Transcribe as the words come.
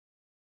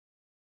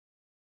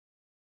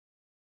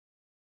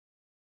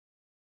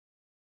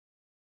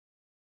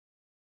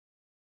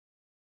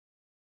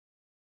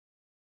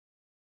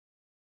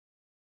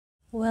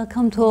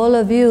Welcome to all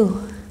of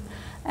you,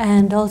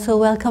 and also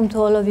welcome to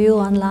all of you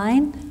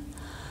online.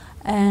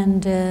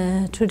 And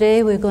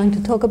today we're going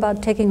to talk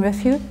about taking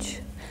refuge.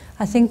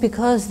 I think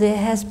because there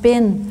has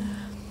been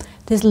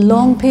this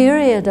long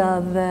period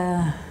of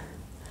the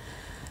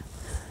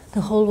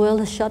whole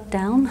world is shut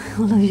down,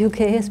 all of UK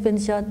has been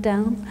shut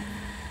down,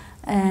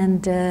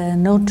 and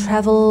no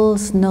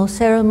travels, no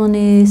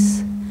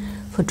ceremonies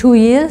for 2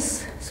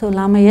 years. So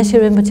Lama Yeshe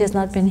Rinpoche has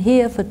not been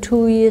here for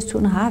 2 years,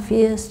 2.5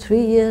 years,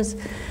 3 years.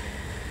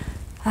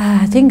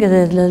 I think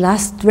the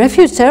last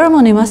refuge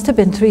ceremony must have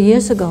been 3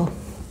 years ago.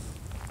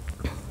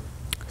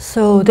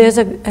 So there's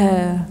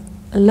a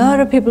lot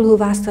of people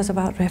who've asked us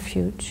about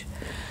refuge.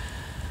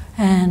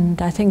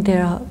 And I think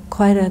there are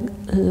quite a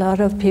lot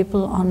of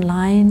people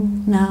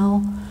online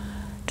now,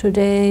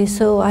 today.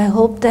 So I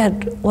hope that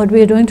what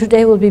we're doing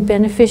today will be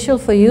beneficial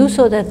for you,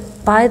 so that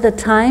by the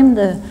time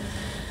the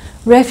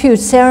refuge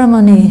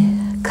ceremony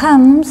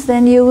comes,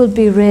 then you will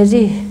be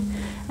ready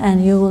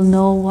and you will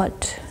know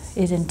what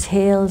it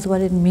entails,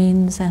 what it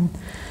means, and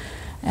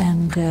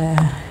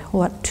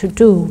what to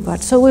do.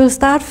 But so we'll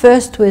start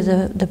first with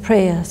the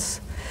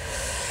prayers.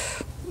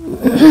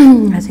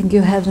 I think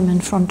you have them in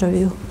front of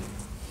you.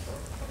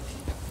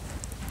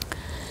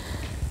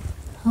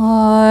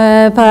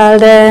 Oi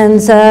palden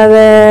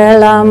sabe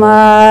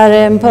Lama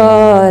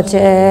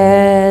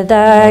Rinpoche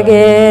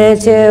dagi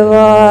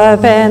chivo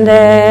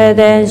pende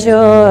den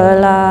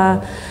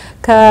shula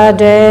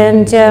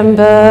Kadren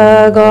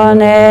Jempa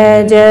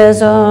Gone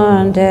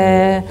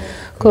Jesonte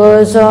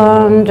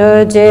Kuson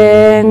to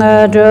Jing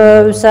a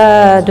Drup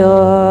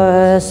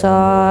Sado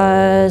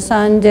Sa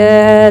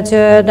Sanje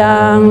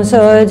Chudang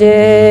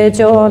Soji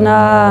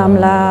Chonam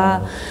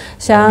La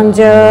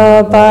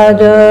Shangjo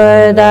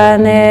Padu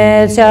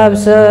Dane Chap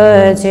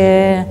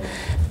Soji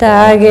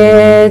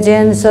Dagi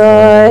Jin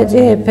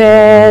Soji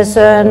Pe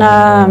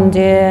Sunam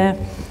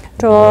Je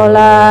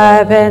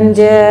Trola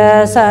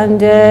Penje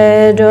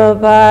Sanje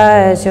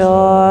Drupa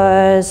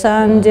Sho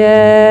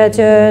Sanje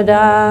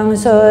Chudang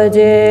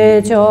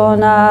Soji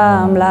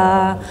Chonam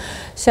La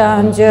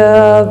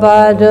Shangjo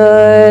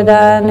Padu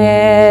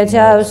Dane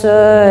Chap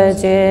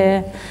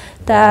Soji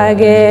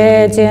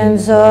Dagi Jin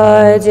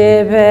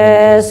Soji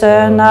Pe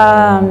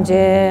Sunam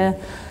Je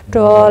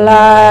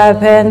Trola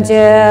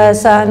Penje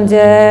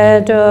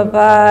Sanje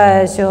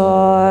Drupa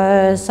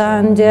Sho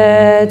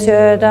Sanje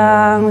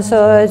Chudang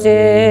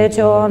Soji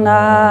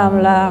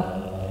Chonam La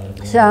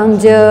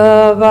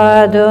Shangjo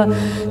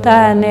Padu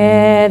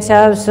Dane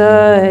Chap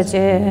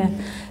Soji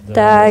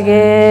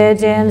Dagi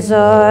Jin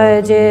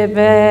Soji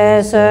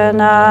Pe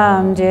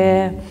Sunam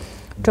Je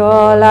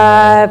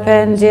Trola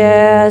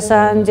Penje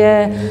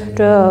Sanje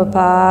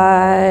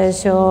Drupa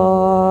Sho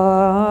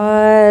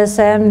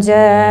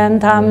Semjen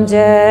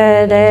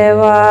Tamje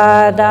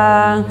Dewa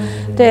Dang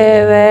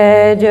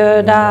Dewe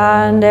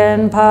Judan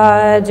Den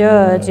Pa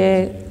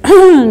Jojik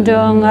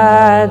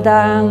Dunga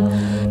Dang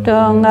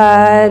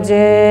Dunga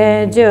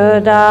Je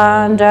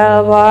Judan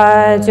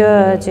Dalwa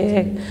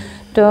Jojik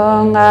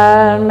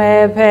Dungal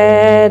Me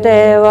Pe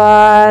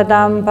Dewa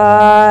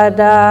Dampa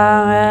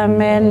Dang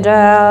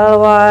Mindral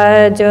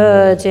Wa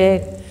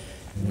Jojik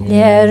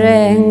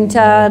Yering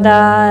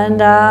Chadan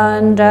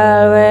Dan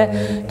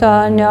Dalwe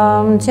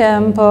Tonyom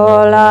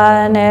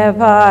Chempola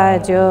Nepa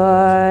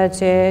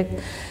Jojik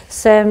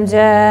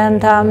Semjen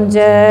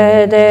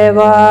Tamje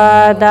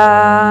Dewa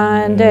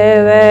Dan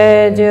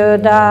Dewe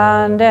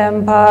Judan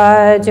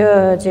Dempa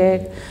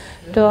Jojik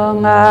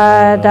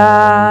Dunga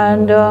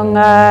Dan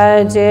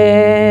Dunga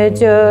Je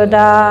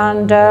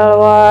Judan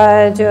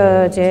Dalwa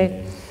Jojik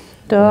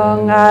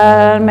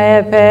Dungal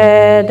Me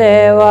Pe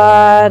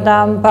Dewa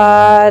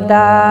Dampa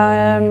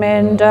Dang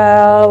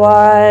Mindral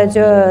Wa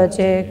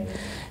Jojik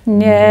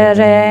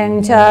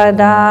Nyering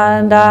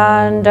Chadan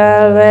Dan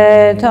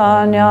Dalwe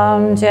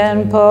Tonyom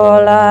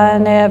Chenpola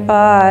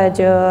Nepa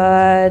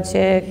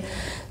Jojik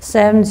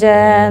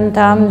Semjen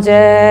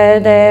Tamje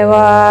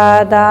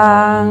Dewa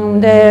Dang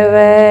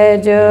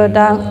Dewe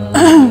Judang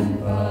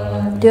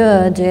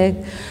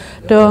Jojik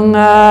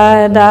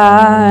Dunga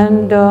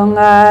Dan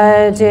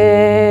Dunga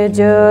Je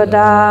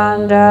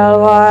Judan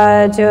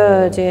Dalwa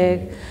Jojik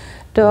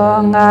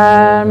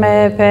Dungal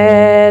Me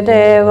Pe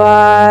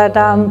Dewa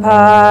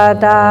Dampa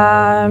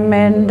Dang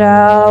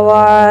Mindral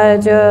Wa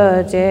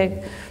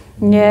Jojik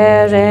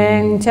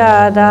Nyering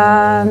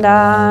Chadan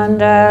Dan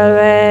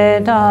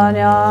Dalwe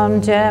Tonyom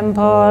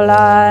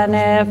Chenpola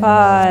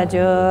Nepa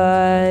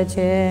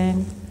Jojik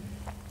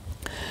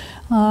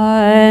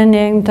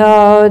Ning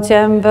Tao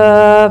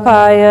Chempa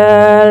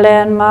Paya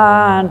Len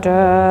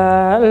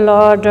Mantra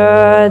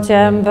Lorder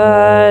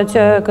Chempa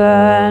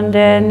Chukun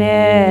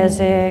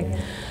Denisik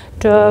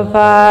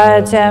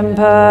Drupa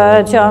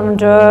Chempa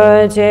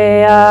Chomdru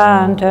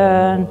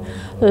Jianten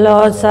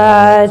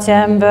Losa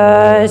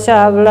Chempa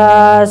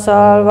Shabla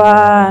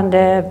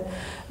Solvandip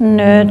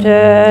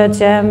Nutu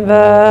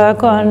Chempa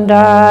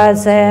Kunda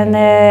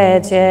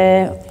Seneche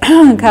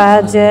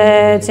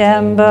Kaje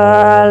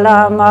Chempa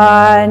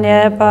Lama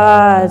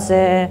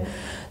Nyepase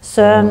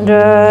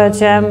Sundu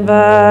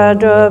Chemba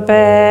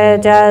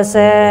Drupe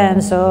Jasen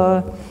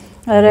So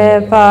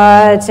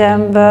Repa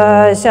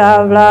Chemba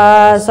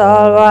Shabla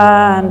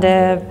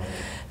Solvandeb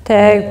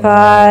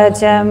Tekpa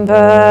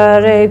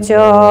Chemba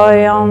Rikcho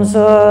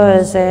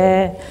Yonsu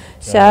Se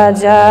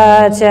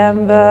Shaja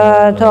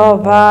Chemba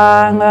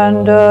Topang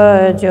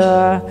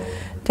Andujur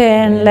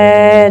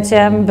Tinle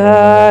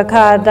Chemba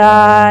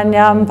Kada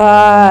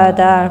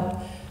Nyampada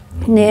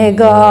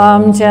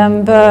Nigom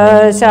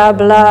Chempa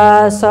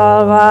Shabla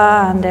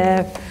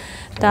Solvandeb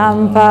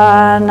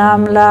Tampa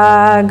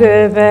Namla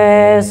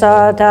Gube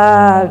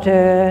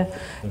Sotabtu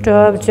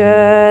Drupchu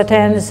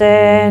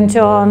Tensen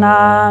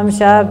Chonam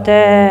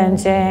Shabten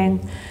Ching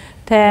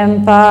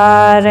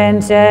Tempa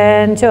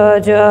Rinchen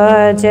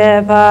Chojo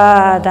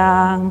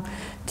Jepadang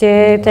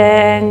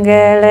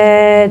Jitengele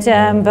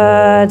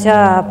Chempa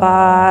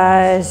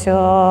Chapa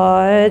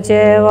Sho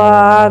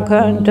Jewa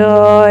Kuntu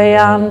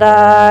Yanda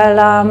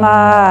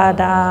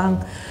Lamadang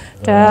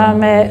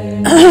Dame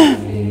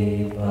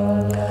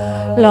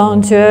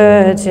Long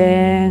Chu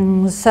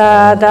Ching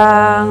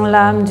Sadang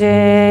Lam Ji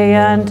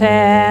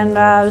Yanten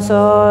Rab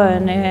So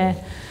Ne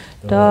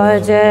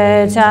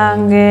Doje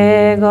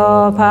Changi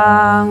Go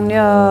Pang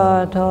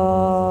Nyo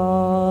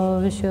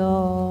To Sho.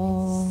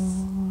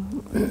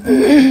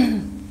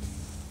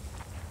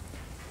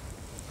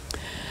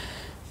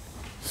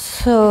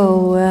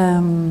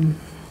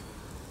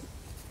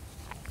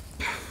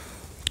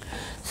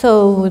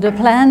 So the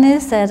plan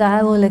is that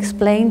I will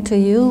explain to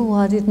you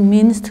what it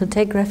means to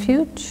take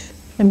refuge,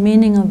 the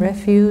meaning of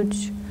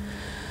refuge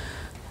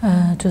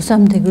to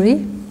some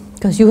degree,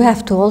 because you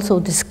have to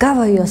also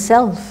discover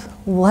yourself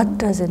what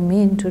does it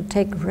mean to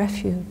take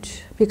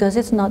refuge, because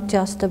it's not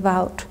just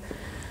about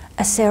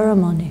a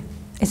ceremony,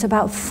 it's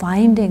about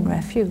finding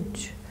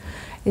refuge.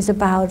 It's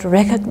about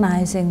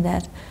recognizing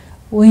that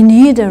we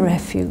need a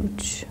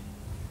refuge.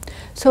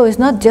 So it's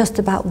not just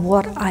about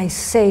what I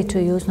say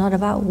to you, it's not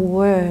about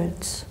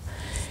words.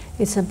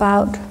 It's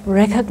about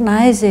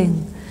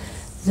recognizing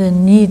the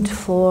need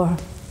for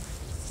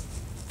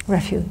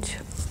refuge.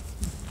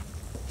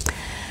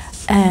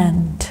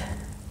 And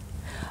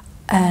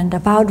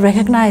about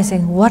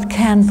recognizing what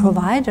can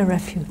provide a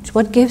refuge,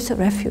 what gives a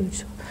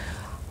refuge,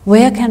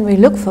 where can we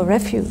look for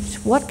refuge,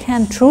 what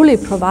can truly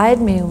provide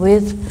me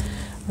with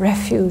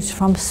refuge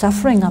from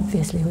suffering.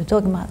 Obviously we're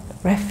talking about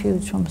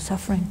refuge from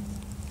suffering.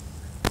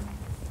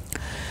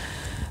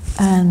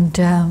 And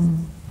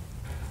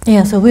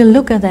yeah, so we'll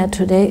look at that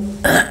today.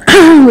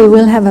 We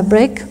will have a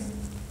break,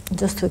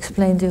 just to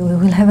explain to you, we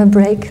will have a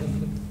break,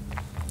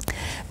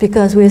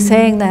 because we're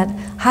saying that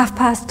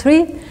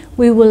 3:30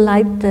 we will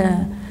light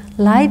the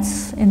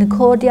lights in the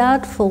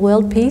courtyard for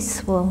world peace,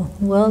 for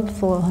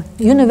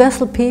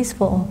universal peace,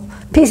 for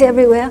peace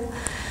everywhere.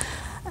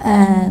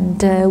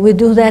 And we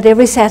do that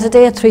every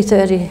Saturday at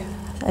 3:30,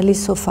 at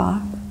least so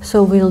far.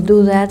 So we'll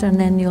do that, and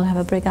then you'll have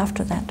a break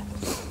after that.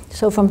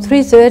 So from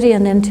 3:30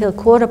 and then till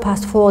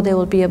 4:15 there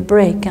will be a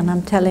break, and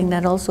I'm telling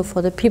that also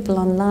for the people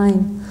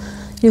online.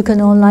 You can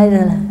all light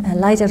a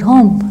light at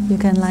home. You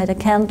can light a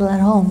candle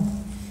at home.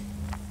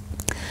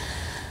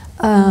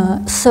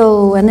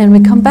 And then we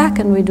come back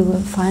and we do a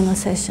final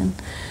session.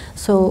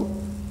 So,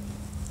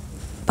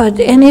 but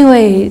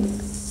anyway,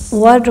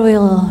 what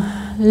we'll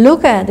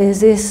look at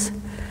is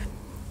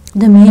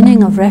the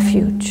meaning of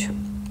refuge.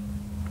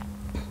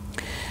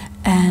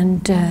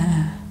 And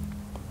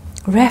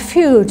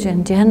refuge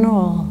in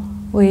general,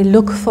 we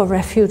look for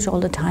refuge all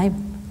the time.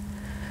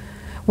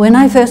 When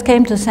I first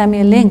came to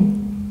Samye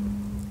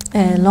Ling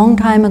a long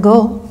time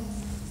ago,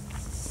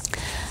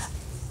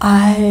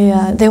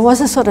 there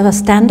was a sort of a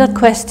standard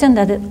question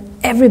that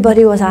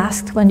everybody was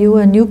asked when you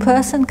were a new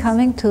person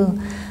coming to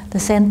the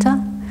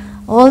center.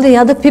 All the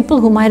other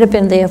people who might have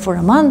been there for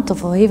a month or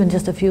for even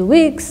just a few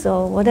weeks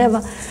or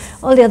whatever,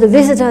 all the other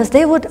visitors,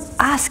 they would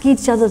ask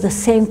each other the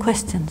same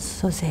questions.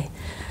 So say,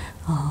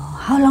 oh,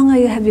 how long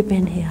have you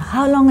been here?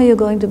 How long are you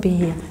going to be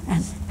here?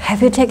 And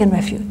have you taken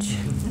refuge?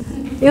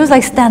 It was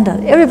like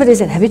standard. Everybody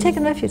said, have you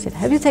taken refuge?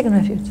 Have you taken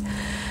refuge?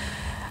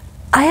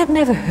 I had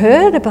never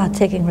heard about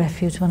taking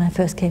refuge when I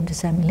first came to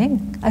Samye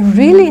Ling. I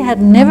really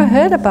had never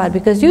heard about it,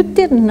 because you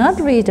did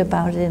not read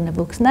about it in the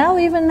books.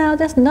 Even now,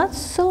 there's not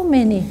so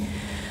many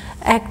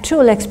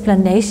actual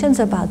explanations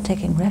about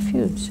taking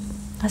refuge.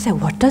 I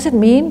said, what does it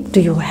mean? Do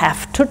you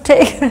have to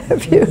take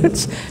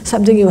refuge?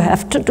 Something you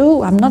have to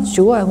do? I'm not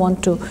sure I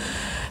want to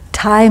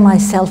tie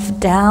myself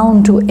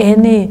down to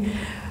any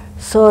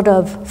sort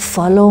of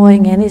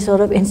following, any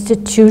sort of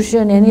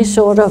institution, any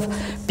sort of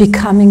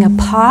becoming a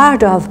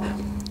part of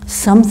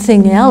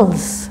something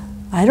else.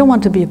 I don't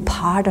want to be a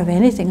part of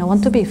anything. I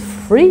want to be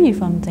free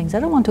from things.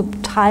 I don't want to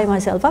tie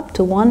myself up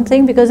to one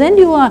thing, because then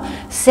you are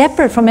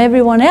separate from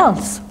everyone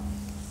else.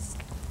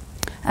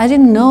 I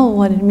didn't know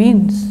what it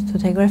means to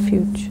take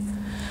refuge.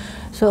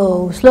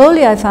 So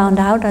slowly I found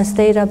out. I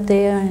stayed up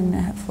there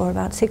for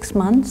about 6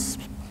 months.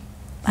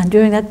 And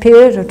during that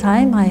period of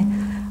time,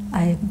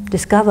 I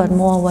discovered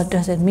more what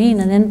does it mean.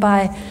 And then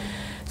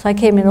so I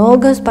came in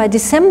August. By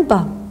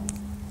December,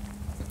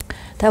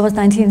 that was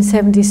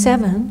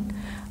 1977,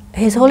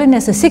 His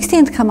Holiness the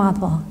 16th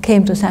Karmapa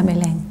came to Samye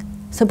Ling.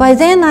 So by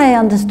then I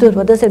understood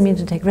what does it mean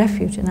to take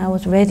refuge, and I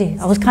was ready.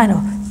 I was kind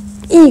of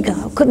eager.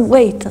 I couldn't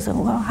wait. I said,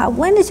 well,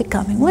 when is it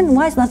coming?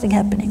 Why is nothing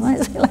happening? Why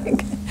is it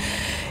like,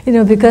 you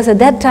know, because at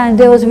that time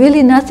there was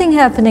really nothing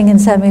happening in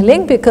Samye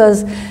Ling,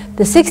 because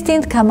the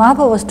 16th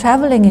Karmapa was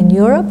traveling in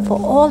Europe for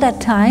all that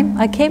time.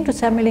 I came to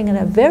Samye Ling in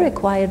a very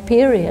quiet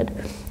period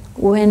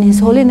when His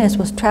Holiness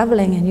was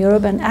traveling in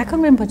Europe, and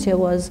Akon Rinpoche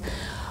was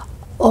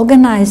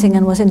organizing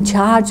and was in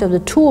charge of the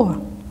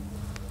tour.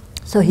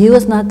 So he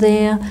was not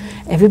there.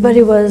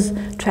 Everybody was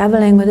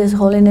traveling with His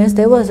Holiness.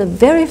 There was a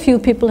very few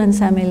people in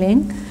Samye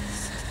Ling,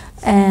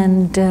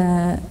 and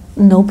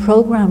no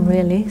program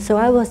really. So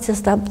I was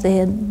just up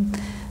there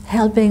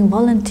helping,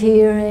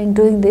 volunteering,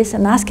 doing this,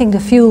 and asking the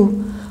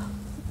few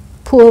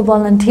poor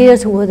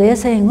volunteers who were there,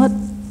 saying,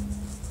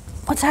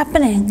 what's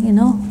happening, you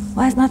know?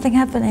 Why is nothing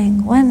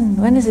happening?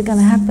 When is it going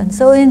to happen?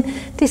 So in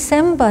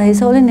December, His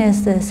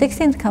Holiness the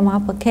 16th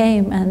Karmapa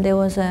came, and there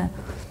was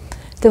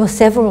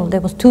several.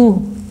 There was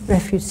 2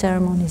 refuge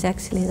ceremonies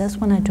actually. That's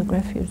when I took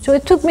refuge. So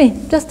it took me,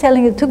 just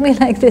telling you, it took me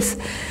like this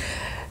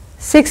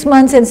 6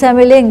 months in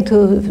Samye Ling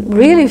to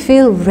really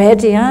feel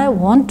ready. I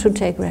want to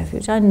take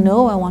refuge. I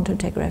know I want to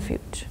take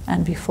refuge.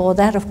 And before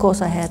that, of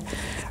course, I had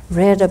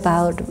read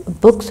about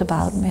books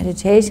about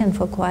meditation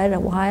for quite a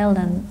while,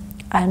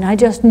 and I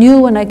just knew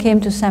when I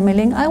came to Samye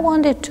Ling, I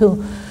wanted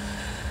to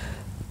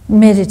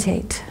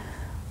meditate.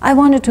 I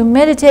wanted to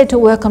meditate to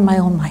work on my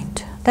own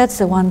mind. That's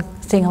the one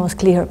thing I was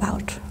clear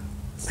about.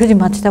 Pretty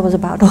much that was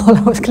about all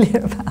I was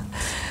clear about.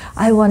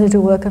 I wanted to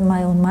work on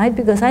my own mind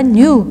because I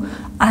knew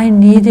I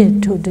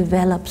needed to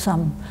develop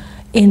some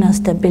inner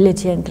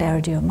stability and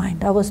clarity of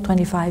mind. I was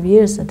 25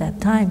 years at that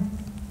time.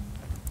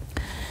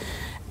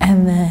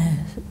 And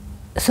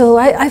so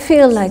I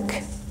feel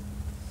like,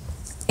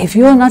 if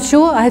you're not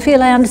sure, I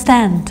feel I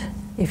understand.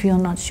 If you're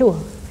not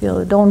sure, if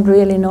you don't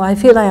really know, I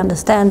feel I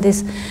understand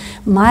this.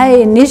 My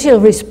initial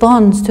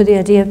response to the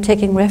idea of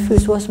taking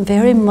refuge was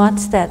very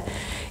much that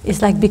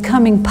it's like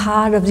becoming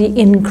part of the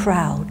in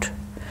crowd.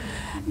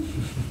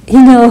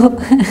 You know,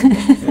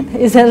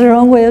 is that a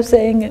wrong way of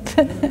saying it?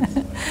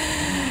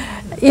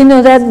 You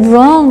know,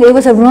 it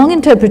was a wrong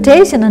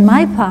interpretation on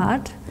my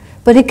part,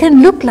 but it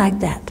can look like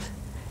that.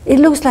 It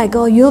looks like,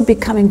 oh, you're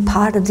becoming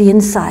part of the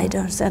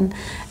insiders, and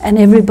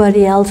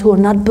everybody else who are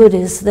not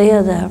Buddhists, they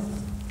are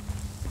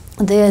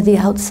the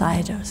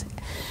outsiders.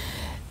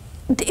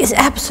 It's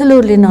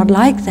absolutely not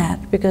like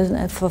that,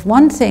 because for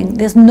one thing,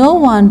 there's no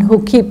one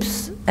who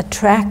keeps a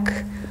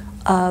track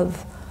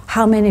of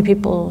how many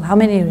people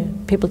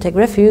take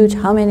refuge,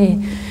 how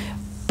many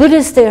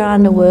Buddhists there are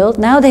in the world.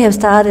 Now they have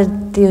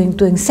started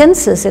doing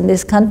census in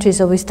this country,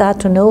 so we start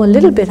to know a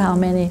little bit how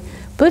many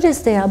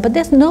Buddhists there are, but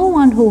there's no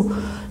one who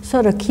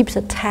sort of keeps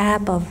a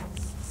tab of,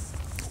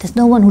 there's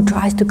no one who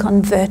tries to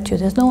convert you,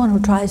 there's no one who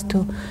tries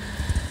to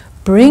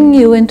bring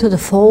you into the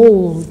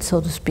fold, so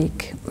to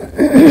speak.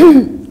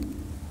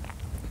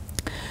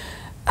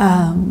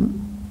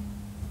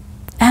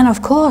 And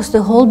of course,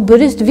 the whole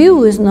Buddhist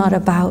view is not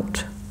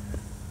about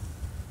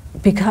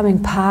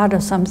becoming part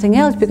of something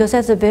else, because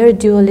that's a very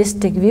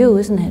dualistic view,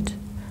 isn't it?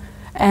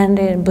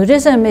 And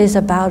Buddhism is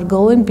about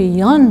going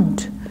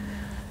beyond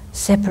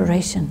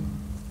separation.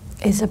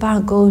 It's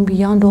about going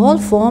beyond all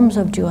forms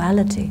of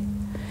duality.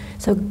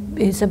 So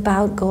it's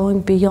about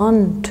going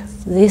beyond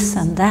this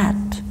and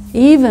that.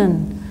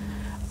 Even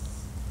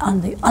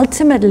on the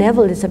ultimate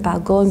level, it's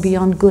about going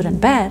beyond good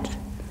and bad.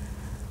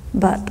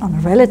 But on a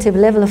relative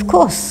level, of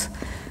course,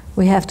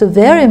 we have to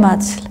very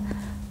much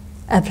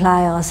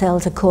apply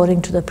ourselves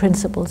according to the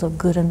principles of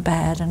good and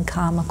bad and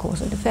karma,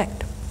 cause and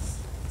effect.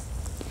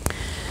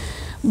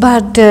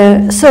 But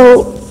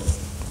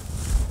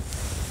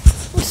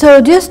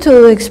so just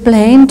to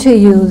explain to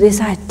you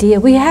this idea,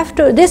 we have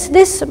to,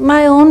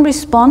 my own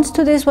response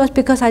to this was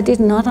because I did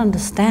not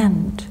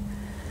understand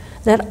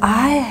that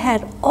I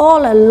had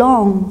all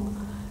along,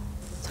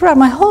 throughout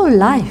my whole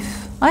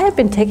life, I had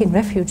been taking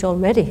refuge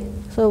already.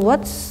 So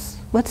what's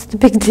the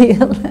big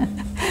deal?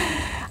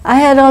 I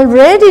had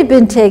already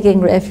been taking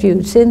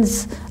refuge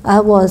since I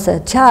was a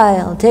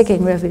child,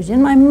 taking refuge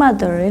in my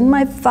mother, in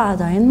my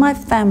father, in my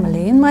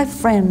family, in my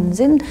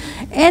friends, in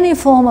any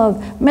form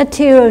of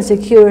material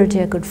security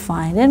I could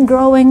find. And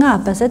growing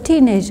up as a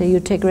teenager, you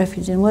take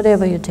refuge in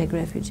whatever you take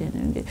refuge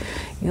in.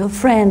 Your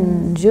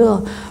friends,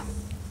 your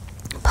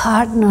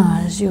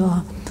partners,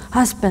 your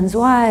husbands,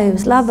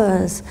 wives,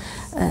 lovers,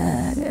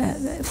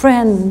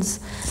 friends,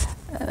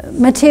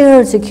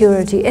 material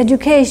security,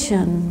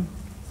 education,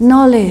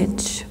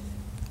 knowledge,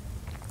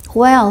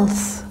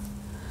 wealth,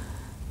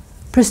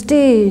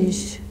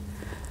 prestige,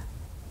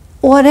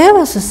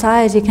 whatever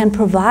society can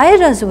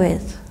provide us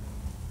with,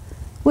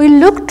 we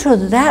look to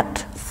that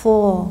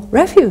for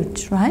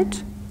refuge,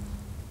 right?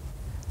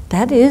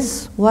 That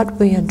is what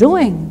we are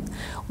doing.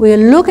 We are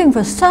looking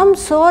for some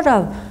sort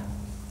of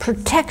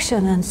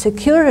protection and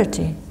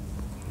security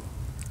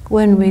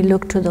when we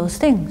look to those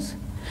things.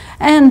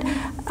 And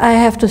I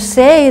have to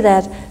say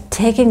that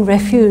taking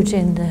refuge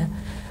in the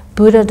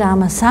Buddha,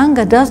 Dhamma,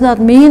 Sangha does not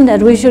mean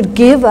that we should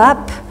give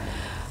up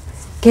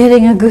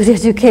getting a good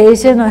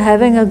education or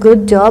having a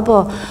good job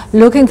or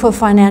looking for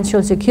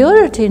financial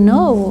security.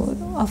 No,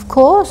 of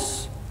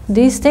course,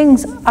 these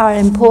things are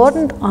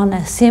important on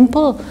a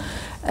simple,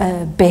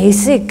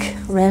 basic,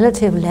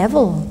 relative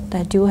level,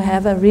 that you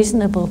have a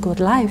reasonable good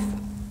life.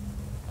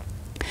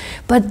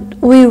 But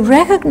we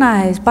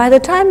recognize, by the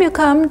time you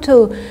come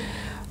to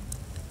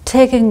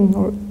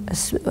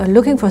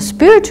looking for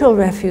spiritual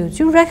refuge,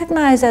 you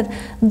recognize that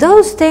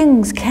those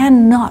things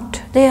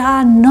they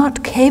are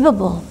not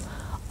capable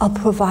of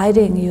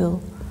providing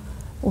you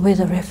with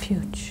a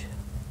refuge.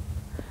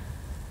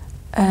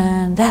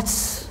 And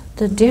that's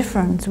the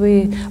difference.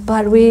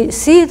 But we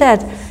see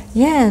that,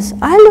 yes,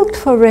 I looked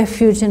for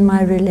refuge in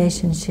my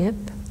relationship.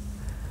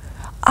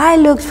 I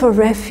looked for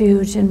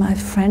refuge in my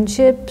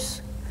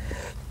friendships.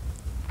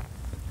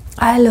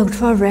 I looked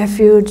for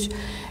refuge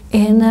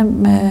in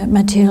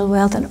material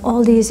wealth and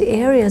all these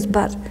areas,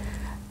 but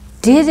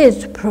did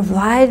it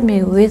provide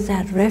me with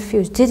that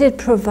refuge? Did it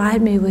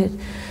provide me with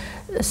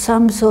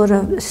some sort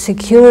of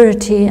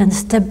security and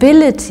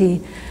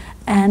stability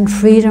and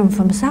freedom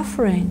from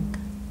suffering?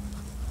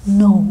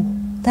 No.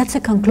 That's a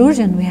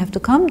conclusion we have to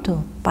come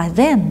to. By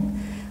then,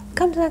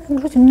 come to that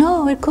conclusion.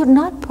 No, it could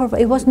not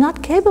provide. It was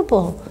not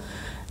capable.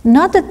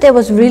 Not that there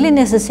was really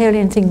necessarily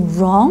anything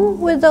wrong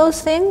with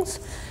those things.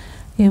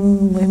 We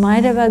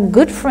might have had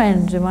good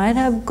friends, we might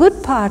have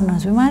good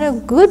partners, we might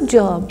have good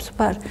jobs,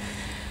 but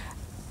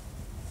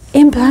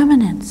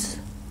impermanence.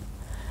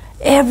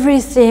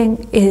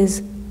 Everything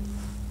is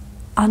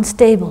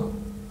unstable.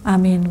 I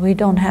mean, we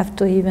don't have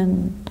to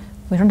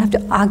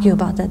argue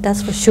about that,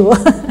 that's for sure.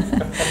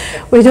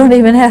 We don't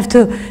even have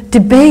to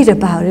debate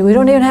about it. We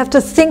don't even have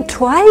to think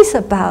twice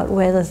about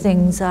whether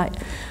things are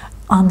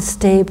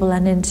unstable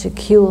and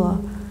insecure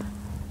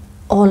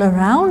all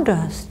around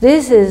us.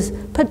 This is,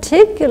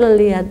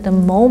 particularly at the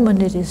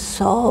moment, it is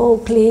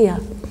so clear.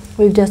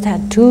 We've just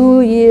had 2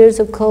 years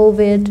of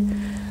COVID.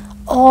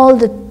 All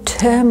the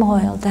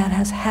turmoil that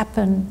has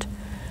happened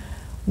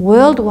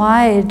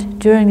worldwide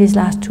during these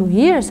last 2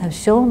 years have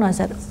shown us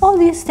that all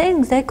these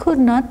things, they could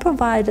not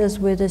provide us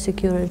with a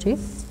security.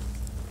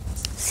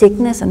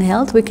 Sickness and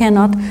health, we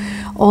cannot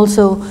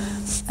also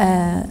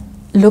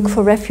look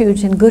for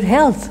refuge in good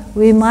health.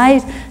 We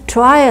might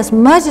try as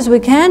much as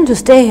we can to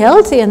stay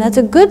healthy, and that's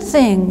a good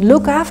thing.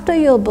 Look after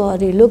your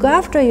body, look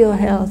after your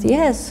health,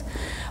 yes.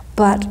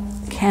 But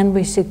can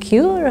we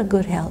secure a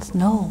good health?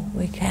 No,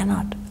 we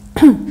cannot.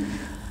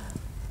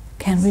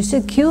 Can we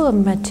secure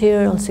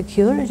material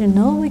security?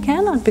 No, we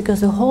cannot, because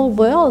the whole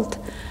world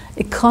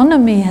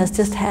economy has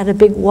just had a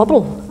big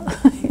wobble,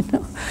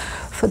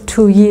 for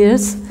 2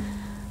 years.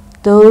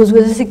 Those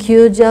with a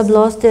secure job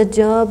lost their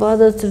job,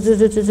 others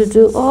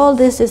all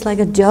this is like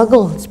a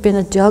juggle. It's been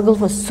a juggle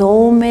for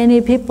so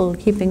many people,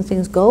 keeping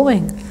things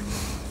going.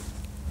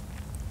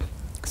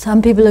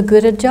 Some people are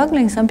good at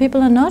juggling, some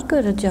people are not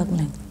good at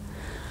juggling.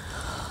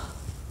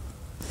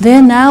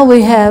 Then now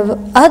we have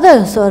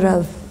other sort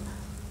of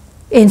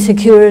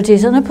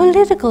insecurities on a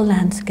political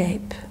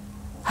landscape.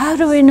 How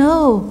do we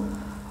know?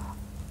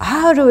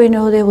 How do we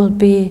know there will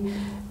be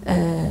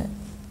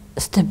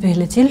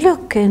stability?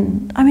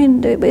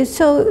 It's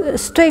so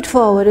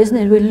straightforward, isn't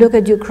it? We look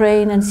at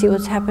Ukraine and see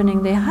what's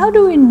happening there. How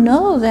do we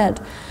know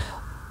that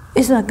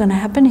it's not going to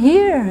happen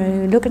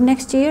here? Look at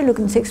next year, look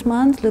in 6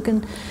 months, look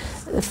in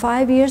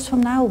 5 years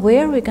from now.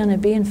 Where are we going to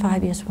be in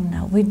 5 years from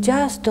now? We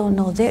just don't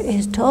know. There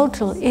is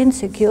total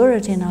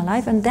insecurity in our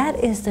life, and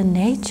that is the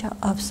nature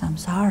of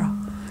samsara.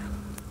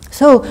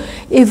 So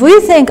if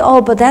we think,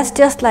 oh, but that's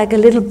just like a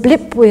little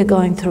blip we're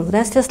going through,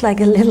 that's just like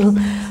a little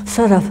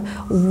sort of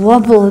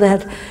wobble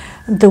that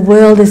the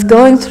world is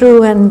going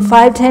through, and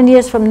 5-10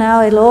 years from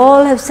now it'll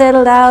all have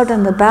settled out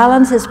and the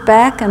balance is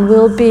back and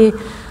we'll be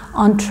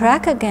on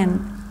track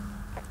again.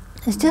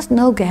 There's just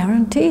no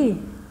guarantee.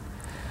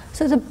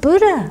 So the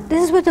Buddha,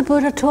 this is what the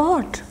Buddha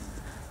taught.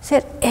 He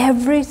said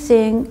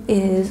everything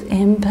is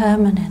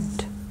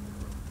impermanent.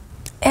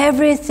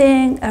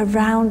 Everything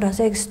around us,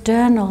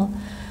 external,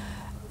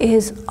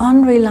 is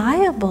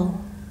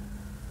unreliable.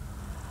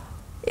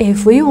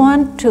 If we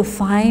want to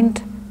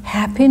find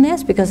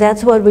happiness, because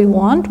that's what we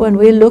want when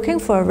we're looking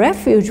for a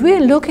refuge, we're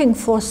looking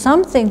for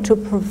something to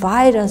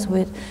provide us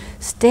with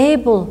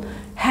stable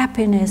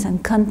happiness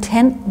and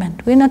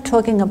contentment. We're not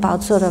talking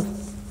about sort of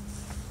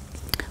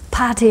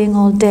partying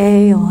all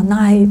day or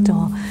night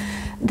or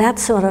that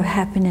sort of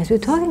happiness. We're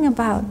talking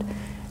about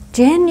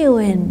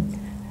genuine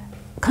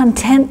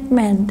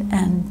contentment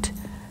and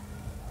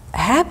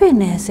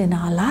happiness in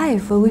our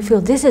life, where we feel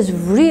this is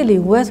really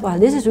worthwhile,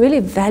 this is really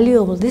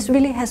valuable, this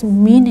really has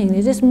meaning,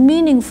 it is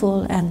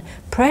meaningful and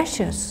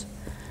precious.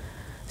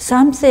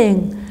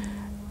 Something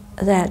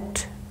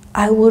that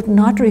I would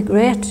not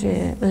regret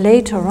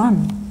later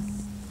on.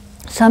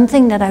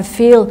 Something that I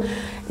feel,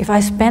 if I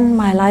spend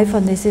my life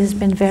on this, it has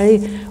been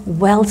very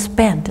well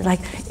spent, like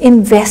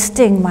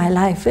investing my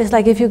life. It's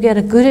like if you get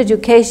a good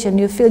education,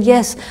 you feel,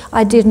 yes,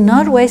 I did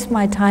not waste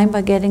my time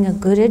by getting a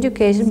good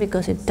education,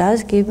 because it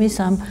does give me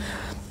some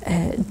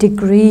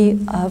degree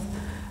of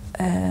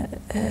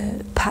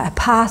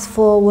path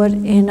forward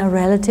in a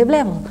relative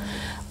level.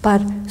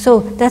 But so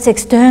that's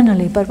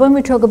externally. But when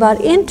we talk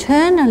about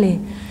internally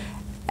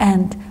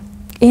and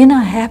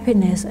inner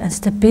happiness and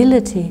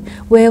stability,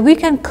 where we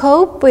can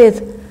cope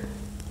with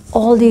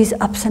all these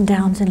ups and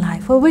downs in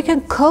life, where we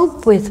can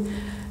cope with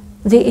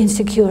the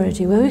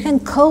insecurity, where we can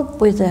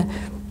cope with the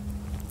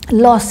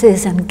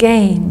losses and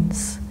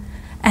gains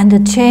and the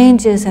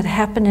changes that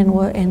happen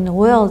in the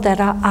world that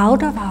are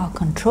out of our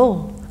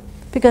control.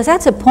 Because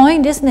that's a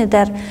point, isn't it,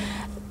 that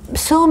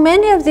so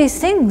many of these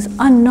things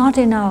are not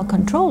in our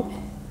control.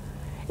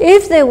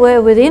 If they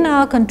were within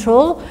our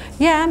control,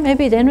 yeah,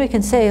 maybe then we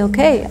can say,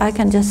 okay, I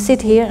can just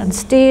sit here and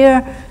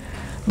steer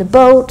the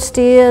boat,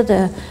 steer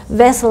the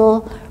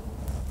vessel,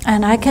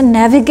 and I can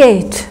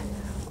navigate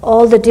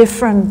all the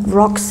different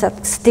rocks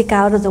that stick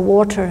out of the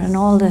water and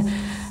all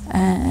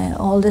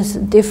these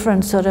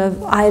different sort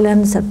of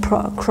islands that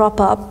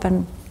crop up,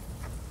 and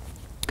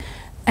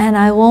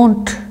I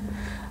won't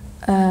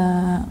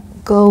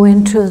go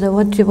into the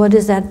what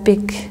is that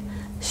big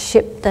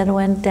ship that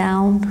went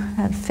down,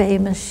 that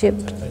famous ship,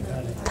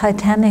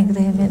 Titanic.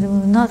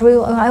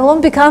 I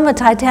won't become a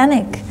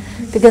Titanic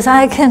because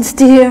I can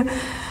steer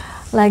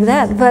like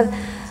that, but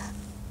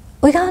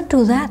we can't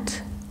do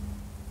that.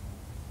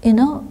 You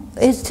know,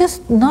 it's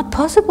just not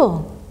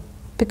possible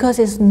because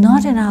it's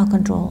not in our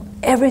control.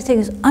 Everything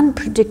is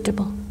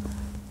unpredictable.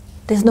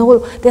 There's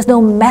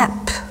no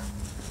map.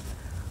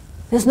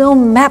 There's no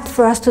map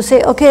for us to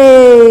say,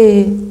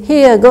 okay,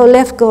 here, go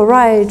left, go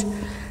right.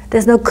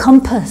 There's no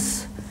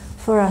compass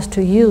for us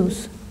to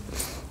use.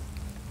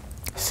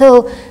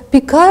 So,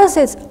 because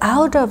it's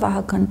out of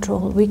our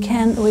control, we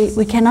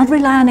cannot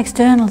rely on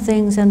external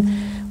things, and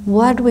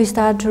what we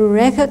start to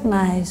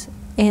recognize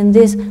in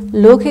this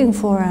looking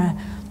for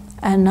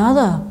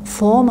another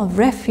form of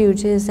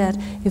refuge is that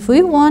if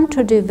we want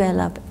to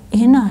develop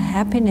inner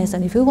happiness,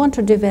 and if we want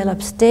to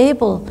develop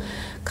stable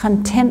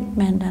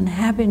contentment and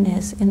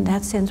happiness in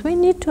that sense, we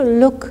need to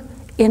look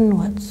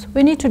inwards.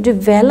 We need to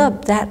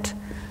develop that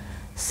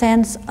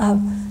sense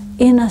of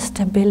inner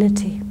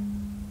stability.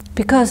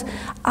 Because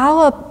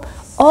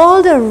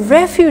all the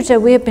refuge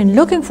that we have been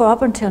looking for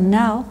up until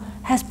now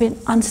has been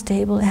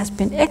unstable, it has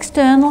been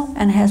external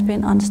and has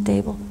been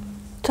unstable.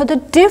 So the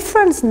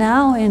difference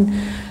now in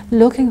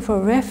looking for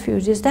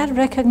refuge is that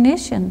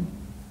recognition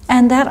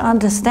and that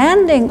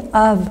understanding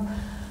of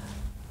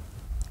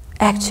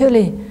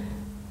actually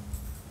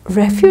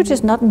refuge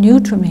is not new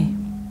to me.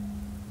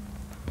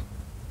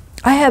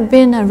 I have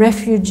been a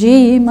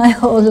refugee my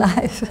whole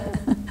life.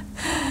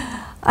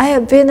 I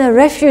have been a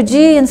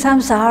refugee in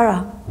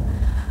samsara.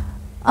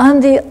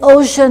 On the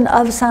ocean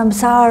of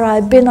samsara,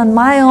 I've been on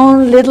my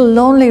own little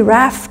lonely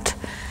raft,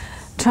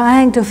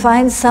 trying to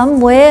find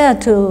somewhere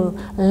to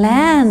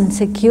land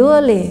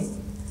securely.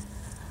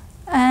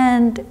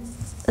 And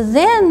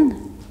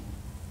then,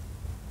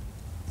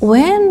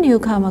 when you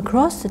come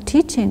across the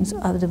teachings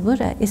of the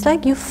Buddha, it's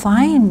like you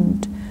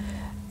find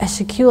a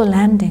secure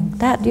landing.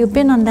 That you've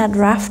been on that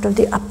raft of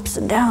the ups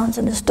and downs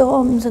and the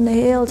storms and the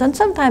hills, and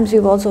sometimes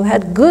you've also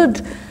had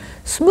good,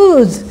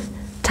 smooth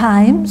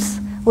times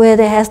where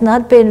there has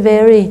not been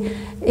very,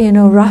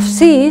 rough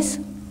seas.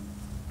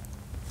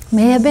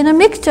 May have been a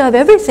mixture of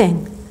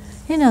everything,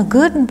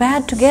 good and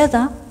bad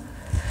together.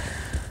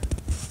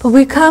 But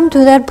we come to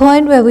that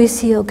point where we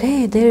see,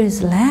 okay, there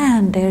is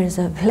land, there is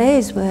a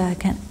place where I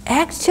can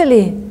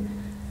actually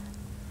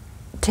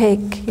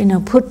take,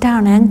 put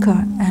down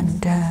anchor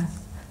and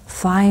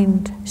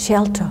find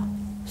shelter.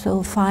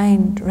 So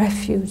find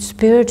refuge,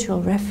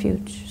 spiritual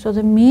refuge. So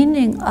the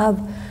meaning of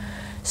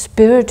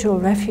spiritual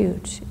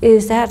refuge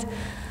is that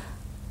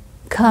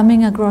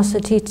coming across the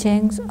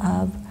teachings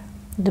of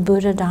the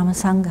Buddha, Dhamma,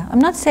 Sangha. I'm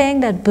not saying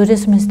that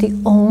Buddhism is the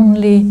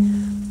only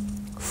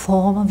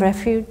form of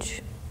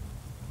refuge.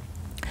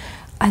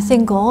 I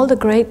think all the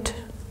great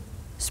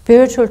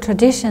spiritual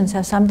traditions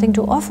have something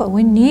to offer.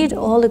 We need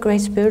all the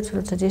great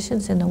spiritual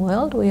traditions in the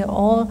world. We are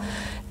all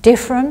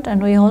different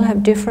and we all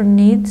have different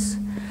needs.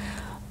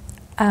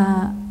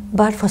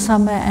 But for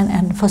some,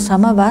 and for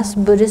some of us,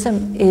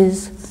 Buddhism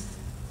is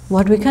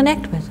what we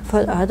connect with.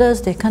 For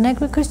others, they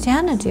connect with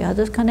Christianity.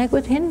 Others connect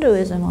with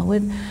Hinduism or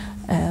with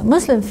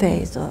Muslim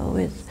faith or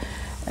with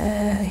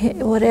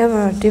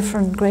whatever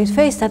different great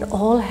faiths that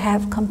all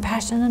have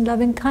compassion and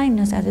loving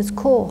kindness at its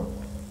core.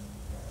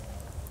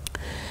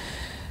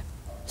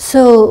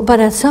 So, but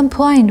at some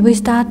point we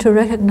start to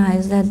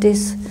recognize that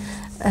this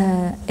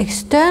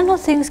external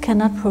things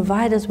cannot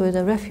provide us with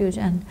a refuge,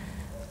 and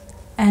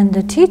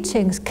the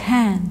teachings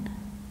can.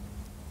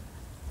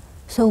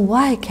 So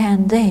why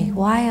can they?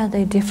 Why are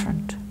they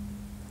different?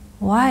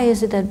 Why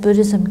is it that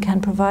Buddhism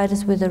can provide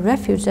us with a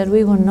refuge that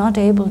we were not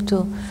able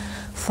to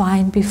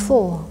find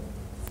before?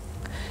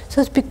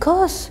 So it's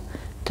because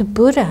the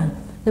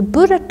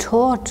Buddha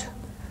taught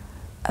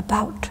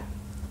about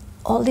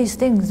all these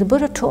things. The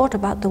Buddha taught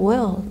about the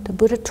world. The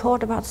Buddha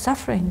taught about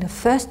suffering. The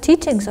first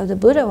teachings of the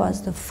Buddha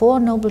was the Four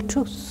Noble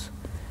Truths,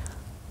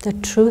 the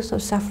truth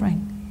of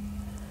suffering.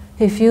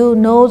 If you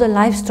know the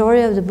life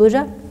story of the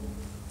Buddha,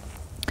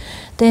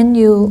 then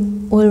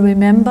you will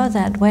remember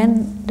that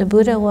when the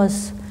Buddha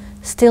was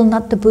still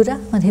not the Buddha,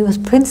 when he was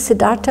Prince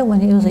Siddhartha, when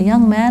he was a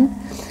young man,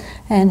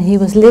 and he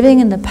was living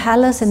in the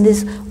palace in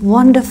this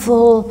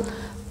wonderful,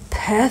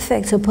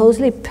 perfect,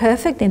 supposedly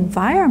perfect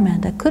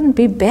environment that couldn't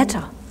be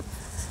better.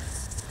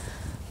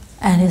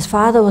 And his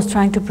father was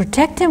trying to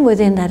protect him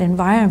within that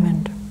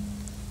environment,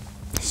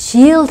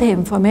 shield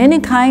him from any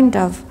kind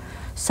of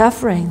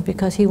suffering,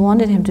 because he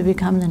wanted him to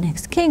become the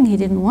next king. He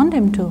didn't want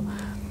him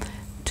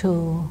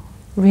to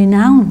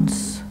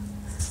renounce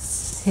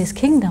his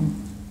kingdom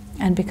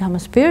and become a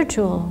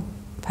spiritual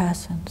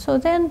person. So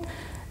then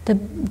the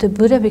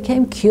Buddha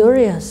became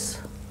curious,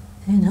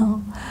 you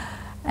know,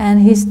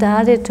 and he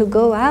started to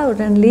go out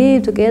and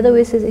live together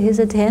with his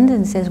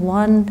attendants. As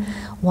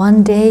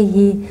one day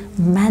he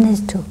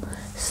managed to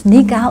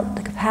sneak out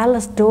the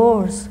palace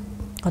doors,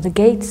 or the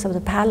gates of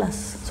the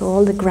palace. So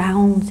all the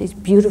grounds, these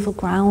beautiful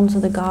grounds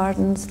of the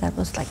gardens, that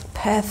was like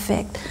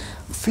perfect,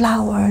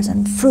 flowers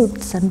and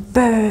fruits and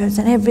birds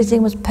and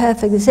everything was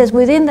perfect. It says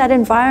within that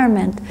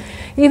environment,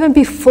 even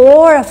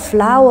before a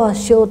flower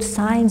showed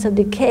signs of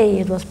decay,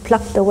 it was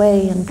plucked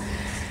away and,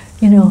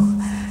 you know,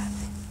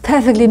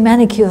 perfectly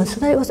manicured, so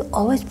that it was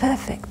always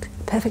perfect.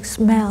 Perfect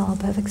smell,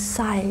 perfect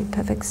sight,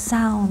 perfect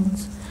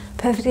sounds,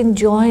 perfect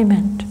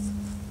enjoyment.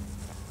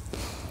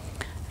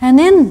 And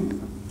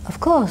then, of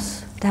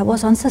course, that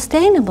was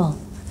unsustainable,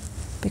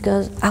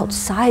 because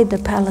outside the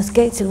palace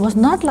gates it was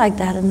not like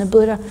that, and the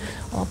Buddha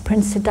or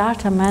Prince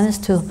Siddhartha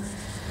managed to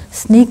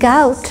sneak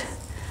out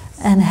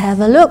and have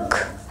a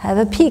look, have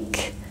a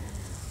peek.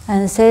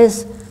 And it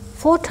says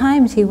 4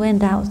 times he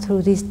went out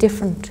through these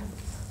different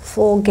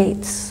 4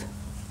 gates.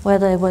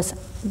 Whether it was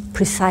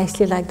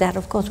precisely like that,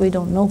 of course we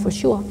don't know for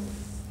sure.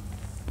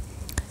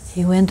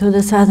 He went to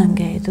the southern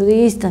gate, to the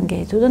eastern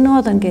gate, to the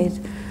northern gate,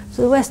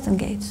 to the western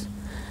gates.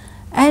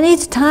 And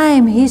each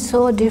time he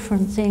saw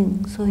different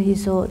things. So he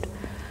thought,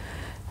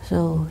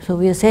 so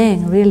we are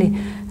saying really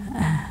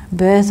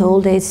birth,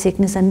 old age,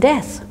 sickness and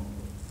death.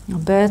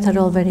 Birth had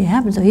already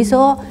happened. So he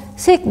saw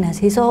sickness,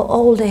 he saw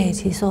old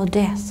age, he saw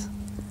death.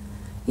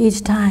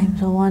 Each time.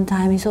 So one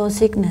time he saw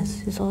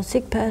sickness, he saw a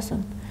sick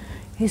person.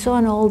 He saw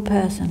an old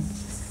person,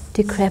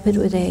 decrepit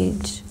with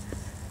age.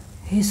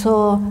 He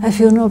saw a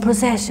funeral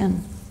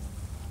procession.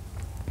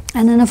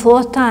 And then a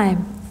 4th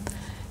time,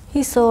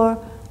 he saw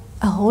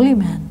a holy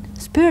man,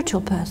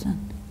 spiritual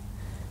person.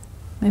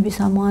 Maybe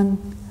someone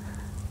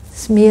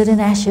smeared in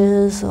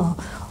ashes or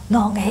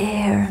long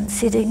hair and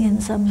sitting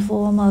in some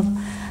form of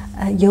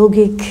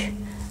yogic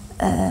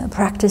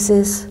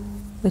practices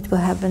which were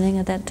happening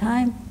at that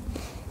time.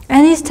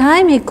 And each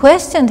time he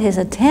questioned his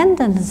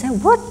attendant and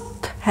said, what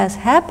has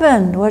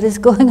happened? What is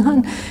going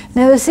on?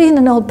 Never seen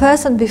an old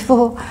person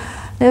before,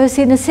 never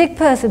seen a sick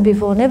person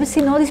before, never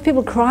seen all these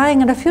people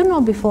crying at a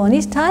funeral before. And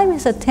each time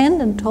his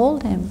attendant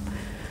told him,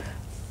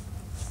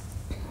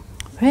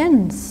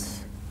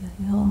 Prince,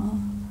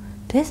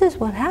 this is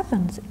what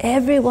happens.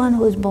 Everyone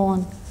who is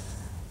born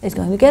is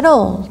going to get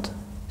old,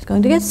 is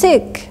going to get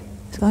sick,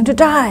 is going to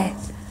die.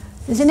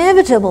 It's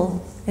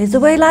inevitable. It's the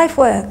way life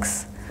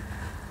works.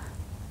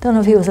 Don't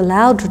know if he was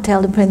allowed to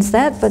tell the prince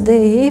that, but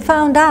he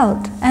found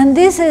out. And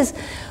this is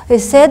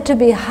said to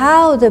be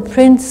how the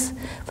prince,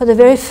 for the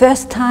very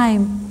first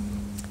time,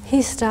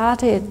 he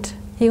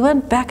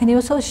went back and he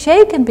was so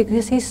shaken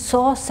because he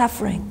saw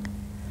suffering.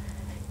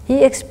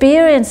 He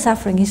experienced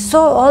suffering. He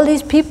saw all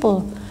these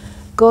people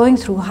going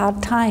through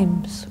hard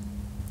times.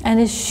 And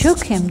it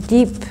shook him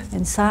deep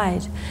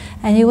inside.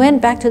 And he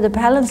went back to the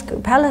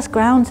palace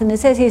grounds, and it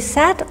says he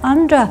sat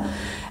under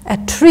a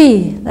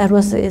tree that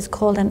is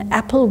called an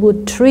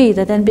applewood tree,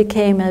 that then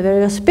became a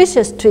very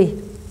auspicious tree.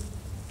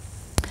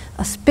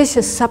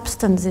 Auspicious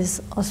substances,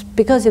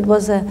 because it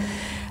was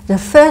the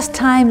first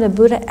time the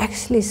Buddha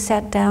actually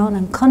sat down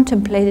and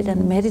contemplated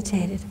and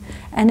meditated.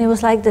 And it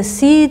was like the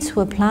seeds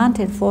were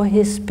planted for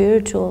his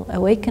spiritual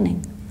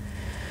awakening.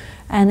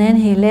 And then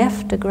he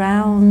left the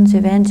grounds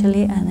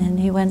eventually, and then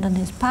he went on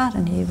his path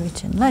and he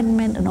reached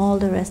enlightenment, and all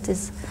the rest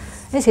is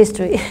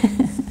history.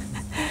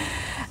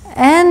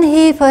 And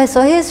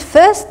so his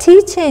first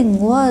teaching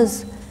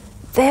was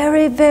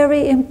very,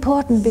 very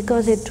important,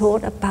 because it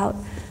taught about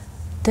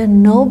the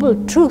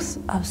noble truth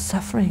of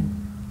suffering.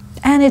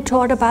 And it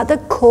taught about the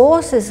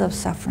causes of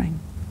suffering.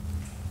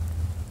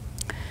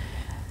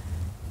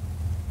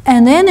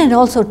 And then it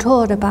also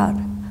taught about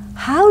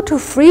how to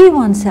free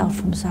oneself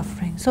from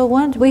suffering. So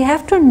we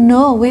have to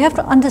know, we have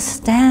to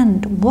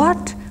understand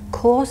what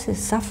causes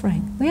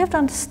suffering. We have to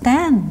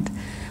understand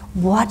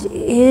what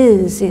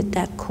is it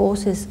that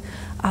causes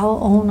our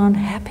own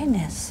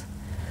unhappiness.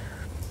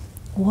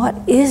 What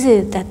is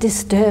it that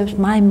disturbs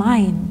my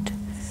mind?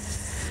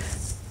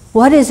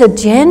 What is a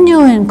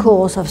genuine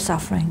cause of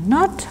suffering?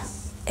 Not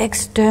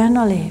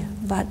externally,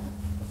 but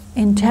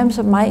in terms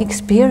of my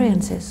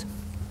experiences.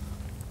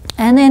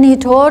 And then he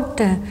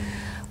taught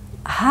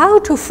how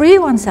to free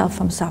oneself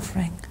from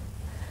suffering,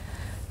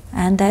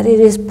 and that it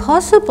is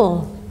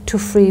possible to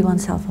free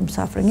oneself from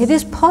suffering. It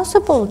is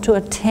possible to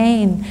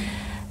attain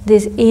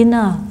this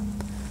inner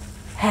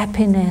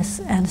happiness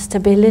and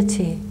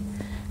stability,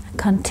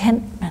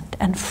 contentment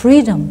and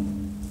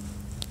freedom.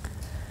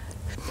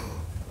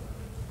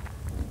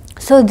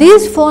 So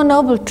these Four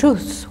Noble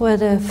Truths were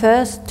the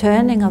first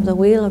turning of the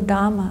wheel of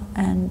Dharma.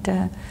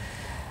 And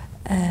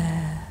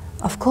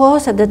of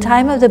course, at the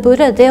time of the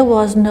Buddha, there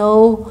was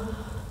no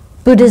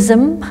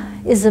Buddhism,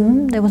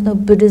 there was no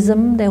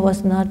Buddhism, there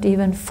was not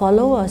even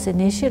followers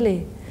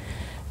initially.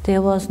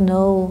 There was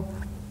no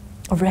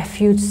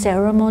refuge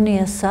ceremony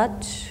as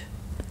such.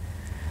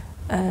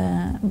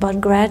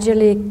 But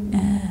gradually,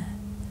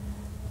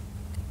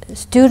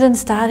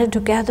 students started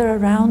to gather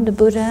around the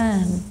Buddha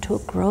and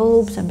took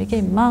robes and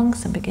became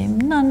monks and became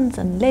nuns,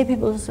 and lay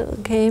people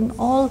came,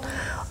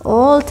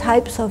 all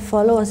types of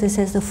followers. It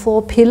says the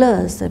four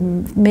pillars, the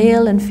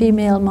male and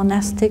female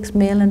monastics,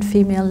 male and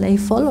female lay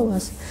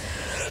followers.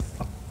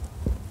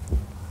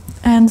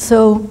 And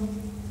so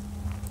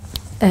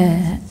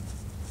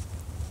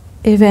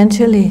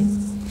eventually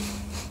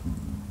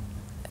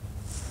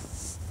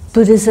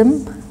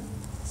Buddhism,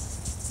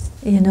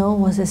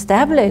 was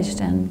established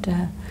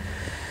and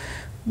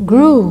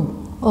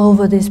grew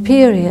over this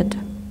period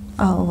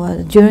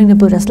during the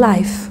Buddha's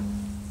life.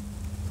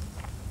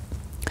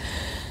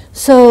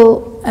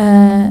 So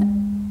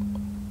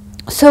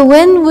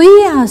when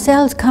we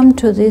ourselves come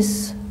to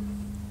this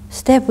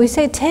step, we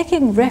say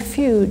taking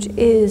refuge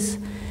is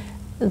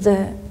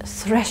the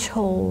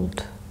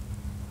threshold,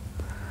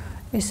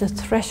 is a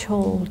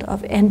threshold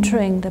of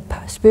entering the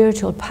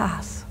spiritual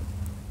path.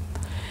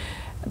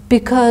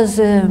 Because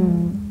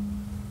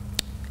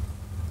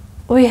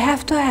we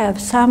have to have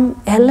some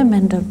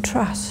element of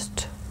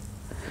trust.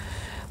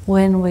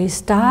 When we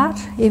start,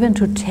 even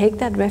to take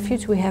that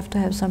refuge, we have to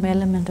have some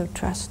element of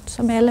trust,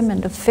 some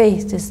element of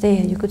faith is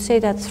there. You could say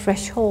that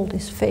threshold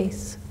is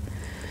faith.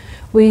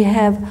 We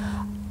have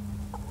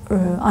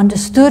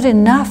understood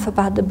enough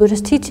about the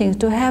Buddhist teachings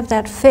to have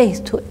that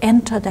faith to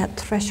enter that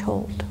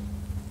threshold,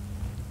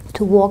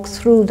 to walk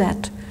through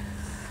that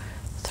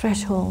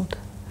threshold.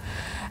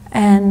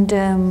 And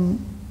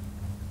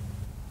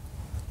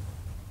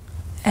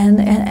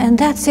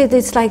that's it.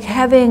 It's like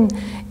having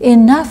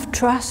enough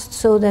trust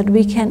so that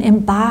we can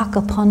embark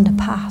upon the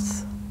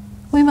path.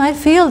 We might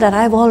feel that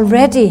I've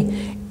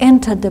already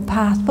entered the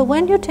path, but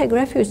when you take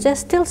refuge, there's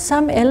still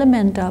some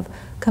element of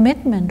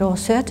commitment or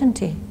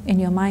certainty in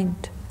your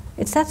mind.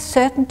 It's that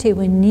certainty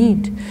we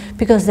need,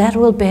 because that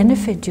will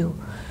benefit you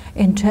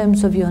in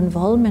terms of your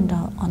involvement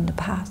on the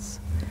path.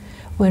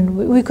 When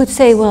we could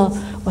say, well,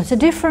 what's the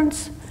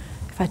difference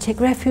if I take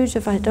refuge,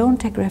 if I don't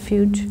take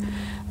refuge?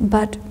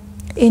 But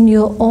in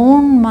your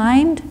own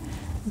mind,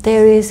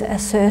 there is a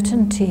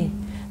certainty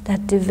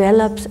that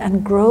develops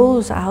and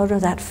grows out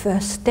of that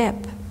first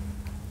step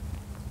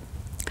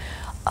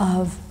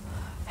of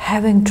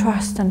having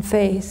trust and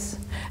faith,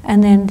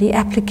 and then the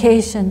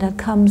application that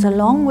comes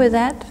along with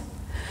that,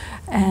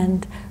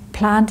 and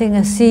planting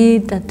a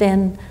seed that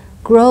then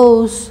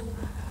grows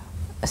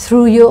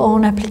through your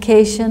own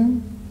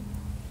application,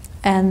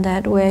 and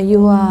that where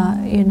you are,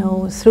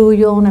 through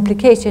your own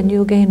application,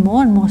 you gain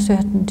more and more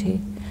certainty,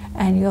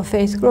 and your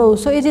faith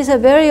grows. So it is a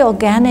very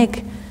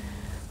organic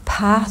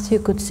path, you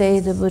could say,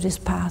 the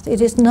Buddhist path.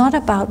 It is not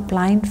about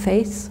blind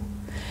faith.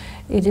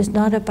 It is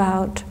not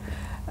about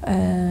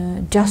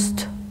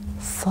just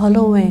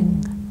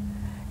following.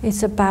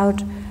 It's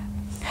about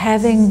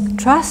having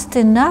trust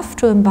enough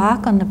to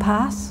embark on the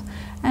path,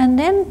 and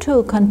then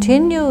to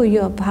continue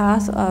your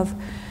path of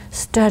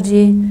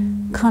study,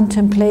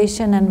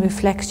 contemplation and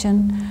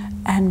reflection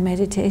and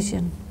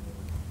meditation.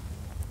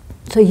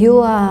 So you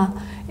are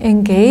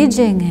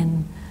engaging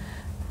in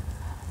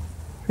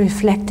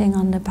reflecting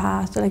on the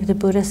path, like the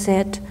Buddha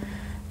said,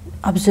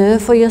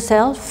 observe for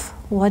yourself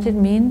what it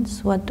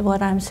means,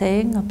 what I'm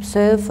saying,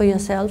 observe for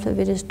yourself if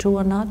it is true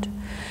or not.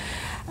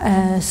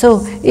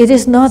 So it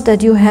is not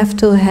that you have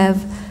to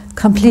have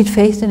complete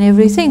faith in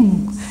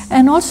everything.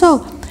 And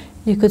also,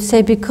 you could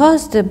say,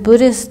 because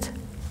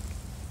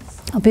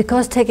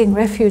taking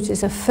refuge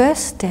is a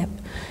first step,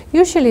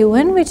 usually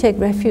when we take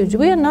refuge,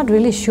 we are not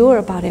really sure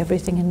about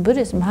everything in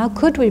Buddhism. How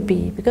could we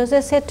be? Because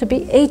there's said to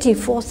be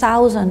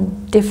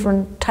 84,000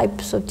 different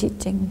types of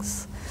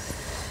teachings.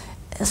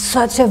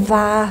 Such a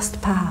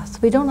vast path.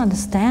 We don't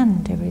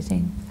understand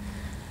everything.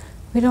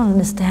 We don't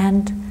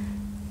understand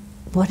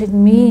what it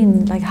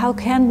means. Like, how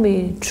can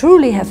we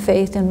truly have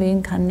faith in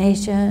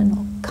reincarnation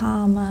or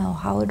karma, or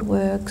how it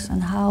works,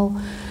 and how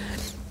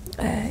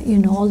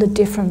all the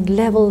different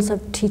levels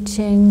of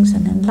teachings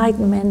and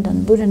enlightenment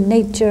and Buddha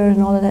nature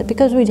and all of that,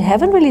 because we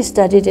haven't really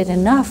studied it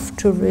enough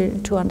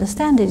to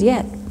understand it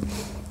yet.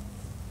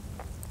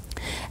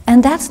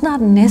 And that's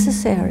not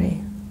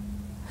necessary.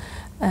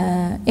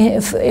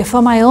 If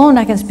for my own,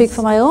 I can speak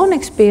for my own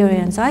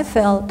experience. I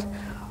felt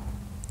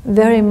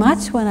very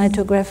much when I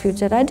took refuge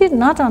that I did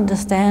not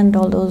understand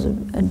all those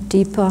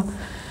deeper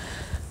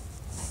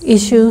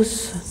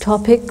issues,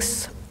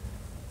 topics,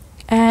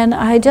 and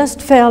I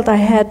just felt I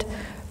had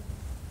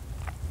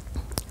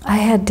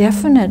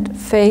definite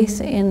faith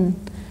in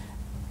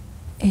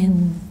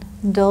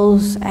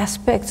those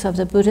aspects of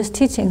the Buddhist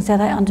teachings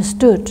that I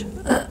understood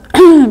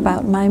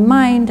about my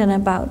mind and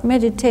about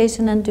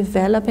meditation and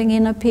developing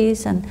inner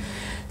peace and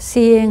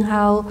seeing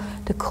how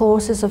the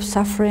causes of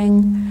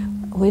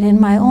suffering within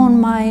my own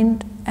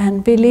mind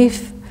and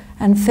belief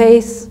and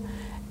faith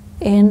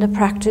in the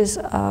practice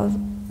of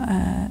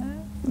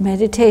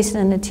meditation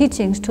and the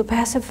teachings to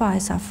pacify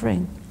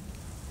suffering.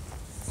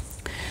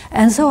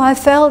 And so I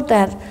felt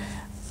that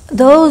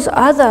those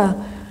other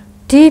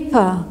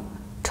deeper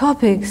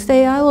topics,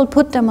 I will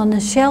put them on the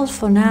shelf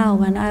for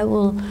now, and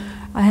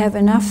I have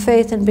enough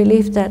faith and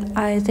belief that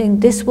I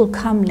think this will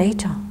come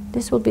later.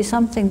 This will be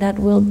something that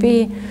will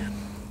be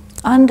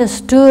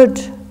understood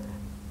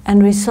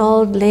and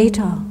resolved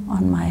later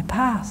on my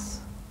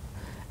path.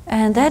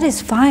 And that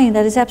is fine,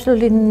 that is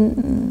absolutely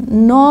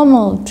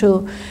normal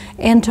to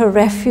enter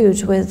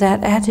refuge with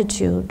that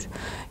attitude.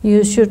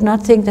 You should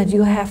not think that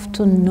you have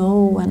to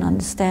know and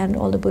understand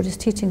all the Buddhist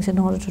teachings in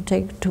order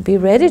to be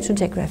ready to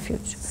take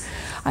refuge.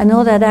 I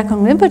know that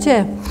Akong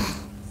Rinpoche,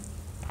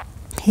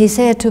 he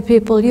said to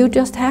people, you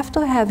just have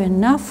to have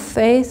enough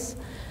faith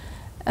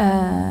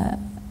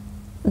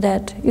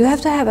that you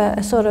have to have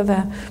a sort of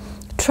a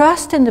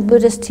trust in the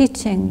Buddhist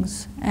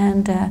teachings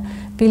and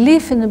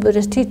belief in the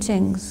Buddhist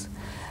teachings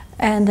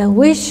and a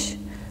wish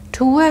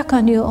to work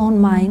on your own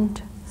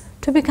mind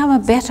to become a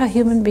better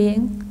human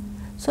being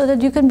so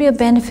that you can be a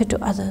benefit to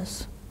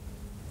others.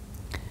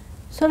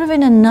 Sort of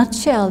in a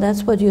nutshell,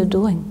 that's what you're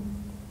doing,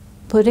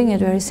 putting it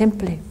very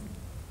simply.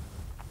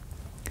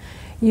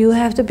 You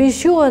have to be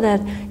sure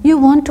that you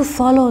want to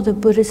follow the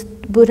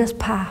Buddha's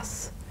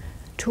path,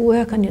 to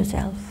work on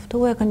yourself, to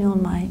work on your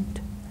own mind,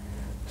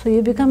 so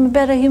you become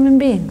better human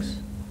beings.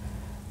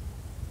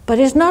 But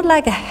it's not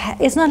like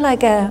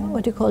a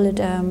what do you call it?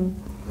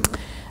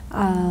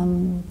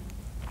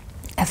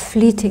 A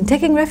fleeting.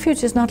 Taking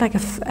refuge is not like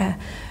a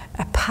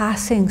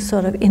passing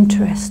sort of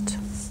interest.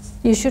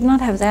 You should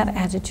not have that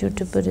attitude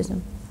to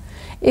Buddhism.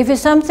 If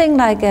it's something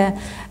like a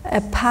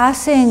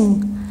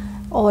passing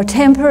or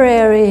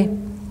temporary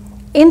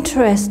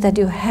interest that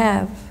you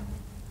have,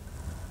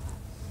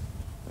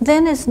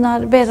 then it's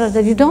not better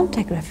that you don't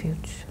take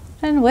refuge.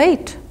 Then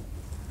wait.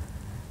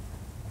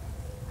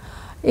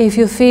 If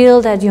you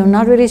feel that you're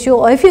not really sure,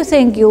 or if you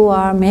think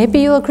maybe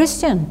you're a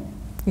Christian,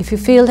 if you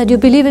feel that you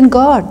believe in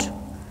God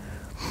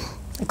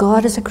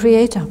is a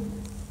creator,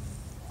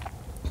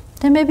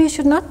 then maybe you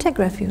should not take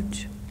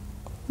refuge.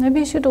 Maybe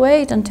you should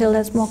wait until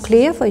that's more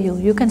clear for you.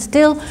 You can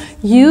still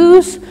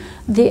use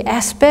the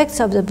aspects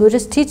of the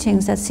Buddhist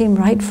teachings that seem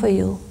right for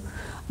you,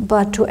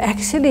 but to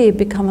actually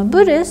become a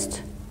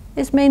Buddhist,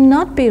 it may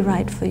not be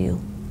right for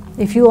you.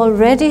 If you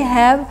already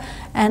have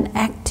an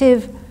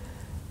active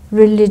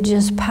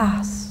religious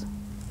path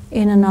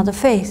in another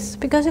faith,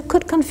 because it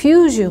could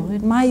confuse you.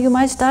 You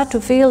might start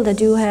to feel that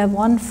you have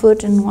one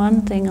foot in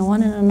one thing and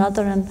one in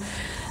another, and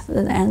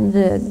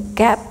the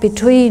gap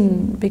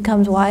between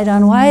becomes wider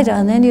and wider,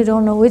 and then you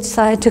don't know which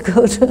side to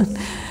go to.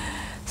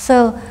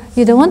 So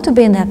you don't want to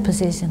be in that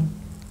position.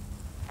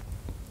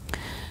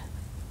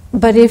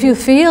 But if you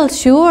feel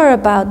sure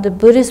about the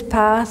Buddhist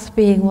path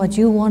being what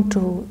you want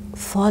to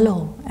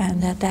follow,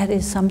 and that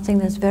is something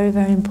that's very,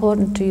 very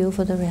important to you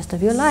for the rest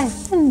of your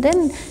life, and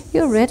then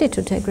you're ready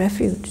to take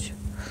refuge.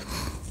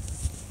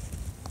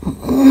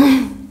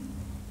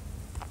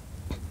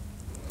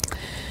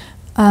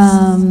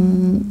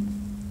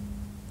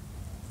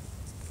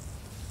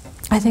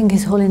 I think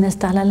His Holiness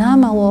Dalai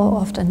Lama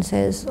often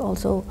says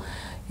also,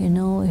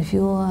 if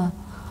you're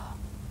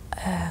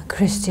a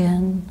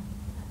Christian,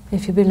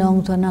 if you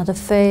belong to another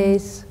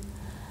faith,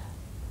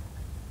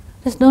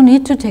 there's no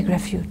need to take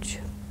refuge.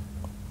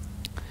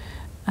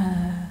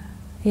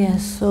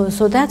 Yes,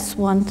 so that's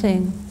one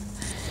thing.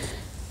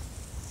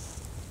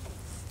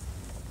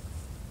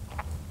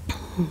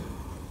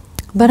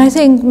 But I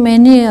think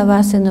many of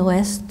us in the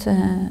West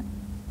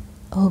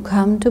who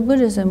come to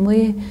Buddhism,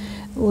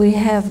 we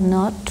have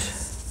not,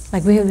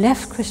 we have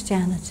left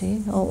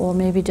Christianity, or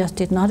maybe just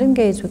did not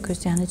engage with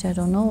Christianity, I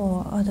don't know,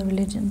 or other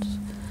religions.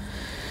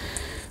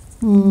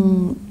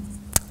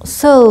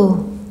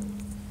 So,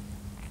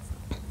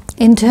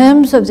 in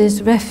terms of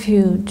this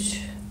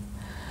refuge,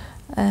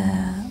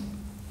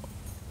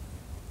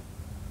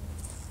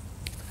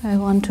 I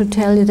want to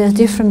tell you, there's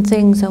different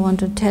things I want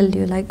to tell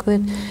you, like we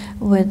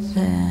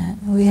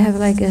have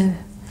like a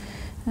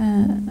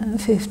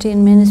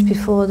 15 minutes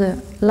before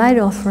the light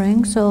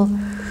offering, so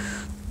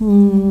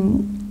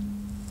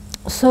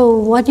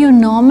what you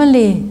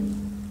normally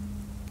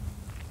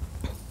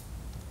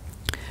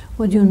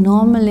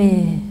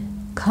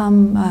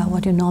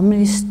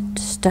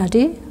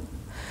study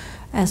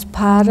as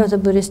part of the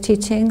Buddhist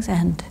teachings,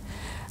 and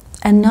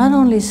not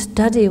only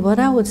study, what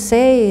I would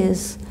say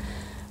is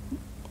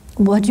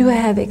what you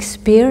have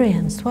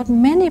experienced, what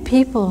many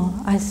people,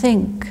 I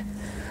think,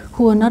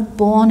 who are not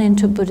born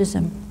into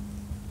Buddhism,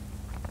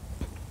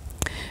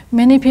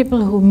 many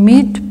people who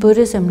meet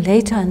Buddhism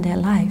later in their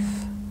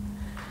life,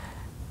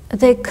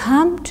 they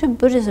come to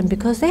Buddhism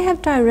because they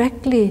have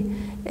directly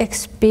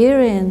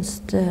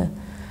experienced the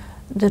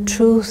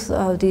truth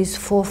of these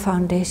four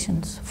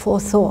foundations, four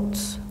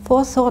thoughts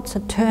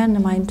that turn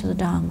the mind to the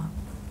Dharma.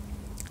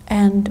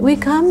 And we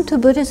come to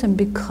Buddhism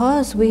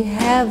because we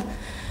have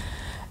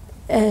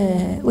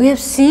we have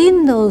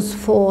seen those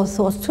four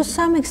thoughts to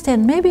some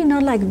extent, maybe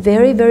not like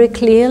very, very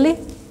clearly.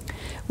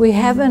 We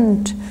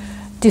haven't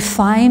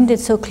defined it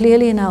so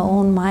clearly in our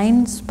own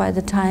minds by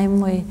the time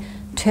we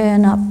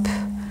turn up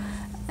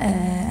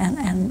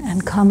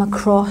and come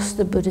across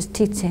the Buddhist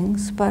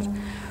teachings, but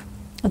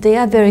they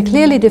are very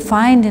clearly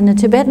defined in the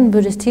Tibetan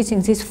Buddhist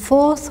teachings, these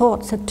four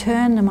thoughts that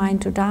turn the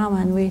mind to Dharma,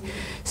 and we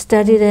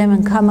study them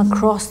and come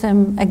across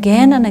them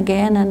again and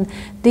again, and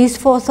these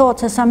four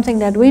thoughts are something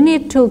that we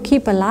need to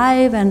keep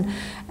alive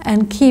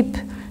and keep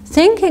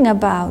thinking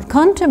about,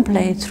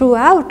 contemplate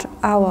throughout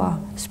our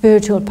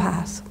spiritual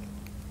path.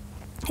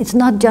 It's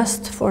not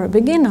just for a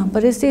beginner,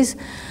 but it's these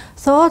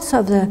thoughts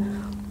of the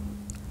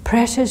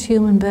precious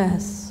human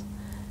birth,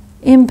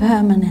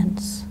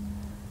 impermanence,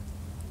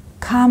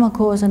 karma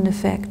cause and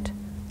effect,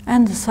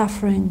 and the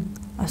suffering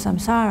of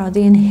samsara,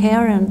 the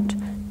inherent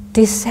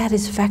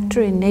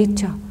dissatisfactory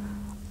nature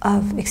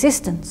of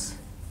existence.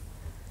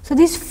 So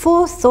these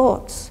four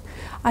thoughts,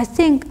 I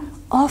think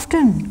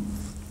often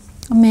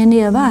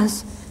many of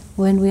us,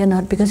 when we are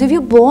not, because if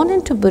you're born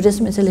into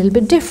Buddhism, it's a little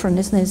bit different,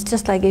 isn't it? It's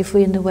just like if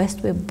we in the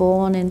West we're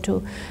born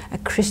into a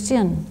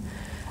Christian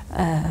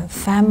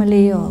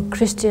family or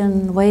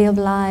Christian way of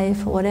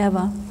life or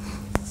whatever,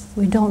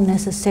 we don't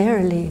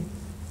necessarily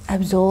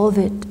absorb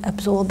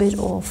it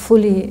or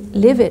fully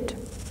live it.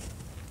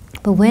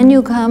 But when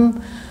you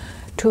come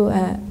to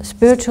a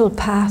spiritual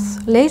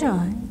path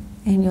later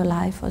in your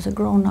life as a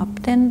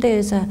grown-up, then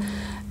there's a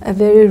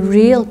very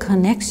real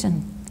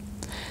connection.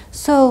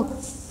 So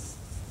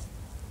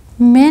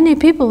many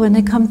people, when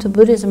they come to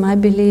Buddhism, I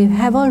believe,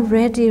 have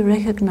already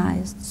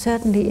recognized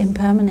certainly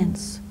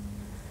impermanence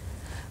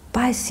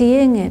by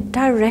seeing it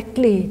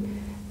directly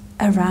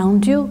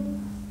around you,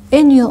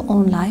 in your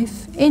own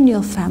life, in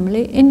your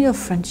family, in your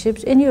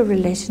friendships, in your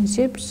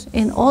relationships,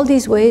 in all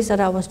these ways that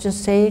I was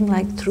just saying,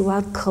 like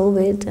throughout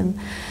COVID,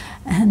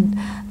 and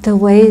the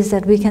ways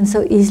that we can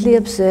so easily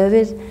observe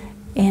it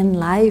in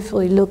life.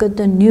 We look at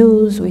the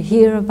news, we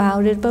hear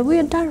about it, but we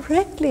are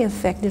directly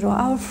affected, or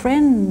our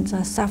friends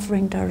are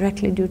suffering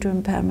directly due to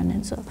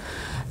impermanence, or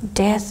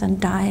death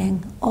and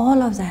dying,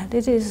 all of that.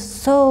 It is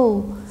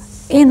so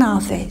in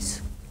our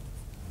face.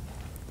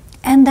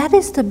 And that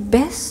is the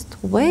best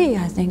way,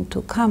 I think,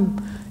 to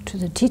come to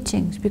the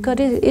teachings, because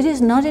it is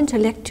not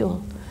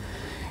intellectual.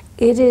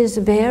 It is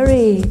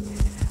very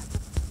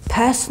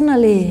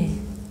personally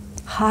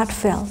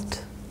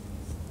heartfelt.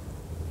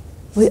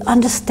 We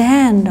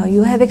understand, or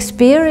you have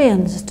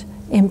experienced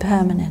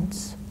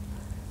impermanence.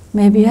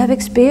 Maybe you have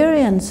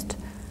experienced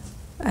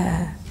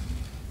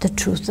the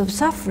truth of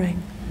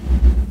suffering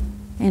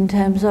in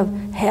terms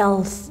of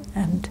health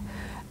and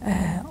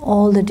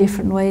all the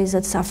different ways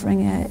that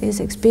suffering is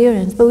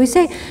experienced. But we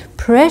say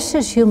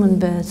precious human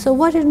birth. So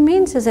what it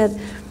means is that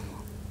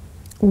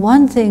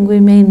one thing we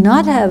may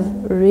not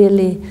have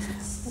really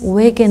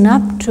waken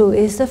up to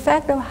is the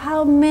fact of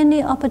how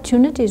many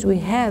opportunities we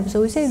have.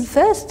 So we say the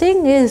first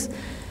thing is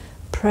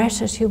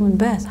precious human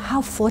birth.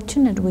 How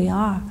fortunate we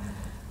are,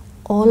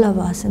 all of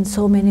us, in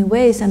so many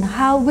ways, and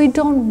how we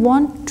don't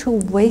want to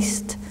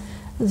waste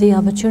the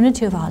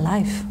opportunity of our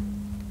life.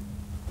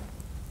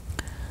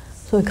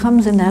 So it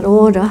comes in that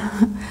order.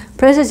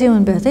 Precious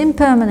human birth,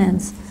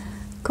 impermanence,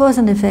 cause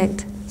and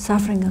effect,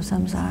 suffering of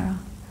samsara.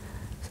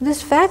 So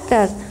this fact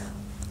that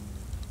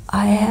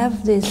I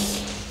have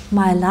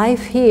my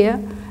life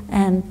here,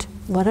 and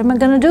what am I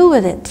going to do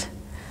with it?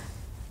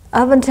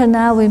 Up until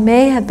now we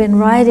may have been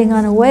riding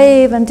on a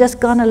wave and just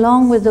gone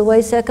along with the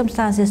way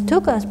circumstances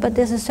took us, but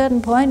there's a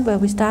certain point where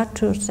we start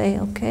to say,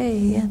 okay,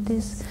 yeah,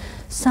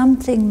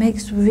 something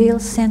makes real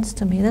sense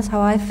to me. That's how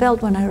I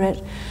felt when I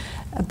read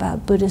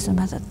about Buddhism.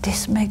 I thought,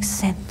 this makes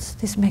sense,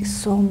 this makes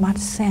so much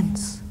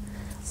sense.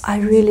 I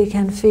really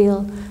can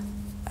feel,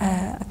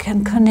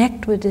 can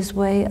connect with this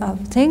way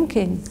of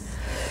thinking.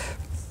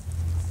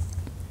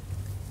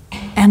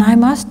 And I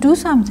must do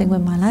something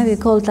with my life.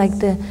 It's called like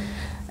the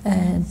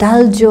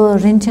Daljo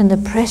Rinchen,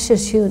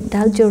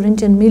 Daljo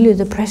Rinchen Milu,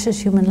 the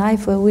precious human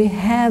life, where we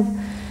have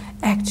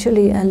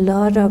actually a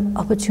lot of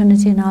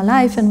opportunity in our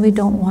life and we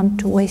don't want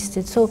to waste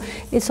it. So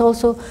it's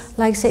also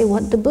like, say,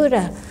 what the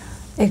Buddha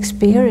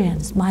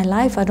experienced. My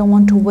life, I don't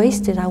want to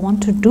waste it. I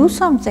want to do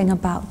something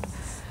about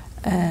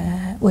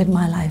with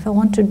my life. I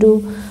want to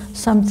do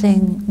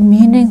something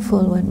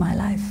meaningful with my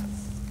life.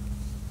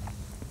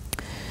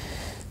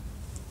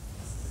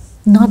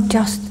 Not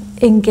just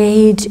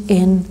engage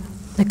in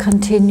the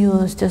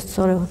continuous, just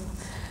sort of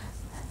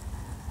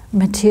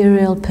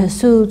material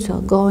pursuits,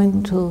 or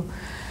going to,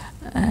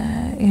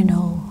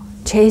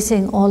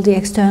 chasing all the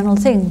external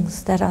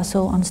things that are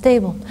so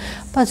unstable.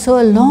 But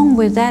so along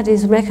with that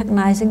is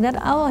recognizing that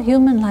our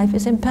human life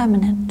is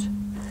impermanent.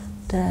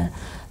 The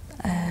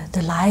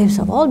lives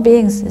of all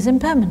beings is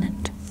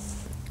impermanent.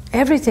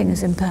 Everything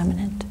is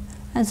impermanent.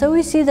 And so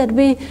we see that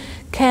we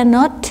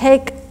cannot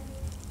take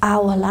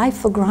our life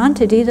for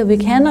granted either. We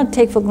cannot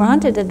take for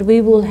granted that we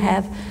will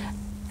have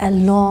a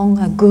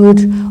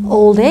good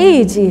old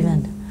age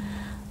even.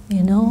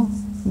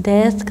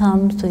 Death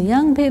comes to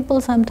young people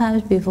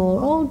sometimes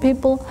before old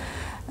people.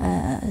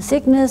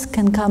 Sickness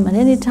can come at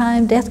any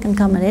time, death can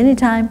come at any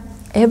time,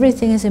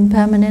 everything is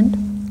impermanent.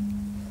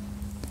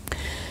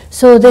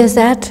 So there's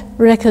that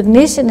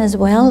recognition as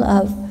well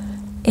of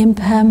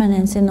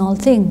impermanence in all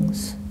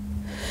things.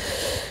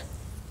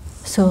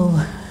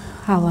 So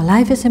our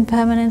life is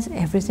impermanent,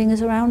 everything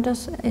is around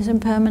us is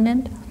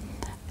impermanent,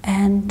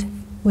 and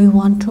we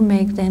want to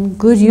make then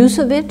good use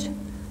of it.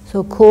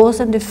 So cause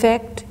and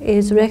effect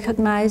is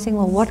recognizing,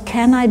 well, what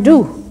can I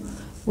do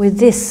with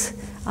this?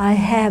 I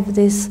have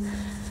this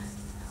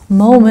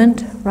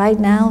moment right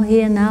now,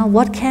 here now,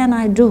 what can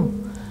I do?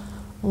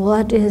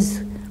 What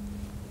is,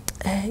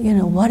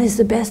 what is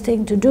the best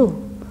thing to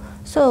do?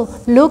 So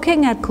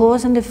looking at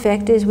cause and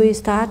effect is we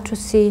start to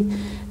see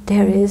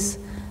there is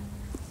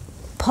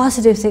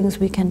positive things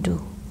we can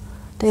do.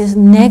 There's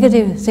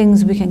negative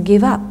things we can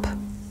give up.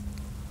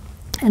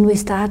 And we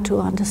start to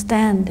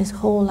understand this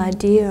whole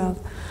idea of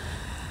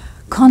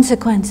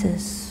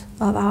consequences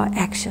of our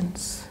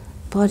actions,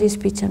 body,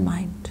 speech and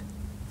mind,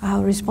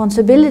 our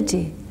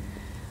responsibility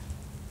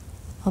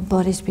of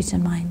body, speech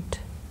and mind.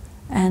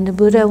 And the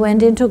Buddha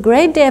went into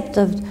great depth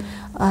of,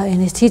 in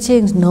his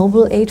teachings,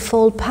 Noble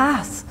Eightfold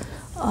Path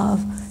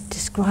of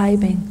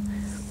describing,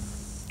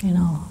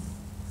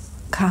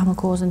 karma,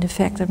 cause and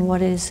effect, and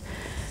what is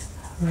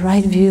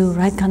right view,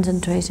 right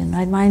concentration,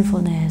 right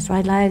mindfulness,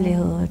 right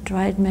livelihood,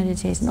 right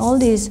meditation, all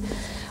these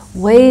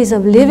ways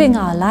of living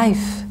our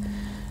life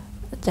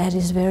that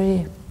is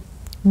very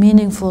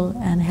meaningful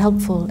and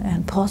helpful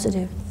and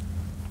positive.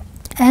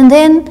 And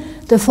then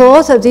the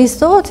fourth of these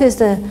thoughts is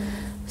the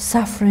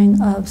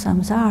suffering of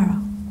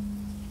samsara.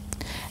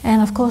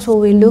 And of course what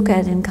we look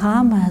at in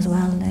karma as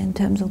well in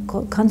terms of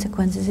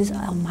consequences is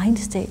our mind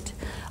state,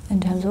 in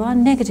terms of our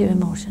negative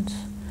emotions,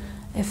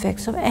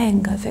 effects of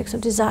anger, effects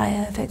of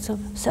desire, effects of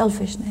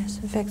selfishness,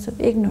 effects of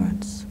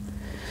ignorance.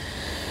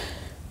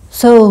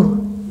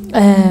 So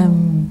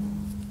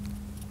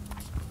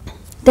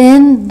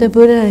then the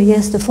Buddha,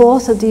 the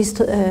fourth of these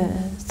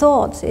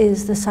thoughts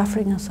is the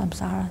suffering of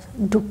samsara,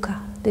 dukkha,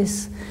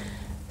 this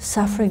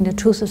suffering, the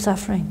truth of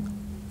suffering.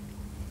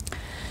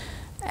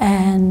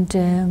 And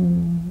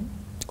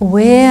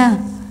where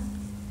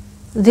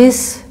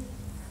this,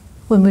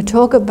 when we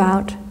talk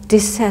about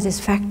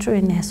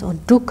dissatisfactoriness or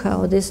dukkha,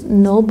 or this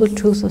noble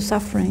truth of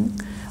suffering,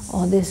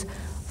 or this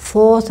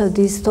fourth of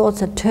these thoughts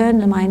that turn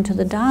the mind to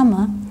the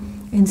Dharma,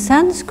 in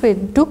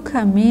Sanskrit,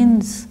 dukkha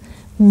means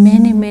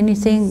many, many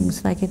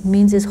things. Like it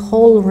means this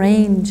whole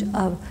range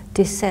of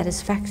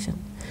dissatisfaction.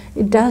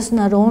 It does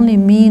not only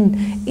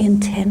mean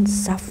intense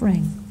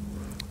suffering.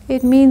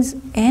 It means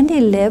any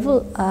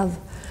level of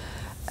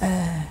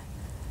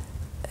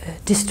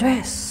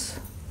distress,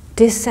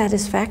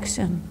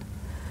 dissatisfaction,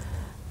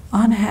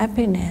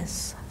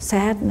 unhappiness,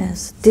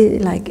 sadness,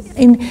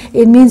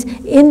 it means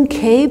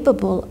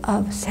incapable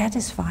of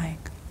satisfying.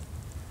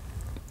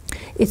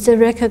 It's a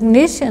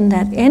recognition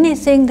that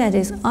anything that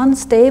is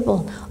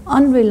unstable,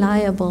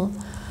 unreliable,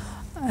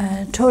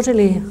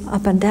 totally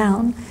up and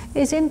down,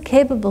 is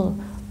incapable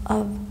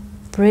of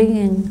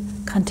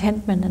bringing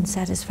contentment and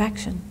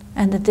satisfaction,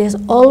 and that there's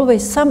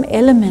always some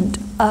element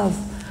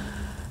of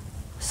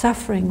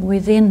suffering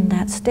within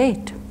that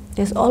state.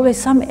 There's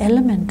always some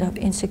element of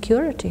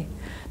insecurity.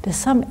 There's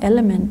some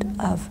element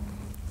of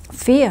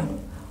fear,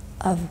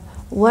 of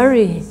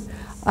worry,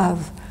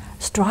 of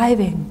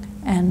striving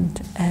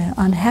and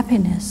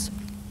unhappiness.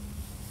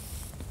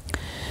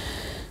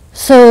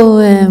 So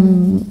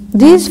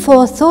these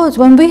four thoughts,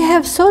 when we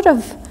have sort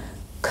of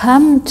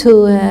come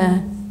to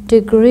a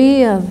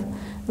degree of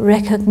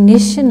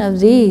recognition of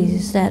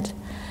these, that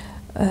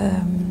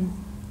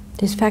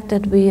this fact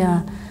that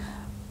we're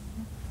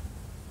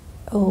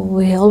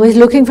always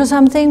looking for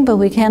something, but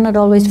we cannot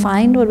always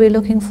find what we're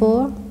looking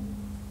for.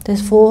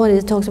 There's four,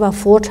 it talks about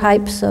four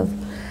types of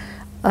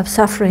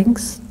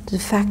sufferings. The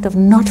fact of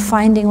not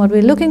finding what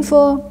we're looking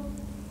for,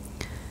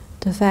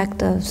 the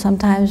fact of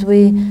sometimes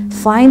we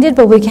find it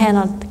but we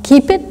cannot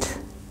keep it.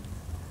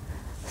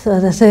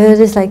 So the third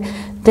is like,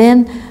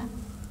 then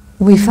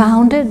we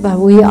found it but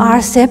we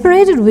are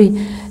separated.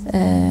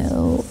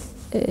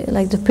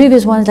 Like the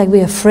previous one is like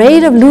we're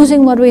afraid of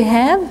losing what we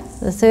have.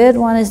 The third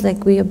one is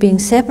like we are being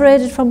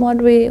separated from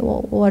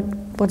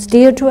what's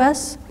dear to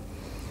us.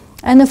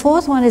 And the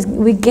fourth one is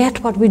we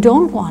get what we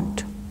don't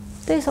want.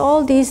 There's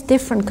all these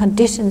different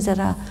conditions that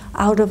are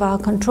out of our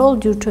control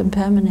due to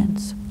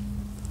impermanence.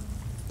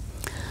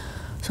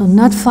 So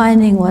not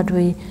finding what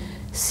we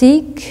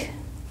seek,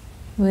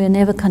 we're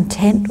never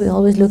content, we're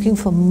always looking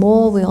for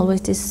more, we're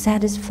always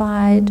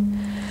dissatisfied.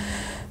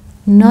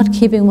 Not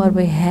keeping what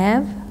we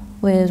have,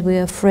 whereas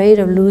we're afraid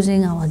of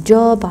losing our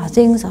job, our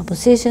things, our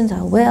positions,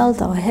 our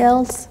wealth, our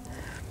health.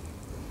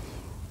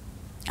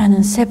 And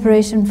in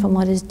separation from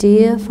what is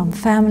dear, from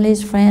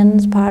families,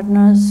 friends,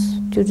 partners,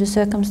 due to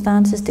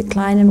circumstances,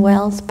 decline in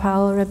wealth,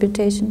 power,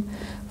 reputation.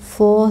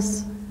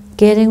 Fourth,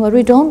 getting what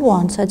we don't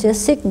want, such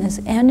as sickness,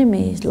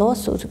 enemies,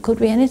 lawsuits, it could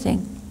be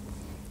anything.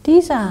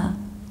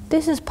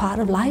 This is part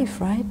of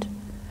life, right?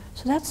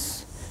 So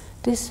that's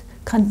this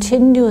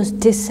continuous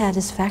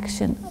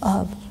dissatisfaction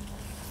of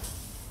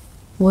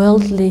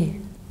worldly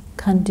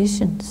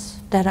conditions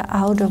that are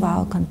out of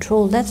our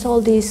control. That's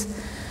all these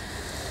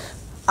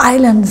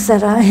islands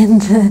that are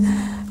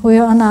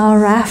we're on our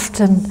raft,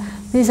 and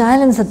these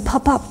islands that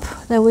pop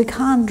up that we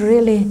can't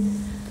really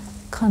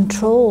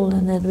control,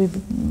 and that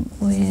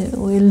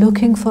we're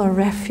looking for a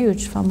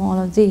refuge from all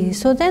of these.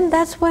 So then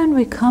that's when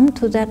we come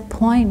to that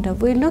point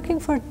of we're looking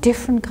for a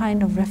different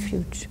kind of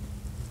refuge.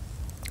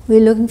 We're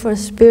looking for a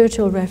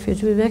spiritual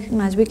refuge. We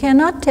recognize we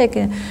cannot take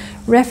a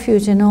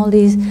refuge in all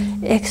these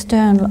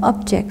external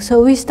objects.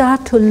 So we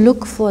start to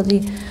look for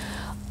the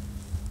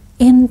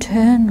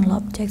internal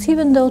objects,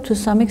 even though to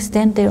some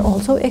extent they're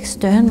also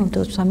external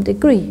to some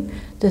degree.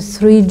 The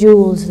three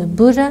jewels, the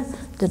Buddha,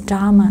 the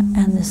Dharma,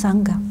 and the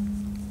Sangha.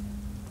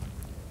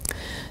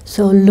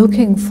 So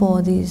looking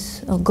for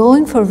these, or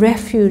going for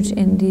refuge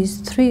in these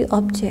three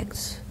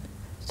objects,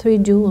 three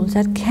jewels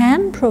that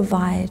can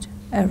provide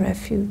a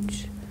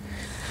refuge.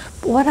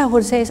 What I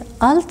would say is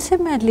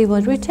ultimately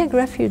what we take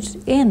refuge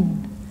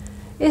in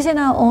is in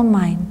our own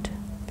mind.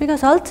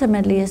 Because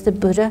ultimately, as the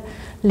Buddha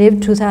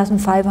lived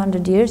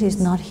 2,500 years, he's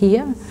not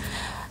here.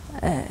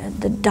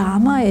 The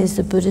Dharma is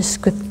the Buddhist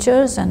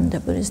scriptures and the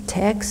Buddhist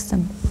texts,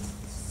 and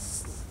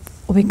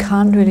we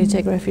can't really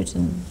take refuge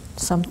in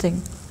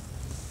something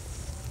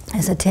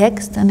as a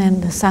text. And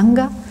then the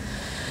Sangha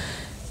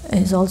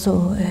is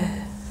also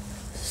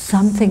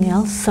something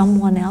else,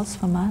 someone else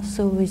from us.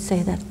 So we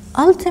say that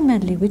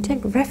ultimately we take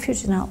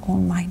refuge in our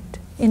own mind,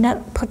 in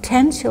that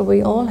potential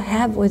we all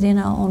have within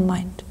our own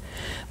mind.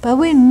 But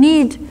we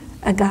need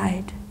a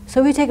guide.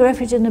 So we take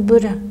refuge in the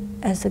Buddha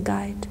as a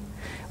guide.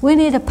 We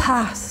need a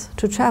path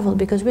to travel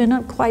because we're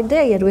not quite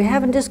there yet. We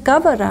haven't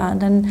discovered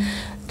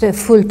the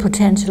full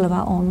potential of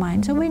our own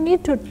mind. So we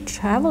need to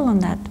travel on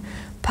that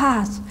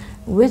path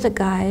with a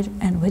guide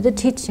and with the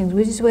teachings,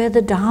 which is where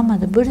the Dharma,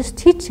 the Buddhist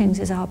teachings,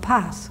 is our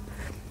path.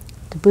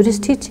 The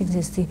Buddhist teachings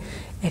is the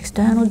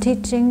external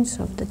teachings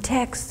of the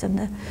text and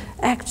the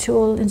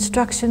actual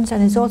instructions,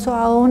 and it's also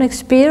our own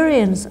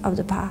experience of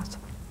the path.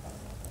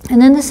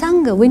 And then the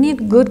Sangha, we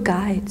need good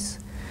guides.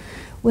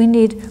 We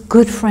need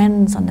good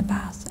friends on the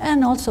path.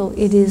 And also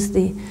it is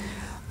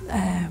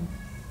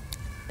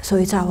so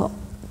it's our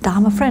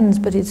Dharma friends,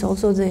 but it's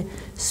also the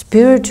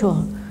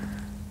spiritual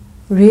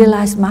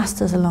realized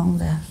masters along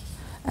the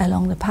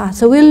path.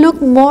 So we'll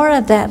look more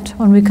at that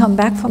when we come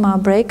back from our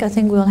break. I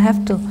think we'll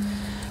have to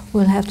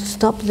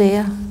stop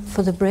there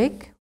for the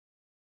break.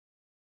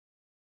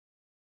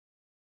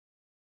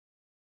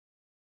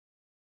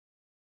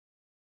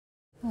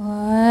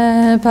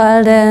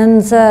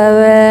 Padensa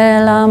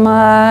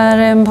Lama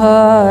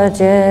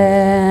Rinpoche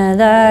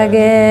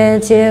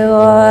Dage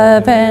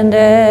Chiwa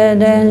Pende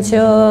Den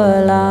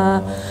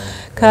Chula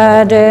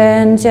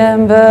Kaden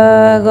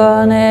Chemba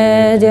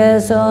Gone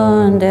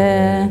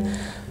Jesonde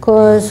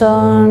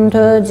Kuson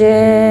Tu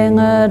Jing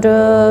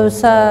Adub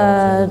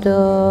Sadu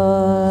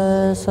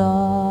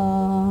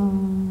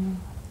Song.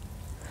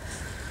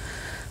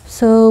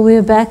 So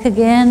we're back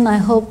again. I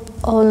hope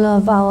all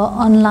of our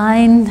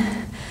online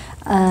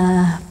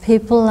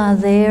people are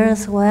there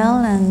as well,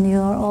 and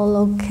you're all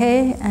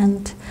okay.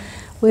 And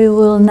we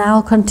will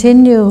now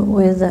continue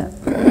with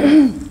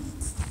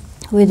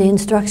the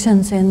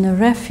instructions in the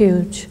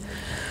refuge.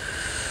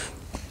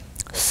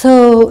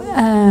 So,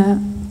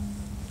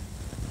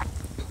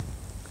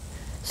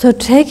 so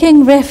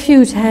taking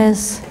refuge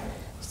has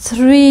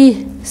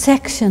three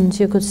sections,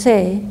 you could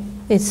say.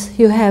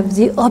 You have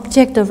the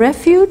object of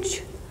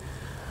refuge,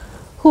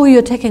 who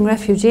you're taking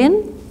refuge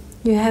in.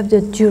 You have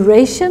the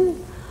duration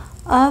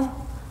of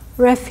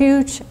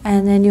refuge,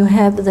 and then you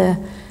have the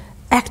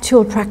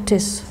actual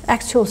practice,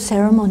 actual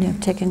ceremony of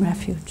taking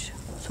refuge.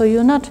 So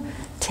you're not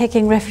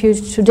taking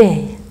refuge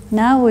today.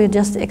 Now we're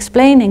just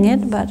explaining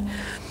it, but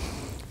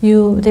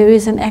there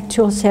is an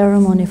actual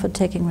ceremony for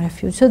taking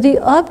refuge. So the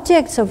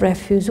objects of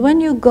refuge, when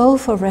you go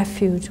for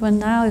refuge,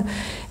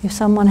 if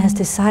someone has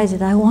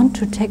decided, I want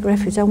to take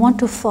refuge, I want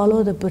to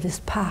follow the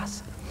Buddhist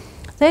path,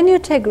 then you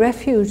take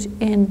refuge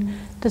in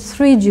the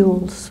three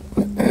jewels.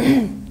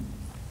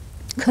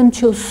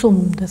 Kunchu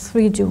Sum, the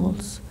three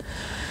jewels.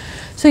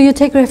 So you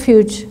take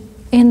refuge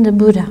in the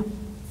Buddha.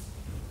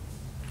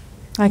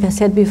 Like I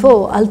said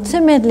before,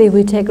 ultimately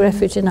we take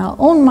refuge in our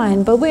own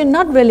mind, but we're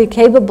not really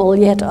capable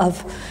yet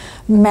of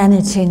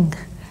managing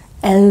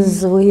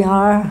as we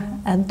are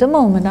at the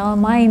moment. Our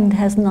mind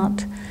has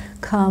not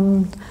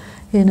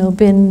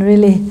been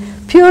really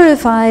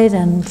purified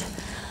and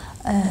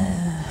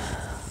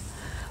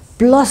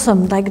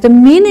blossomed. Like the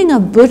meaning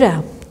of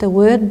Buddha, the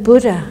word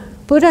Buddha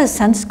is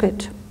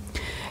Sanskrit.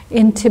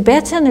 In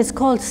Tibetan it's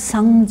called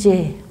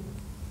Sangye.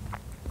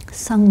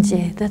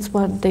 Sangye, that's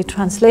what they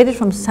translated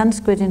from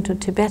Sanskrit into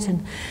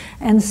Tibetan.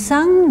 And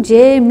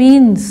Sangye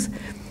means,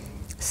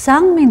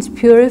 Sang means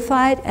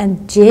purified,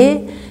 and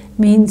Je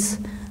means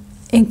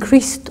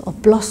increased or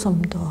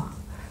blossomed or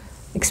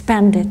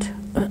expanded.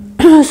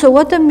 So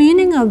what the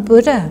meaning of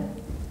Buddha,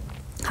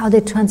 how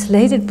they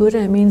translated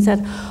Buddha, means that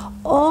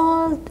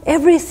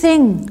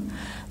everything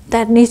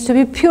that needs to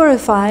be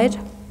purified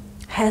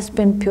has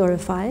been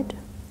purified.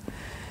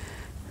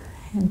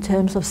 In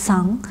terms of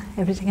Sang,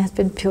 everything has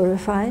been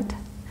purified.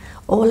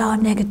 all our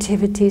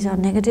negativities, our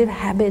negative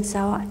habits,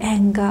 our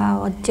anger,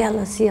 our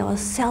jealousy, our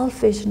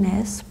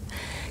selfishness,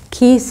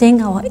 key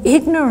thing, our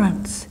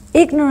ignorance,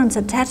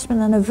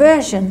 attachment and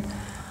aversion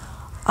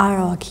are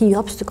our key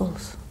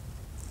obstacles.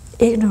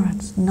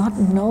 Ignorance, not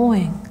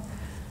knowing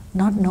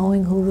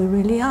who we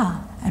really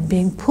are, and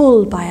being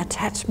pulled by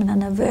attachment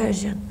and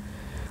aversion.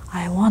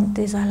 I want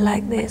this, I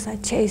like this, I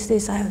chase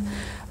this, I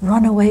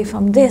run away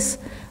from this,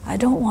 I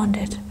don't want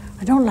it,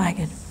 I don't like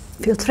it,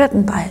 feel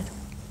threatened by it.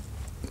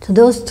 So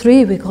those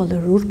three we call the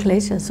root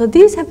kleshas. So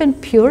these have been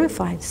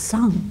purified,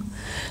 sung.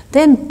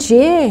 Then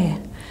Je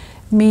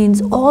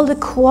means all the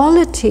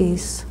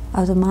qualities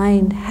of the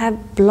mind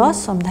have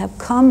blossomed, have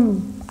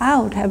come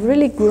out, have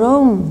really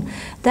grown.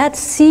 That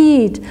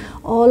seed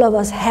all of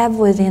us have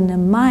within the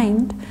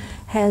mind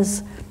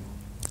has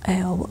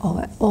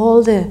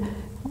all the,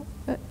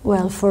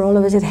 well, for all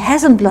of us it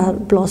hasn't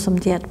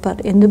blossomed yet, but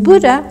in the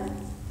Buddha,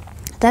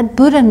 that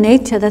Buddha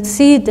nature, that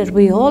seed that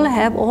we all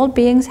have, all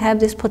beings have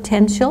this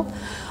potential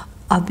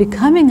of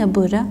becoming a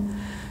Buddha.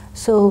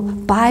 So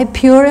by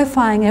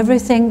purifying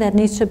everything that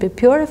needs to be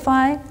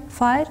purified,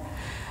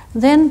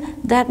 then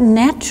that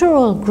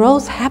natural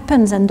growth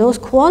happens and those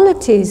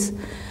qualities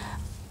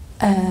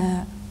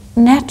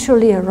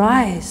naturally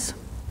arise.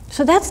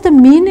 So that's the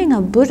meaning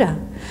of Buddha.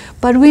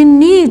 But we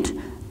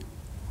need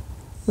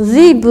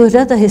the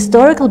Buddha, the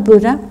historical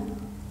Buddha,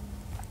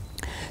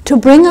 to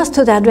bring us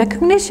to that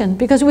recognition,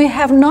 because we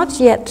have not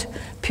yet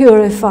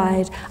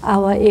purified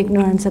our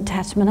ignorance,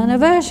 attachment and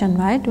aversion,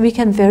 right? We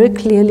can very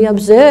clearly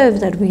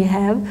observe that we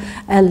have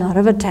a lot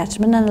of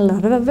attachment and a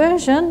lot of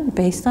aversion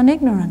based on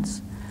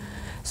ignorance.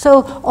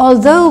 So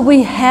although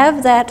we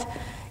have that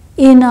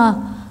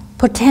inner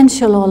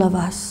potential, all of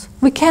us,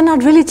 we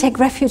cannot really take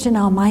refuge in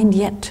our mind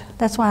yet.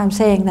 That's why I'm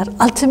saying that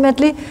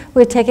ultimately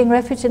we're taking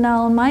refuge in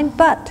our own mind,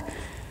 but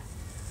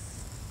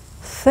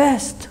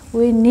first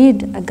we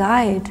need a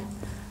guide.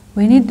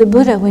 We need the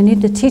Buddha, we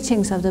need the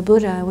teachings of the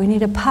Buddha, we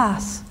need a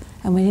path,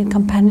 and we need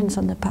companions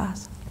on the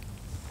path.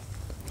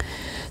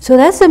 So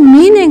that's the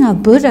meaning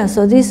of Buddha.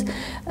 So this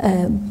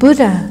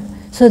Buddha,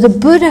 so the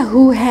Buddha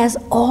who has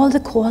all the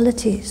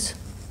qualities,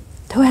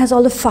 who has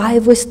all the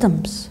 5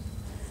 wisdoms,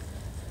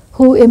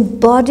 who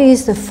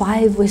embodies the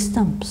 5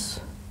 wisdoms.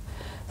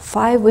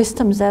 5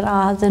 wisdoms that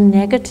are the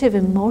negative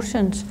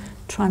emotions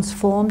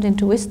transformed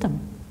into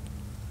wisdom.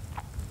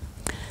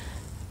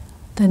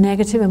 The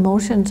negative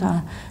emotions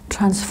are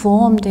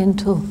transformed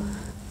into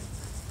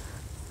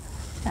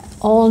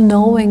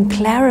all-knowing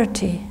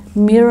clarity,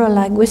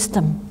 mirror-like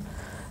wisdom,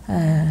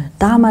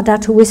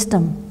 dharma-dhatu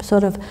wisdom,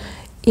 sort of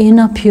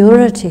inner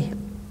purity,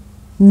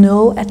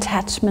 no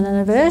attachment and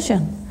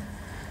aversion.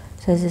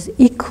 So this is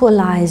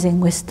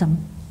equalizing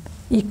wisdom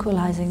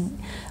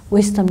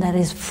that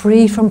is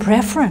free from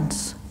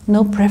preference,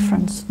 no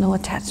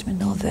attachment,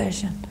 no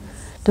aversion.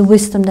 The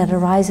wisdom that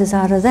arises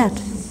out of that.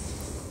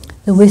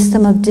 The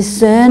wisdom of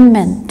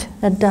discernment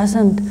that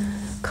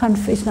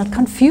is not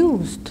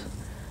confused,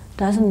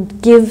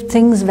 doesn't give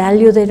things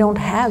value they don't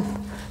have,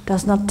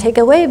 does not take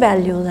away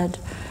value that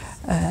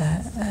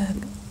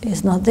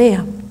is not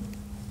there.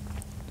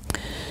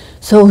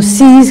 So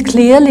sees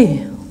clearly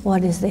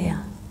what is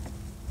there.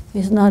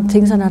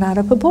 Things are not out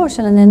of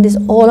proportion. And then this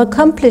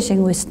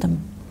all-accomplishing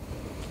wisdom.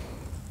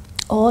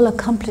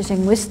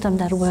 All-accomplishing wisdom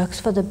that works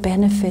for the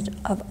benefit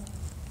of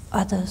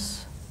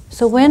others.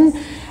 So when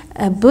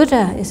a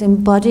Buddha is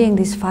embodying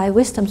these 5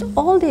 wisdoms,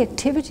 all the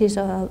activities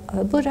of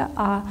a Buddha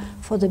are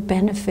for the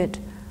benefit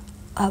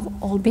of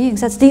all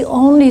beings. That's the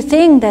only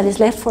thing that is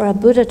left for a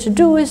Buddha to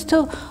do, is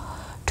to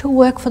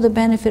work for the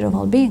benefit of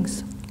all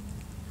beings.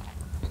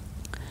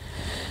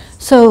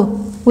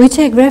 So we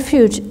take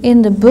refuge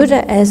in the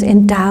Buddha as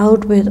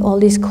endowed with all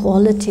these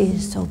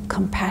qualities, so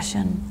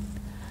compassion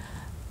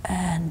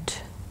and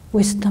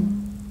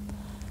wisdom.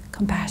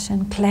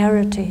 Compassion,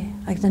 clarity,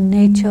 like the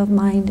nature of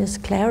mind is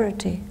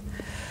clarity.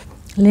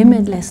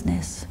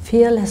 Limitlessness,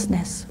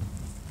 fearlessness.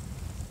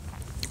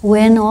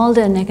 When all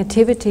the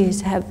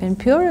negativities have been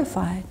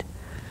purified,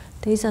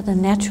 these are the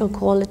natural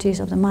qualities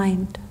of the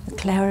mind, the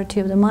clarity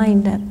of the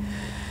mind that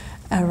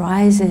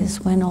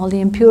arises when all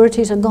the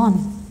impurities are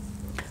gone.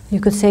 You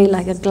could say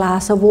like a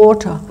glass of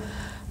water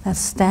that's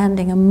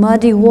standing, a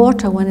muddy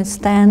water, when it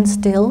stands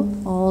still,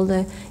 all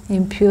the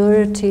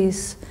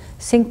impurities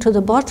sink to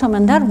the bottom,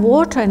 and that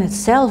water in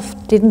itself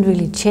didn't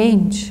really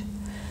change.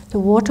 The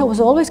water was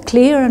always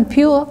clear and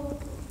pure,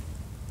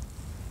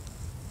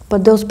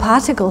 but those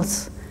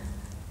particles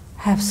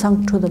have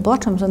sunk to the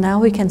bottom, so now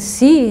we can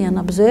see and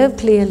observe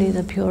clearly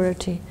the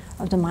purity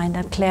of the mind,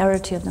 that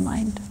clarity of the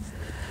mind.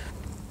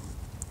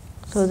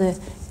 So the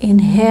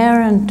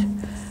inherent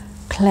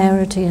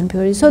clarity and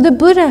purity. So the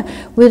Buddha,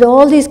 with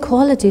all these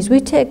qualities, we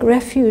take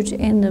refuge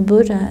in the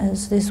Buddha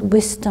as this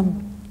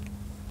wisdom,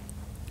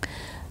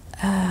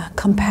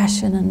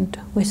 compassion and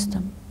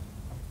wisdom.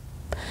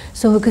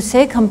 So we could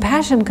say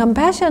compassion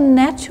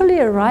naturally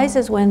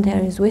arises when there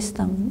is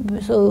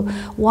wisdom. So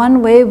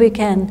one way we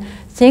can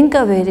think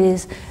of it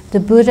is the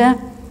Buddha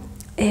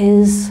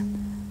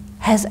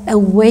has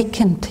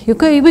awakened.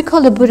 We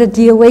call the Buddha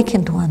the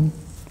awakened one.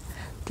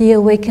 the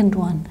awakened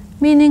one,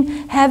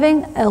 meaning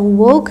having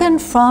awoken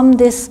from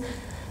this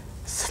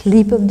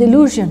sleep of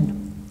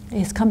delusion,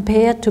 is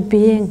compared to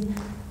being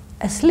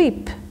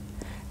asleep,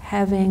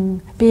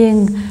 awoken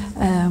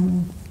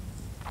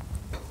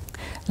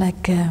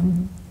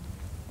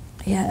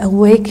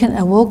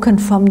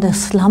from the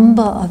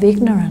slumber of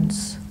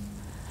ignorance.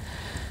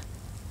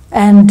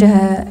 And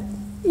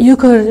you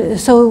could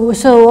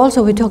so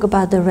also we talk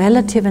about the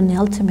relative and the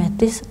ultimate.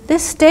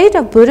 This state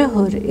of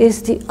Buddhahood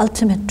is the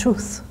ultimate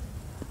truth,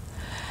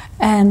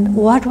 and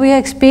what we are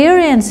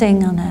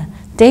experiencing on a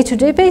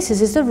day-to-day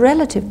basis is the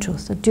relative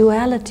truth, the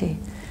duality,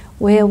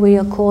 where we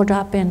are caught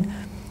up in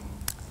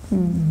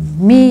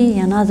me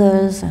and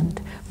others, and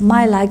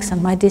my likes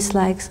and my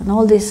dislikes, and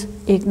all this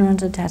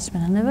ignorance,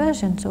 attachment and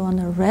aversion. So on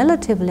a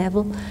relative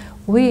level,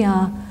 we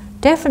are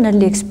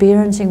definitely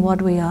experiencing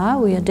what we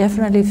are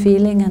definitely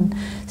feeling and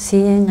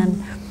seeing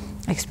and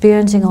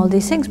experiencing all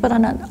these things. But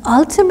on an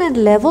ultimate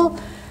level,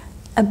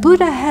 a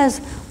Buddha has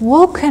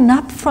woken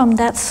up from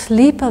that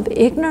sleep of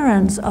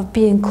ignorance, of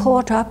being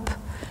caught up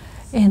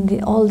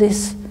in all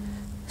this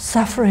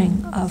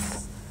suffering of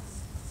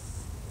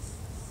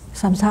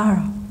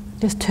samsara,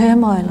 this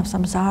turmoil of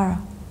samsara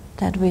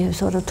that we have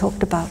sort of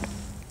talked about.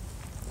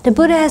 The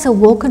Buddha has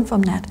awoken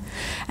from that.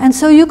 And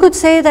so you could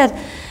say that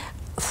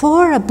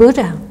for a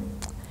Buddha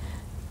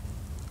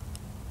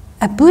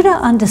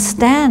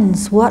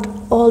understands what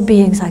all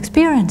beings are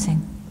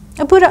experiencing.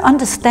 A Buddha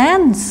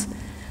understands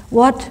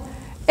what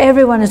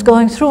everyone is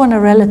going through on a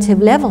relative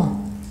level.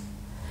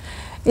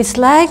 It's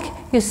like,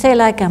 you say,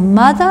 like a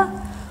mother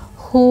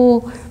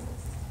who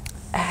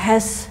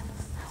has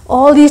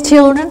all these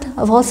children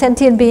of all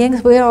sentient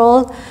beings. We are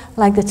all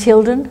like the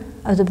children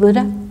of the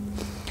Buddha.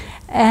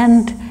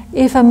 And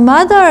if a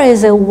mother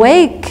is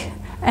awake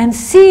and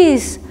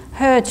sees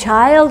her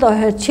child or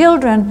her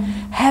children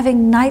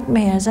having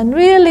nightmares and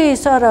really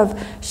sort of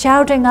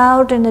shouting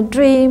out in a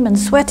dream and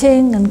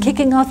sweating and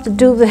kicking off the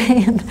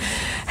duvet and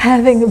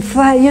having,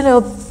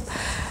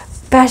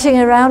 bashing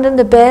around in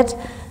the bed,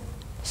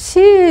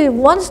 she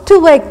wants to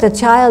wake the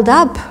child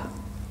up.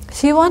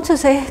 She wants to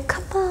say,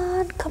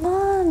 come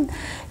on,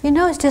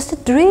 it's just a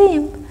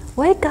dream.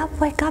 Wake up,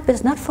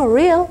 it's not for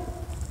real.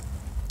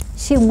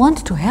 She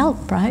wants to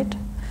help, right?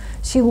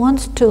 She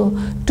wants to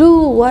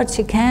do what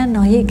she can,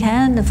 or he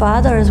can, the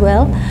father as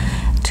well,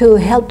 to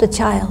help the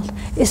child.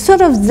 It's sort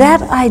of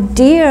that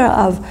idea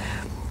of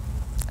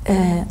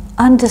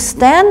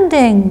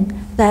understanding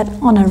that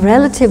on a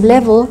relative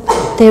level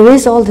there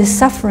is all this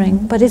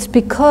suffering, but it's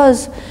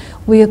because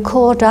we are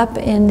caught up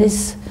in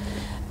this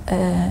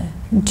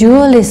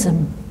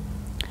dualism,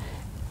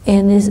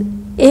 in this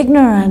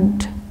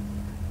ignorant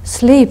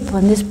sleep,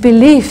 and this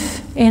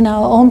belief in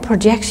our own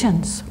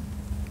projections.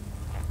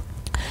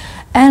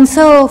 And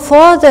so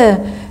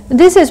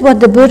this is what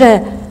the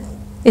Buddha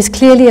is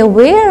clearly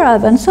aware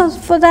of, and so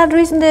for that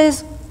reason there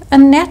is a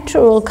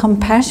natural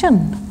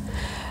compassion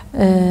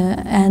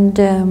and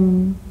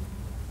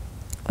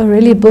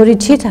really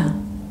bodhicitta,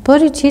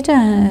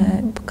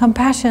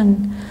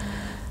 compassion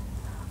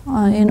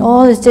in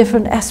all its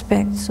different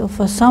aspects. So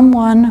for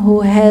someone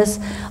who has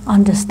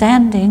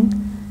understanding,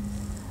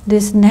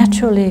 this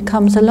naturally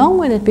comes along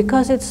with it,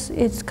 because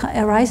it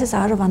arises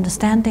out of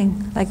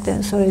understanding. Like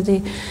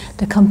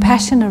the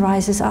compassion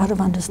arises out of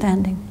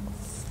understanding.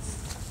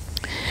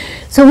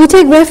 So we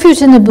take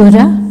refuge in the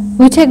Buddha.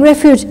 We take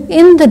refuge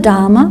in the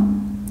Dharma.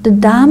 The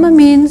Dharma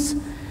means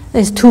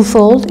it's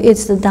twofold.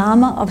 It's the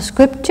Dharma of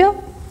scripture,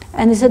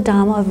 and it's the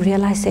Dharma of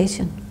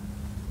realization.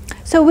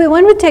 So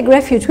when we take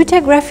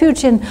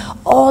refuge in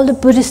all the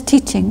Buddhist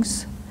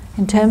teachings,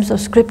 in terms of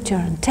scripture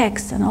and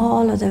text and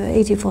all of the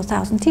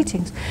 84,000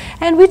 teachings.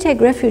 And we take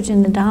refuge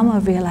in the Dharma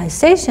of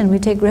realization. We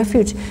take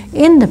refuge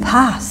in the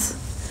path.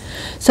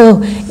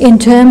 So in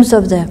terms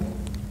of the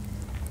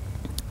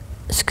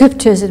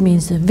scriptures, it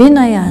means the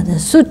Vinaya, the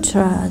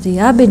Sutra, the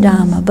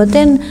Abhidharma. But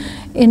then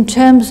in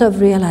terms of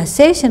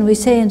realization, we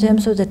say in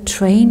terms of the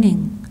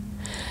training,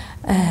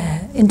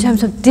 in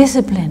terms of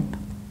discipline.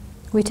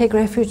 We take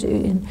refuge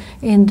in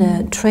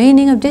the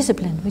training of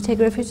discipline. We take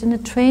refuge in the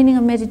training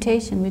of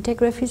meditation. We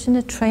take refuge in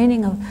the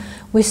training of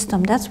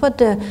wisdom. That's what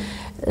the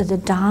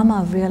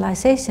Dharma of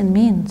realization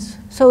means.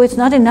 So it's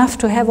not enough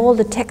to have all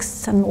the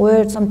texts and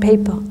words on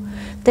paper.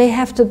 They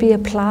have to be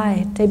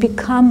applied. They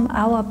become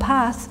our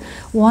path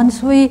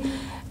once we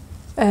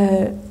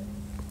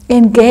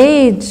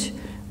engage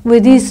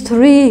with these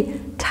three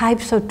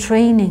types of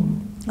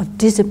training, of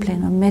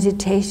discipline, of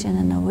meditation,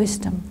 and of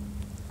wisdom.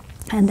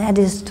 And that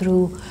is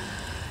through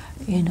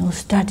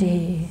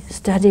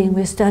studying,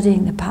 we're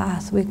studying the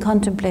path, we're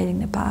contemplating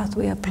the path,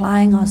 we're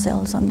applying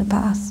ourselves on the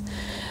path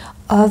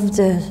of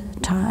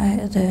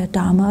the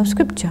Dharma of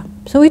scripture.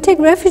 So we take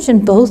refuge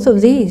in both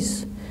of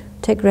these.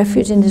 Take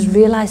refuge in this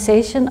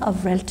realization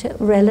of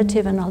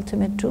relative and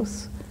ultimate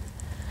truth,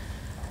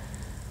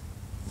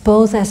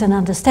 both as an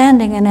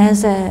understanding and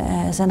as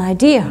an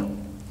idea.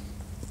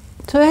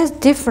 So it has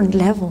different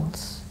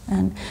levels.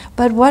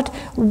 But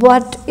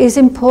what is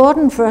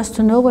important for us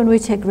to know when we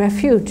take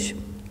refuge,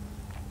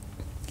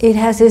 it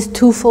has this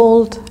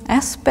twofold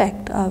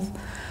aspect of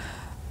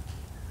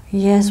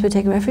Yes, we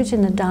take refuge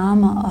in the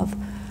Dharma of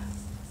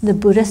the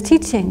Buddha's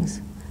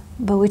teachings,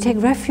 but we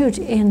take refuge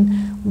in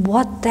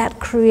what that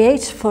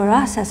creates for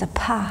us as a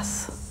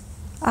path,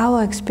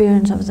 our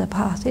experience of the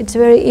path. It's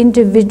very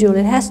individual,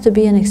 it has to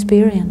be an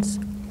experience.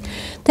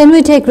 Then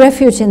we take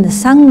refuge in the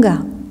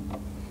Sangha.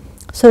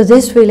 So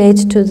this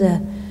relates to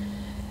the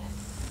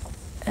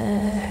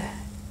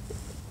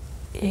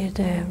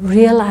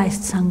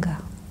realized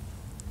Sangha.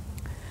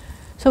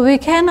 So we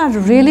cannot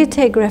really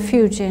take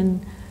refuge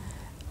in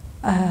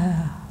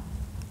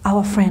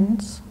our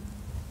friends.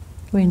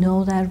 We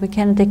know that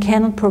they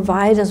cannot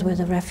provide us with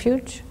a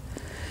refuge.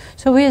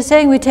 So we are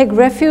saying we take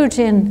refuge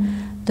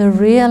in the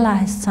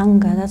realized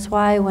Sangha. That's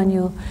why when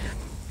you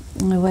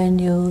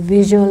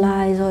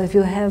visualize, or if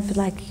you have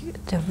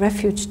like the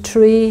refuge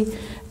tree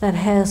that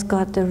has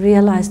got the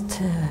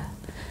realized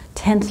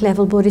 10th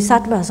level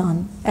bodhisattvas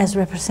on as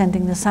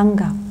representing the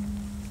Sangha.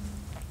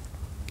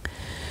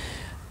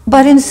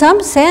 But in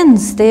some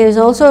sense, there is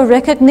also a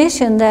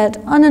recognition that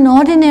on an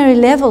ordinary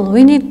level,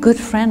 we need good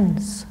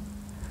friends.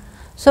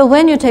 So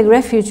when you take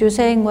refuge, you're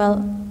saying,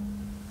 well,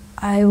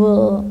 I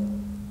will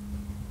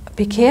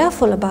be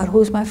careful about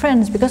who's my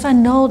friends, because I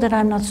know that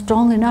I'm not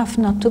strong enough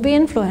not to be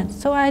influenced.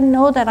 So I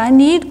know that I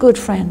need good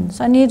friends.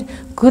 I need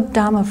good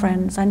Dharma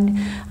friends.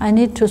 I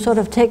need to sort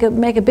of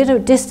make a bit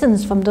of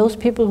distance from those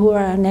people who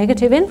are a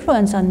negative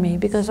influence on me,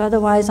 because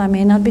otherwise I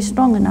may not be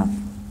strong enough.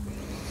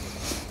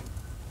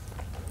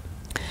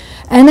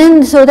 And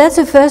then, so that's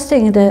the first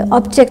thing, the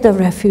object of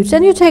refuge.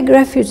 Then you take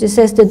refuge, it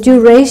says the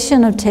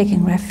duration of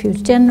taking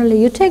refuge.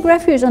 Generally, you take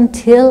refuge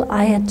until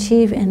I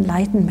achieve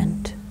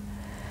enlightenment.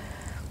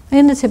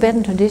 In the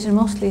Tibetan tradition,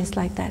 mostly it's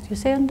like that. You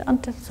say,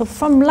 so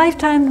from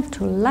lifetime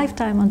to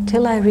lifetime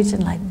until I reach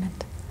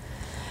enlightenment.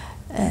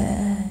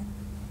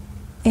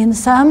 In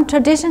some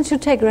traditions, you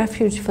take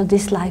refuge for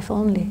this life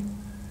only.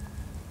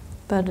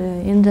 But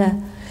in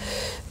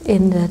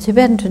the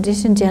Tibetan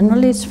tradition,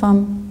 generally it's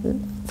from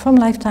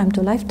lifetime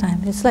to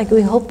lifetime. It's like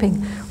we're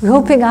hoping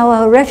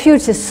our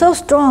refuge is so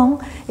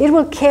strong, it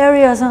will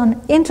carry us on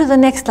into the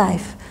next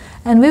life.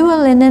 And we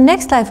will, in the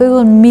next life, we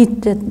will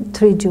meet the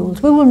three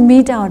jewels. We will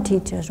meet our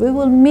teachers. We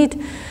will meet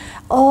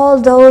all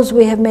those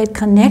we have made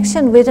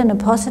connection with in a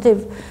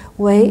positive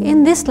way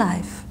in this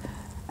life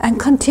and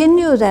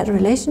continue that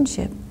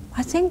relationship.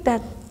 I think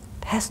that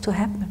has to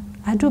happen.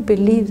 I do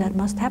believe that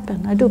must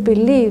happen. I do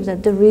believe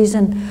that the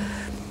reason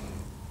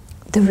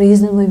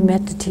we've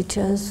met the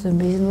teachers, the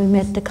reason we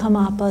met the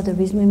Karmapa, the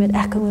reason we met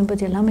Akam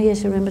Rinpoche, Lama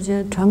Yeshe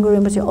Rinpoche, Trungpa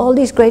Rinpoche, all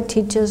these great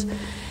teachers,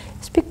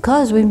 it's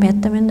because we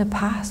met them in the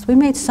past. We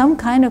made some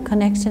kind of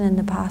connection in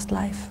the past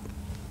life.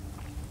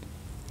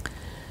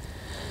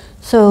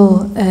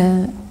 So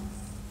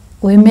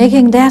we're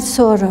making that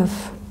sort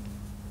of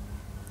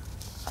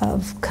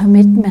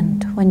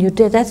commitment. When you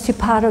did, that's the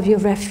part of your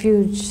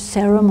refuge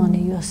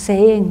ceremony. You're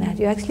saying that.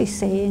 You're actually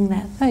saying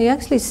that. No, you're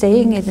actually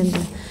saying it in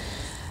the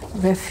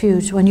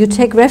refuge. When you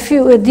take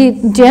refuge,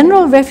 the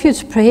general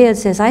refuge prayer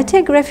says, I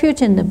take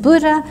refuge in the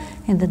Buddha,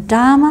 in the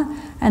Dharma,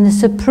 and the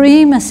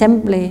Supreme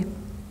Assembly,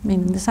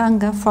 meaning the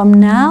Sangha, from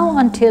now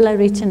until I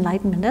reach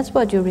enlightenment. That's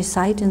what you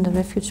recite in the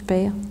refuge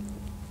prayer.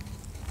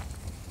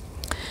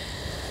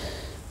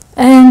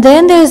 And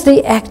then there's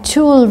the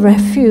actual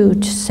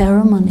refuge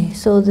ceremony.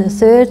 So the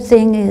third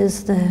thing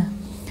is the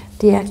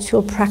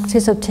actual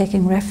practice of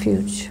taking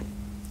refuge.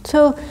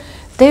 So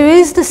there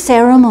is the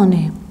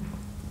ceremony.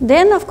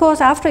 Then, of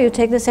course, after you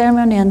take the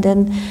ceremony, and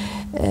then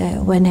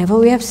whenever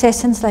we have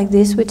sessions like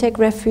this, we take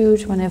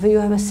refuge. Whenever you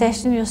have a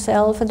session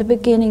yourself, at the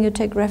beginning you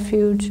take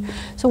refuge.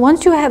 So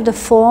once you have the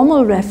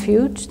formal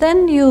refuge,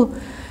 then you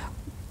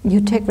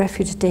take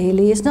refuge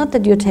daily. It's not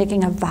that you're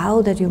taking a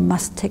vow that you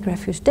must take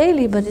refuge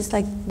daily, but it's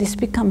like this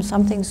becomes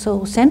something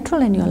so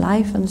central in your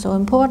life and so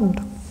important.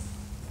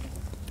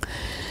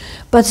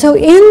 But so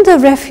in the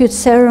refuge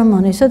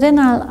ceremony, so then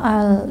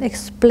I'll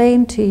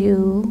explain to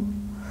you.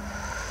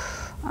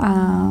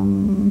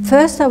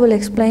 First I will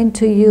explain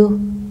to you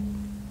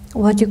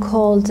what you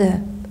call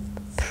the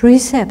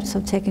precepts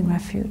of taking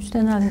refuge.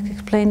 Then I'll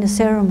explain the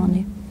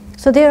ceremony.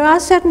 So there are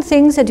certain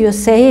things that you're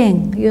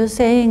saying. You're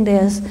saying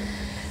there's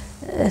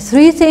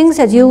 3 things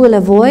that you will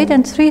avoid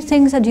and 3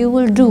 things that you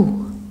will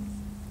do.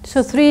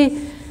 So 3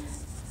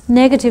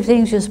 negative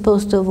things you're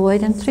supposed to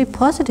avoid and 3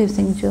 positive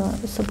things you're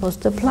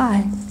supposed to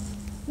apply.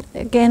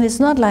 Again, it's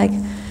not like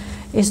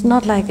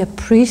a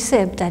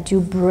precept that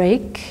you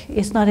break.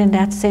 It's not in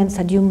that sense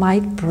that you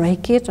might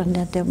break it and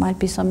that there might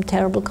be some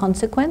terrible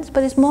consequence,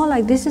 but it's more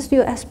like this is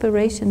your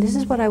aspiration. This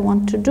is what I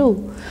want to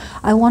do.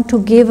 I want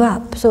to give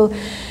up. So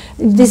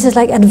this is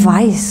like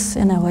advice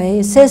in a way.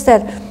 It says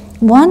that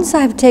once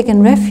I've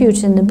taken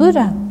refuge in the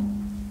Buddha,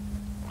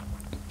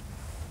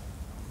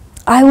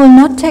 I will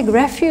not take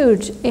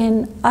refuge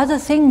in other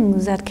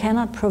things that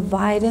cannot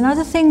provide, in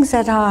other things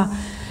that are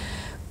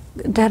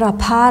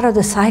part of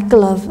the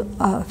cycle of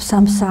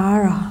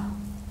samsara,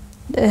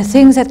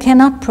 things that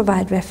cannot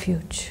provide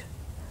refuge.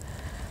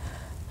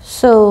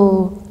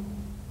 So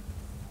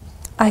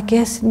I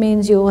guess it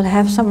means you will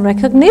have some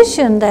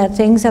recognition that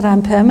things that are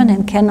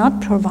impermanent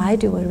cannot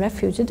provide you with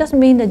refuge. It doesn't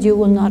mean that you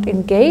will not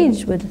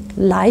engage with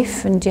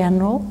life in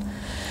general.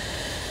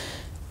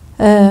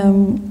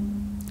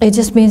 It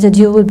just means that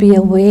you will be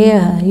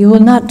aware. You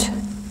will not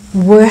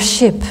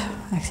worship.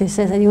 Actually, it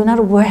says that you will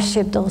not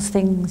worship those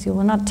things. You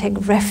will not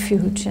take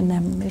refuge in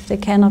them if they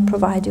cannot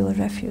provide you with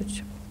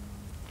refuge.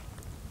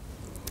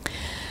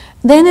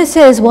 Then it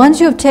says, once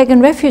you've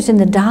taken refuge in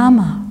the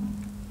Dharma,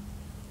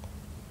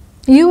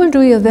 you will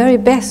do your very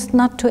best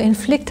not to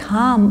inflict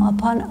harm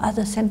upon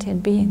other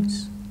sentient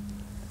beings.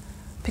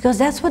 Because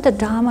that's what the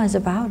Dharma is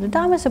about. The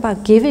Dharma is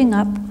about giving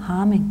up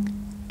harming,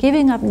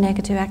 giving up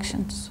negative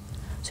actions.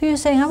 So you're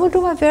saying, I will do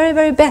my very,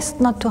 very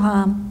best not to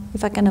harm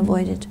if I can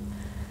avoid it.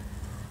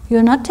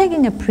 You're not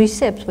taking a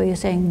precept where you're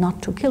saying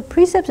not to kill.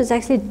 Precepts is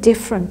actually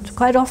different.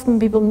 Quite often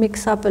people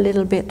mix up a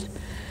little bit.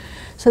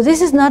 So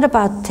this is not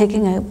about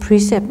taking a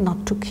precept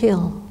not to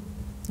kill.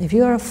 If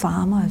you're a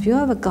farmer, if you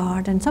have a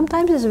garden,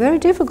 sometimes it's very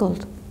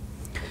difficult.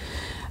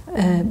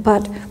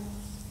 But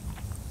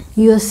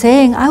you're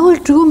saying, I will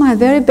do my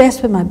very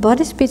best with my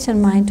body, speech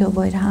and mind to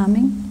avoid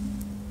harming,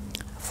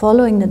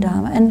 following the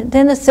Dharma. And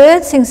then the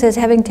third thing says,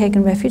 having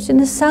taken refuge in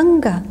the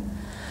Sangha,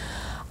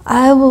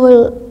 I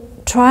will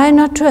try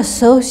not to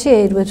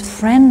associate with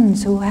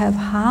friends who have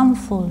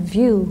harmful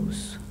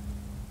views.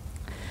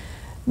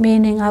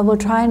 Meaning I will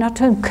try not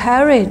to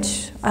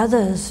encourage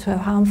others who have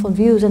harmful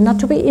views and not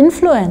to be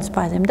influenced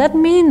by them. That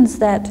means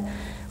that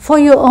for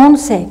your own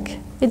sake.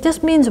 It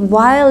just means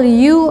while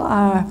you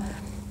are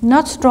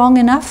not strong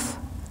enough,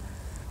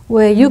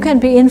 where you can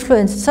be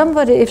influenced.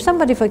 If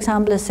somebody, for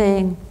example, is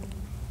saying,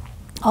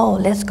 oh,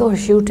 let's go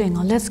shooting,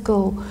 or let's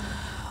go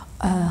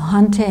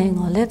hunting,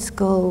 or let's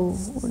go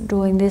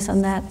doing this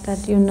and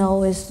that you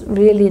know is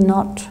really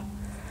not,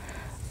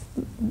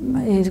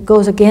 it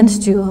goes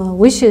against your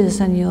wishes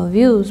and your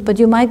views, but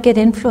you might get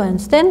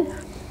influenced,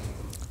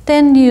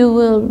 then you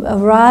will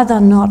rather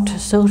not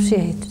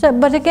associate.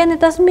 But again, it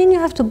doesn't mean you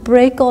have to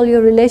break all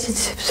your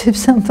relationships if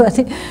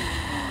somebody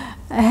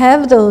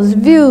have those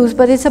views,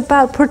 but it's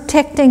about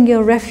protecting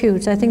your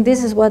refuge. I think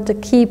this is what the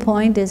key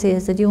point is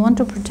that you want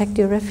to protect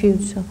your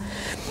refuge. So,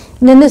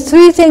 then the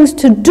three things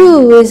to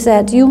do is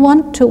that you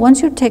want to,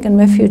 once you've taken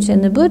refuge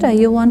in the Buddha,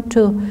 you want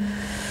to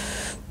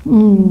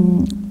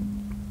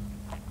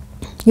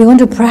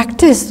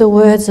practice the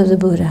words of the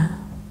Buddha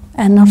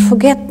and not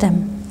forget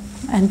them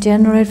and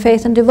generate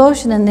faith and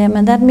devotion in them.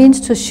 And that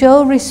means to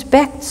show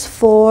respects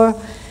for,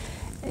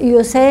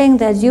 you're saying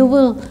that you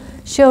will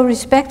show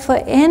respect for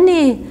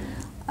any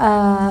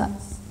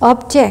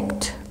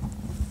object,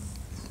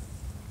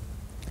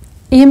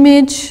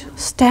 image,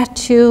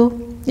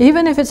 statue,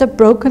 even if it's a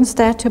broken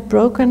statue,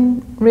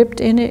 broken,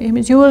 ripped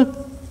image, you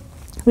will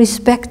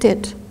respect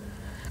it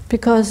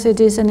because it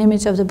is an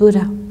image of the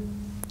Buddha.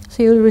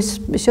 So you will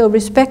show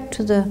respect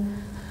to the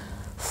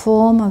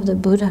form of the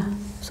Buddha.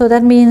 So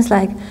that means,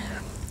 like,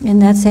 in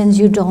that sense,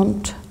 you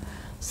don't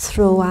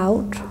throw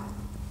out,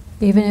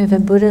 even if a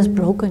Buddha is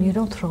broken, you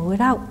don't throw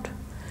it out.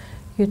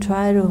 You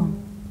try to,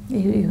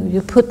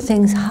 you put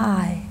things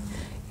high.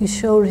 You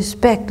show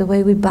respect, the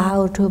way we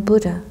bow to a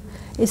Buddha.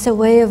 It's a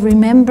way of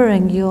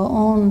remembering your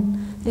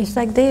own, it's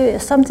like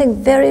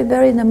something very,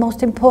 very the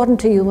most important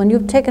to you. When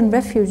you've taken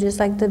refuge, it's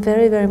like the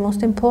very, very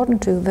most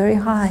important to you, very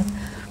high.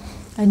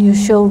 And you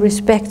show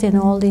respect in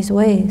all these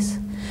ways.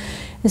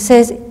 It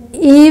says,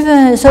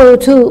 even so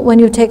too, when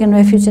you've taken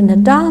refuge in the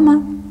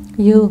Dharma,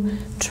 you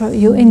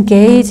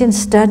engage in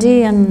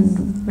study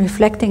and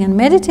reflecting and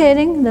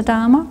meditating the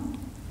Dharma,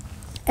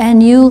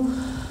 and you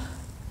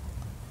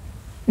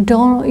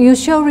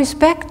show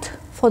respect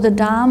for the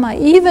Dharma,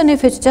 even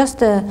if it's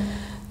just a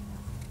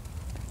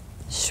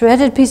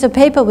shredded piece of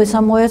paper with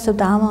some words of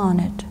Dharma on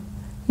it.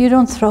 You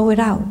don't throw it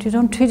out. You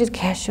don't treat it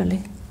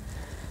casually.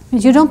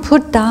 You don't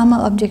put Dharma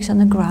objects on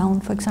the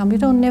ground, for example. You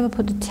don't never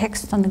put a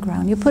text on the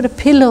ground. You put a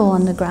pillow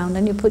on the ground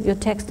and you put your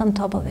text on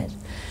top of it.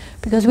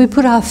 Because we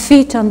put our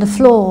feet on the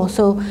floor,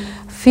 so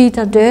feet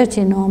are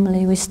dirty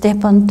normally. We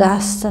step on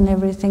dust and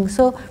everything.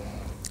 So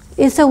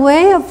it's a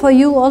way for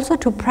you also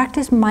to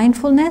practice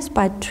mindfulness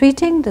by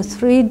treating the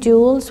three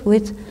jewels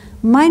with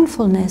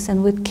mindfulness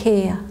and with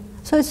care.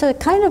 So it's a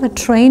kind of a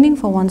training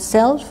for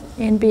oneself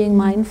in being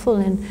mindful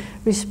and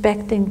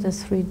respecting the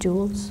three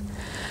jewels.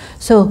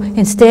 So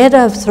instead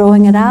of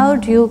throwing it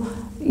out, you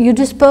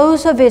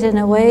dispose of it in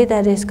a way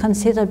that is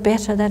considered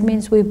better. That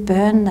means we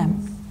burn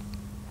them.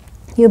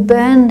 You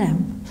burn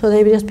them, so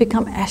they just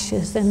become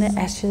ashes, and the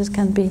ashes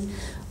can be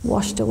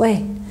washed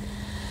away.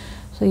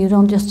 So you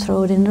don't just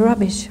throw it in the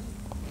rubbish.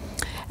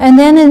 And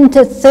then in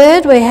the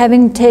third way,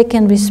 having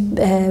taken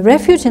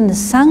refuge in the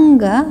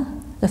Sangha,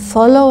 the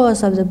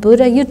followers of the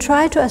Buddha, you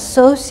try to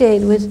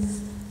associate with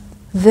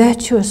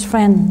virtuous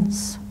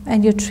friends.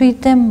 And you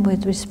treat them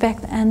with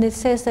respect. And it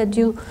says that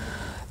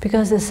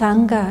because the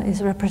Sangha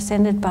is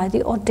represented by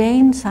the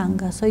ordained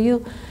Sangha, so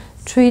you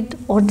treat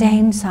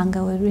ordained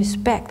Sangha with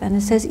respect. And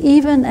it says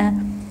even a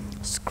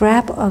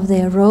scrap of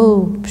their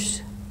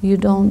robes, you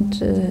don't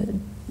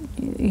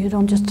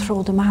just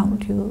throw them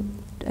out. You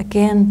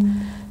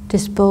again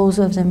dispose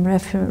of them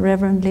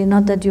reverently.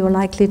 Not that you're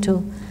likely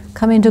to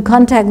come into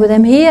contact with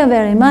them here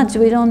very much.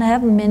 We don't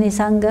have many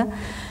Sangha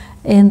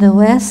in the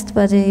West,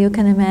 but you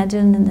can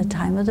imagine in the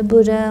time of the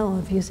Buddha, or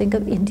if you think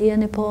of India,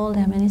 Nepal,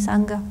 there are many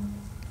Sangha.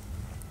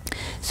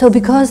 So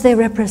because they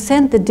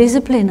represent the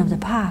discipline of the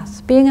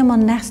path, being a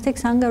monastic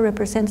Sangha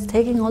represents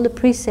taking all the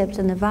precepts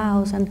and the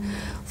vows and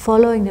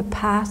following the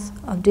path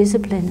of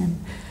discipline,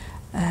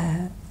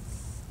 and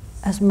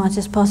as much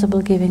as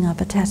possible giving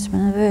up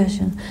attachment and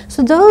aversion.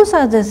 So those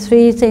are the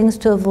 3 things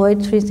to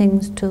avoid, 3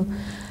 things to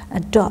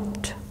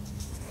adopt.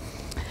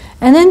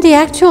 And then the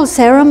actual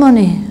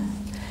ceremony,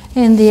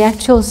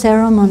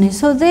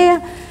 so there,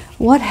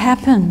 what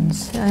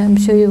happens, I'm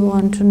sure you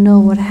want to know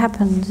what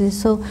happens, is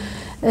so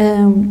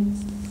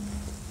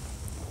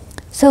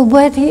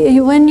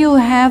when you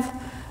have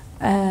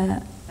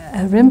a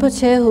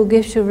Rinpoche who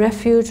gives you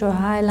refuge, or a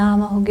High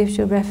Lama who gives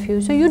you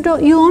refuge, so you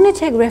only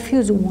take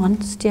refuge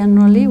once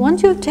generally.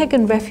 Once you've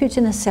taken refuge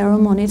in a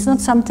ceremony, it's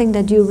not something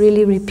that you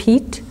really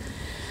repeat.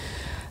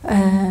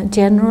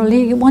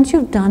 Generally, once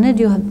you've done it,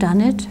 you have done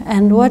it.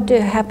 And what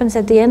happens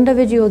at the end of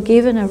it, you are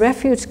given a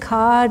refuge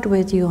card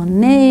with your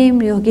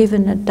name, you're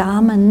given a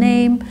Dharma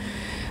name,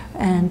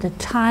 and the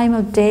time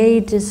of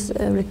date is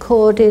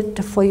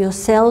recorded for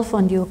yourself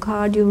on your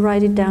card. You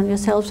write it down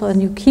yourself,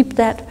 and you keep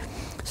that.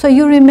 So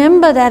you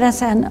remember that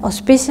as an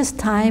auspicious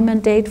time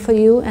and date for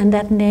you, and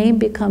that name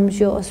becomes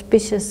your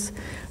auspicious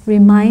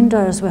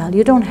reminder as well.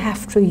 You don't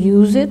have to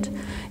use it.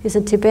 It's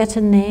a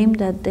Tibetan name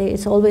that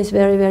it's always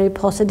very, very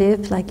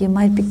positive, like you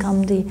might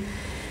become the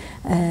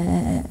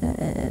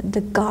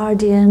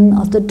guardian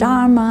of the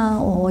Dharma,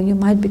 or you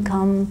might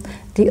become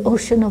the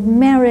ocean of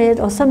merit,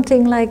 or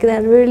something like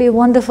that, really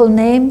wonderful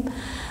name.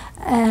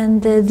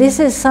 And this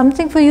is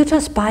something for you to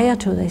aspire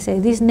to, they say.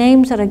 These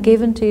names that are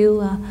given to you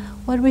are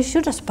what we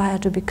should aspire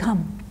to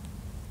become,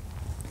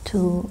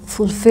 to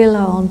fulfill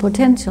our own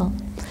potential.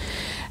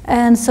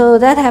 And so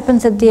that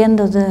happens at the end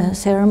of the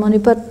ceremony.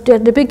 But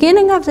at the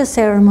beginning of the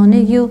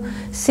ceremony, you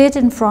sit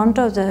in front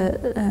of the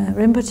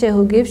Rinpoche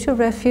who gives you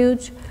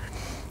refuge,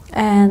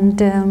 and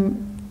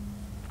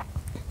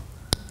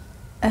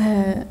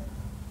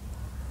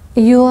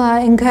you are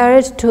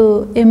encouraged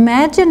to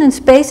imagine in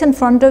space in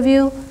front of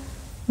you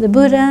the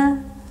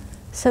Buddha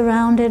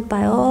surrounded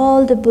by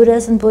all the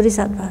Buddhas and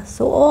Bodhisattvas.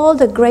 So all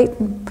the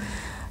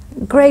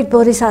great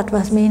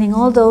Bodhisattvas, meaning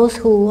all those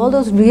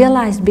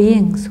realized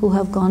beings who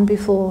have gone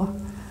before.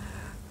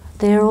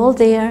 They're all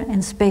there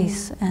in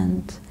space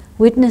and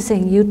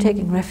witnessing you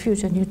taking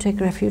refuge, and you take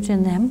refuge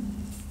in them.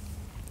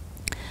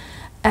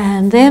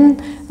 And then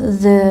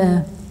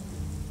the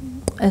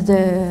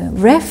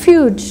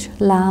refuge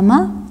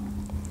Lama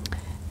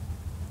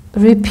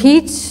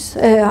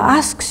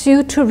asks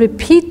you to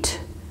repeat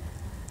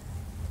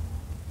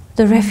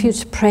the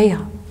refuge prayer.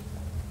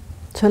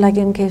 So like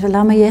in case of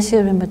Lama Yeshe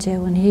Rinpoche,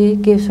 when he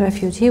gives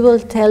refuge, he will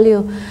tell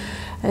you,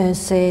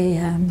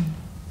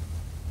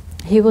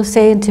 he will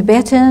say in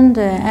Tibetan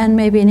and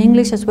maybe in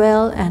English as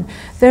well, and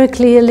very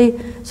clearly.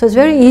 So it's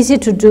very easy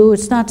to do.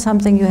 It's not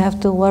something you have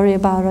to worry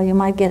about or you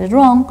might get it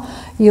wrong.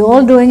 You're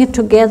all doing it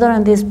together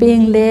and it's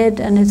being led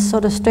and it's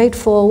sort of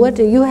straightforward.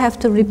 You have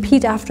to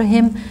repeat after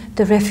him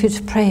the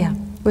refuge prayer,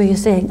 where you're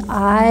saying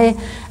I,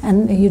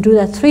 and you do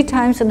that 3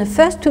 times, and the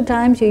first 2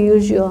 times you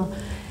use your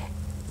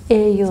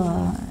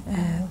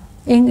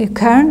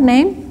current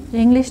name,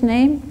 English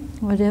name,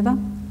 whatever.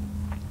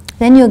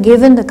 Then you're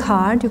given the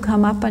card, you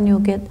come up and you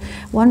get,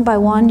 one by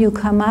one you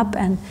come up,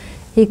 and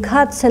he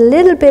cuts a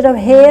little bit of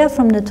hair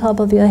from the top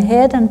of your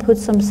head and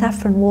puts some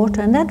saffron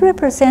water, and that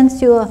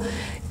represents your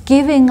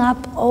giving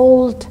up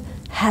old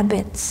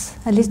habits.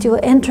 At least you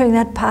are entering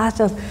that path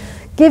of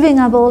giving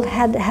up old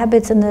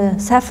habits, and the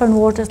saffron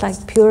water is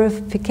like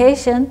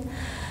purification.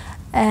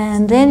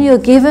 And then you're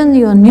given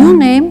your new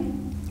name,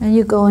 and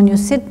you go and you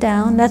sit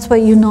down. That's why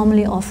you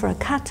normally offer a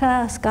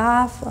kata, a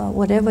scarf, or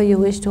whatever you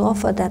wish to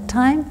offer at that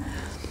time.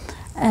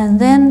 And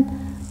then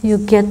you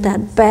get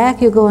that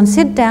back, you go and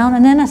sit down,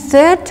 and then a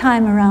 3rd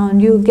time around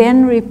you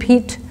again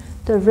repeat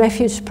the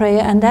refuge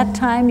prayer, and that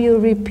time you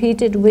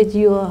repeat it with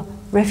your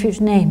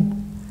refuge name.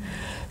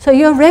 So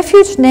your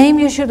refuge name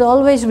you should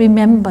always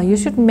remember, you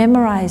should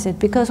memorize it,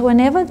 because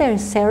whenever there are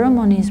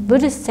ceremonies,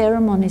 Buddhist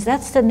ceremonies,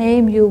 that's the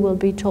name you will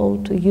be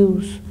told to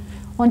use.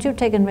 Once you've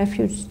taken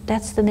refuge,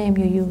 that's the name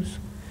you use.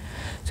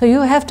 So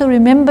you have to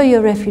remember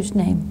your refuge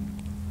name.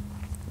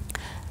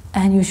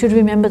 And you should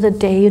remember the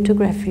day you took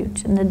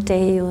refuge, and the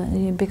day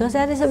because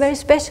that is a very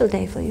special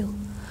day for you.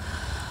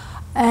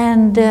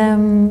 And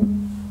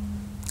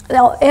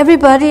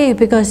everybody,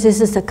 because this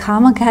is the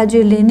Karma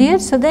Kagyu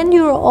lineage, so then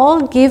you're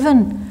all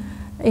given,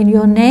 in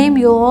your name,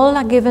 you all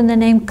are given the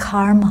name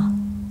Karma.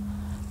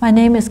 My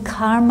name is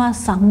Lama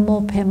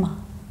Zangmo Pema.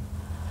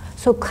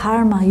 So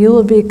Karma, you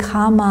will be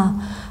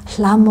Karma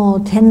Lamo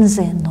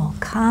Tenzin, or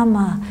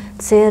Karma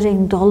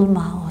Tsering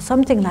Dolma, or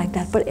something like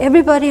that. But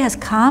everybody has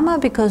karma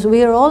because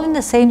we are all in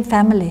the same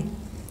family.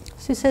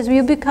 She says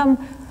you become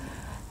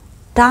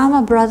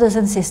Dharma brothers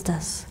and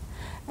sisters,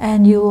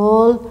 and you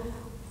all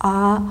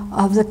are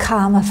of the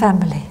karma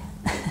family.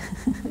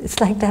 It's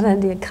like that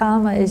idea.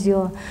 Karma is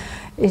your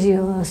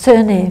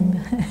surname.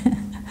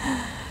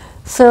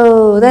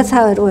 So that's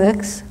how it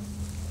works.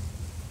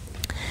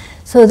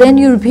 So then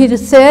you repeat a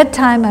third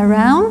time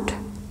around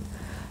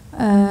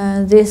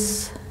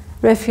this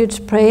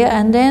refuge prayer,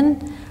 and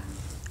then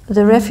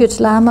the refuge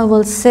Lama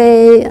will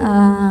say,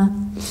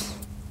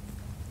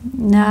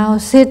 now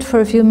sit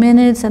for a few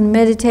minutes and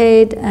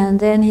meditate,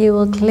 and then he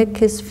will click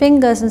his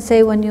fingers and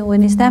say,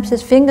 when he snaps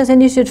his fingers,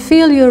 and you should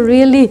feel you're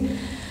really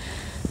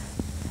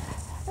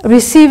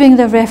receiving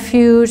the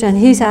refuge, and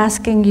he's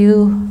asking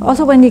you.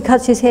 Also when he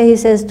cuts his hair, he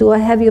says, do I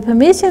have your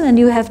permission? And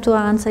you have to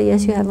answer,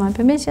 yes, you have my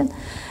permission.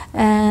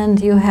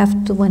 And you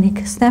have to, when he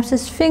snaps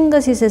his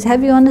fingers, he says,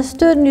 have you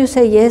understood? And you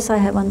say, yes, I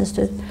have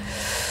understood.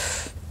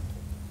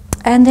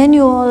 And then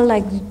you all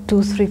like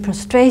do 3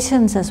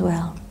 prostrations as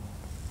well.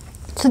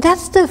 So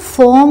that's the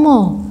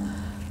formal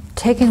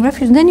taking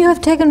refuge. And then you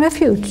have taken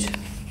refuge.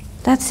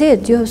 That's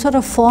it. You have sort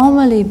of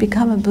formally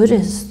become a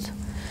Buddhist.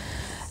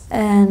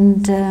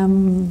 And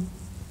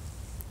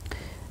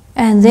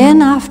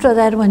then after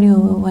that, when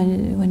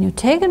you've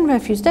taken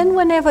refuge, then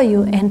whenever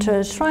you enter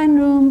a shrine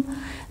room,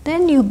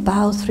 then you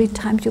bow 3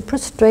 times, you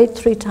prostrate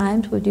 3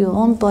 times with your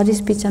own body,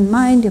 speech and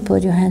mind. You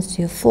put your hands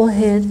to your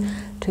forehead,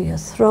 to your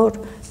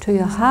throat, to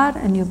your heart,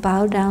 and you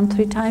bow down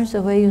 3 times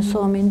the way you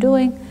saw me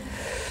doing.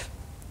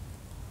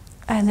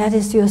 And that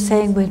is, you're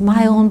saying, with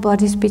my own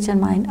body, speech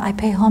and mind, I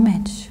pay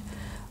homage.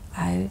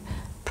 I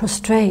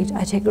prostrate,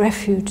 I take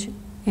refuge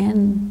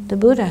in the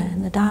Buddha,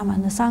 in the Dharma,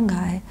 and the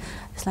Sangha.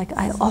 It's like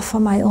I offer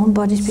my own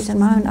body, speech and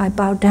mind. I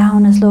bow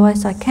down as low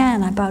as I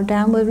can. I bow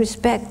down with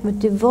respect, with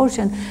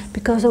devotion,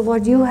 because of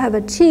what you have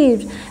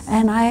achieved.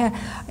 And I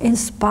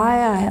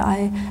inspire,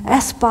 I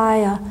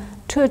aspire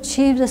to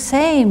achieve the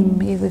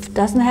same. If it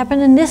doesn't happen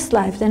in this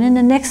life, then in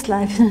the next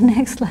life, in the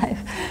next life.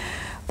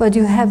 But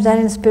you have that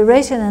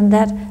inspiration and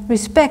that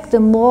respect. The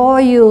more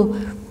you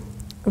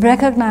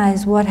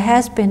recognize what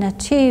has been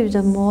achieved,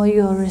 the more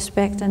your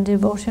respect and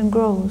devotion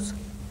grows.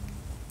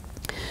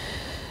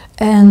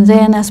 And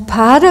then as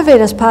part of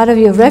it, as part of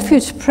your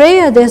refuge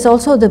prayer, there's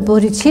also the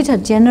bodhicitta,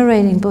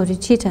 generating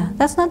bodhicitta.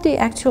 That's not the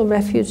actual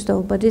refuge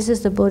though, but this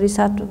is the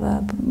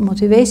bodhisattva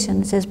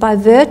motivation. It says, by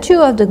virtue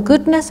of the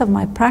goodness of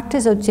my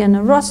practice of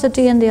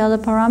generosity and the other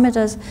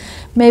parameters,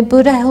 may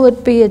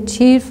Buddhahood be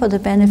achieved for the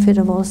benefit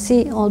of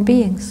all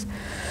beings.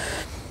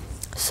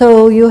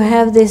 So you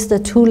have this, the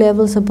 2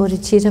 levels of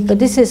bodhicitta, but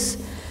this is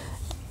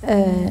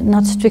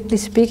not strictly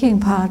speaking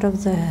part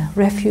of the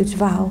refuge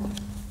vow.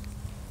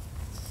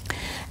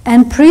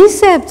 And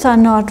precepts are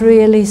not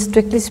really,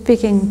 strictly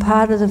speaking,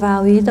 part of the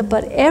vow either,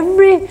 but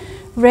every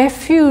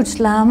refuge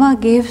Lama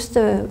gives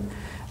the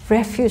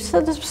refuge,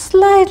 so there's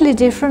slightly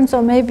different,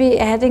 or maybe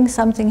adding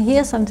something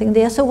here, something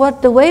there. So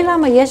what the way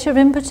Lama Yeshe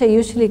Rinpoche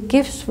usually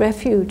gives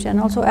refuge, and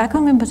also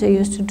Akong Rinpoche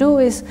used to do,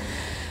 is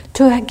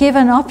to give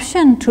an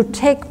option to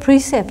take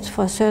precepts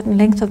for a certain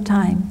length of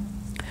time.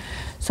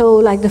 So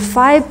like the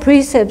 5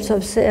 precepts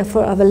of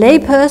a lay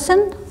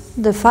person,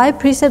 the 5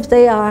 precepts,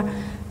 they are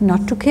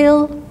not to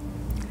kill,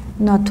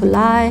 not to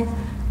lie,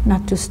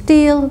 not to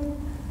steal,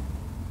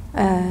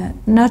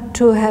 not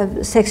to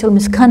have sexual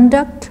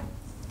misconduct,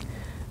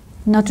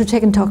 not to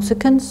take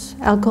intoxicants,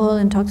 alcohol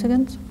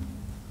intoxicants.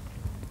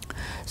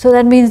 So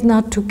that means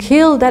not to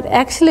kill. That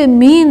actually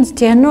means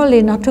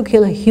generally not to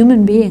kill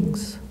human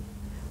beings.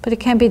 But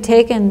it can be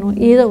taken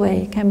either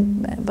way.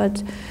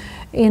 But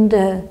in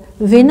the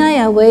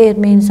Vinaya way, it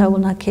means I will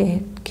not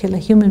kill a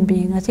human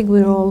being. I think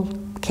we're all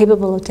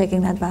capable of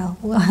taking that vow.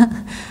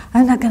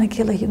 I'm not going to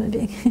kill a human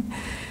being.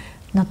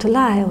 Not to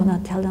lie, I will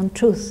not tell the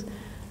untruth.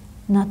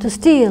 Not to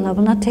steal, I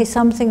will not take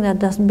something that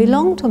doesn't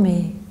belong to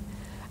me.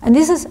 And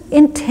this is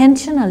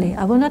intentionally.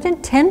 I will not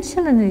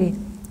intentionally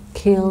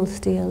kill,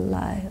 steal,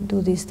 lie,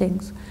 do these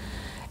things.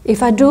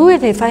 If I do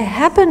it, if I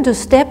happen to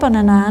step on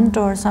an ant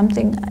or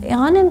something,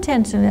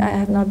 unintentionally, I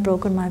have not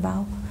broken my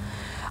vow.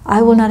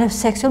 I will not have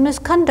sexual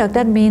misconduct.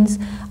 That means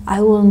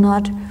I will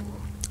not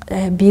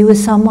be with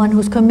someone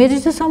who's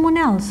committed to someone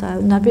else. I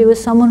will not be with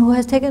someone who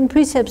has taken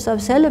precepts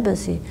of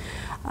celibacy.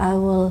 I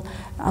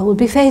will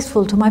be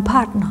faithful to my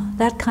partner,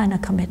 that kind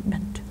of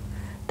commitment.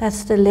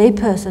 That's the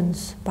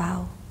layperson's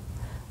vow.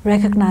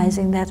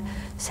 Recognizing that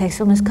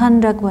sexual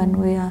misconduct, when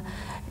we are,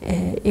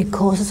 it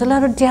causes a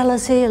lot of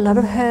jealousy, a lot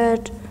of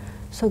hurt,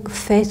 so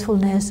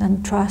faithfulness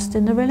and trust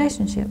in the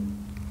relationship.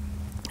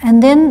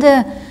 And then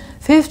the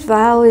 5th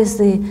vow is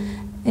the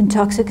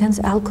intoxicants,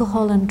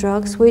 alcohol and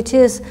drugs, which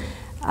is,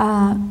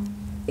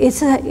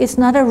 it's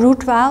not a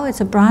root vow,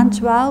 it's a branch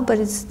vow, but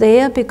it's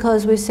there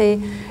because we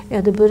say,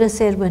 the Buddha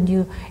said,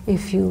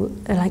 if you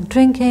like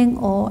drinking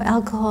or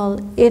alcohol,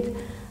 it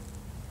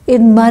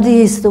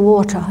muddies the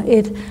water.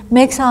 It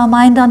makes our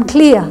mind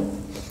unclear,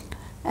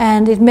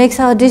 and it makes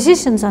our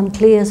decisions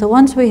unclear. So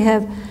once we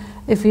have,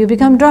 if you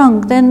become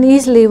drunk, then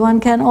easily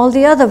all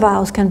the other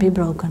vows can be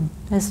broken.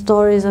 There's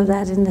stories of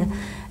that in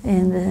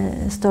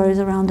the stories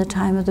around the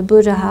time of the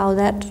Buddha, how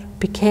that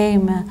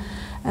became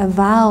a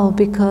vow,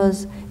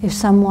 because if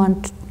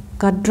someone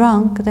got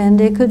drunk, then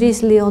they could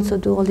easily also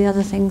do all the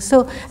other things.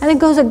 So, and it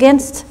goes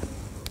against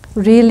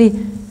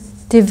really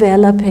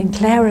developing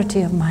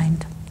clarity of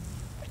mind.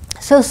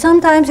 So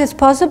sometimes it's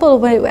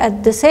possible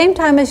at the same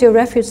time as your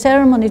refuge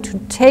ceremony to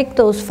take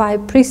those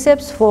 5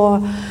 precepts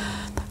for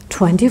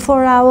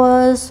 24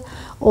 hours,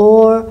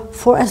 or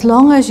for as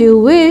long as you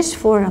wish,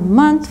 for a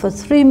month, for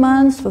 3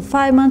 months, for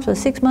 5 months, for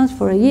 6 months,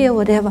 for a year,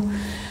 whatever.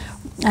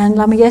 And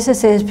Lama Yeshe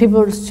says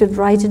people should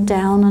write it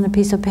down on a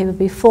piece of paper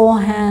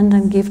beforehand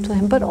and give to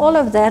him. But all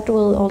of that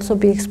will also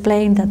be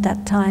explained at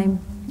that time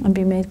and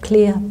be made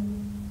clear.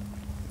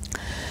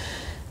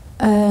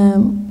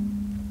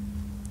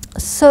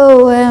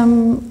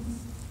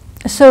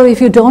 So if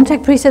you don't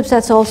take precepts,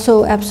 that's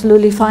also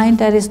absolutely fine.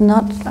 That is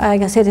not,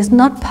 like I said, it's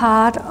not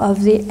part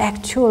of the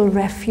actual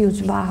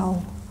refuge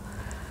vow.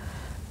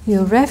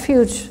 Your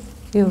refuge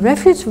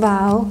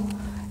vow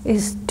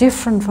is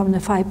different from the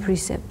 5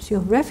 precepts.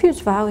 Your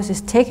refuge vow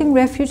is taking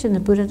refuge in the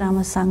Buddha,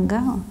 Dhamma,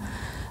 Sangha,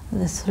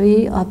 the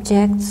 3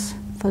 objects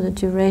for the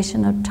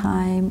duration of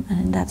time and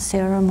in that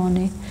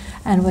ceremony,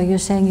 and where you're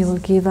saying you will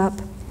give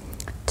up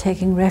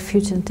taking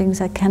refuge in things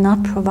that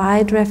cannot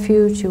provide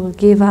refuge, you will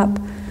give up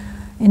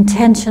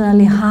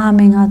intentionally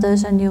harming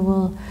others, and you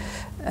will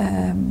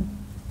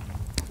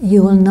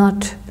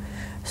not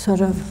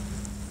sort of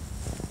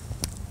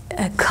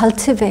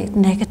cultivate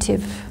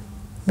negative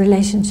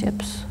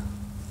relationships,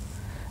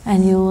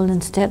 and you will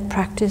instead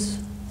practice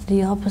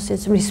the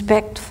opposites: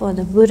 respect for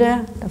the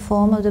Buddha, the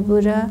form of the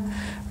Buddha,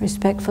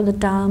 respect for the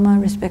Dharma,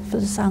 respect for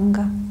the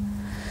Sangha.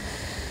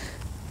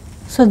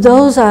 So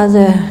those are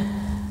the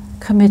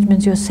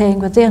commitments you're saying,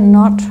 but they are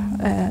not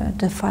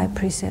the 5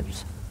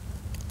 precepts.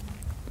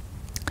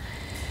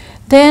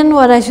 Then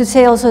what I should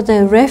say also,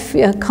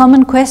 a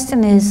common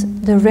question is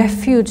the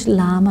refuge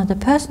Lama, the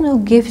person who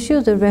gives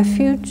you the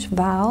refuge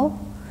vow.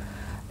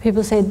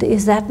 People say,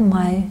 is that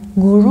my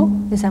guru?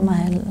 Is that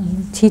my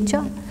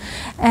teacher?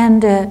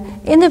 And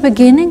in the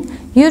beginning,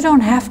 you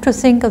don't have to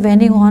think of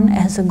anyone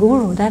as a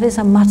guru. That is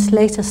a much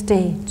later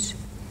stage.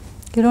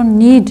 You don't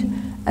need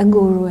a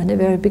guru in the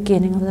very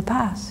beginning of the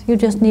path. You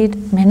just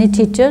need many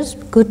teachers,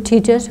 good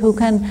teachers who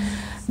can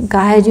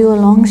guide you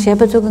along,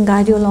 shepherds who can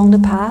guide you along the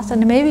path,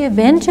 and maybe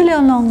eventually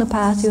along the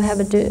path you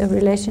have a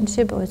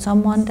relationship with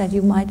someone that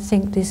you might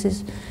think this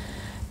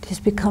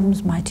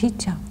becomes my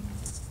teacher.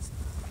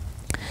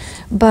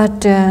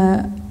 But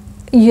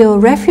your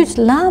refuge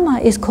Lama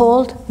is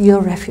called your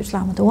refuge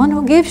Lama. The one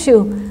who gives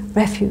you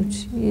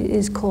refuge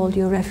is called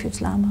your refuge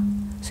Lama.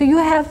 So you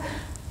have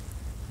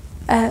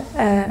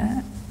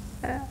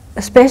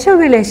a special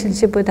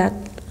relationship with that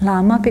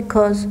Lama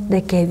because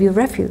they gave you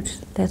refuge.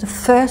 They're the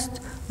first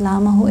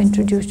Lama who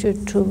introduced you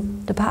to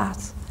the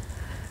path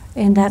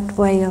in that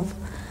way of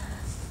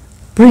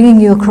bringing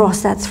you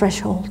across that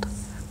threshold.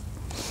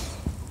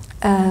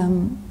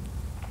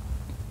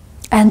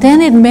 And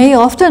then it may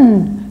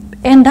often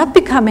end up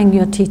becoming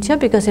your teacher,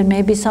 because it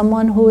may be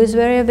someone who is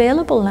very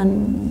available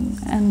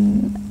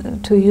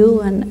and to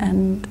you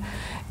and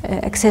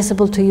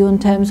accessible to you in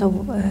terms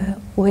of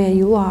where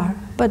you are.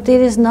 But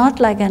it is not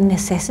like a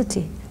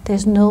necessity.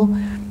 There's no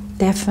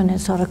definite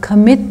sort of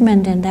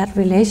commitment in that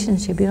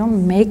relationship. You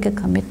don't make a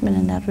commitment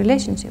in that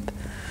relationship.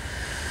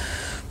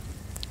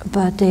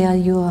 But they are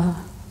your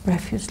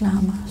refuge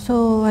Lama.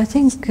 So I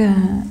think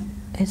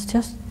it's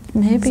just,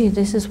 maybe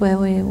this is where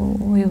we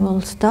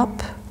will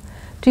stop.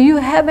 Do you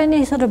have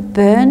any sort of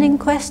burning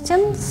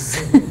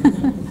questions?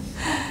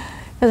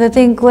 Because I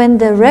think when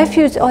the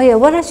refuge, oh yeah,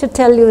 what I should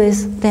tell you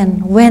is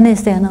then, when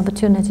is there an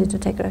opportunity to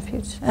take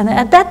refuge? And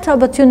at that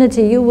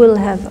opportunity you will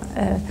have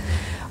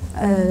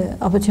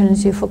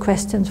opportunity for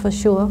questions for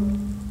sure.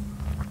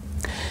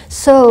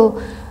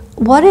 So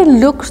what it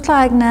looks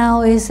like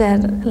now is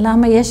that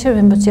Lama Yeshe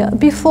Rinpoche,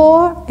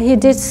 before he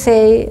did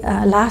say,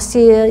 last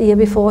year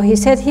before, he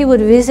said he would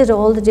visit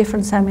all the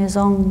different Samye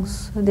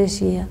Dzongs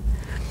this year.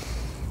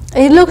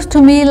 It looks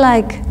to me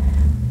like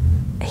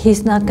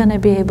he's not going to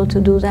be able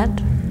to do that.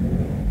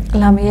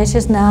 Lama Yeshe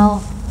is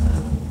now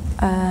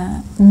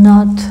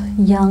not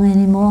young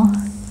anymore,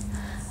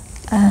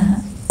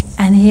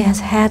 and he has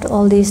had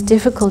all these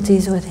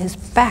difficulties with his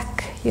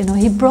back. You know,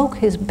 he broke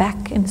his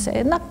back,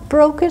 not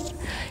broke it,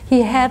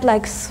 he had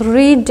like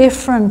 3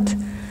 different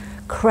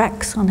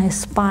cracks on his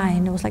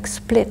spine. It was like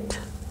split.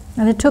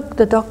 And it took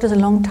the doctors a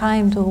long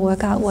time to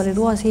work out what it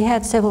was. He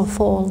had several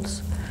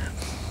falls.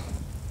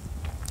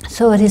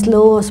 So at his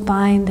lower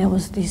spine there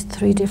was these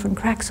 3 different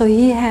cracks. So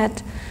he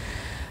had,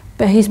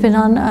 but he's been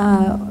on,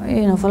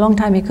 you know, for a long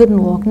time he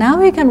couldn't walk.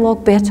 Now he can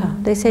walk better.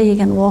 They say he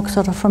can walk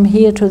sort of from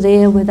here to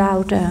there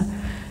without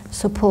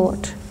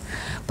support.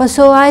 But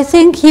so I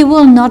think he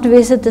will not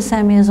visit the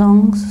Samye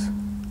Dzongs.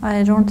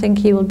 I don't think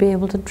he will be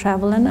able to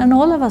travel, and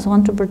all of us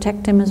want to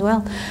protect him as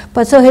well.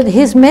 But so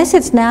his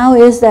message now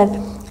is that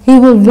he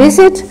will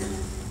visit,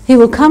 he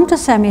will come to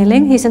Samye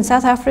Ling. He's in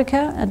South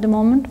Africa at the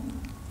moment.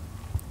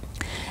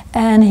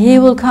 And he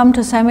will come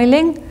to Samye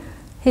Ling,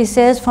 he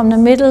says, from the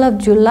middle of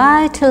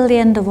July till the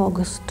end of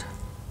August.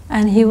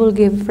 And he will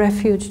give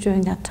refuge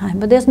during that time.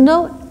 But there's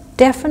no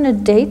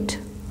definite date.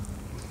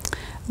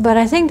 But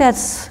I think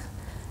that's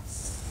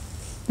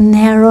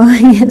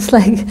narrowing. It's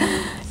like,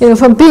 you know,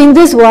 from being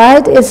this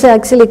wide, it's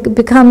actually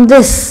become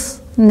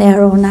this.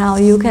 narrow now.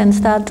 You can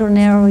start to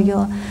narrow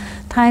your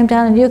time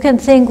down, and you can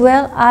think,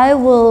 well, I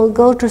will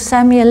go to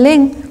Samye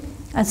Ling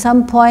at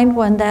some point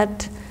when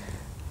that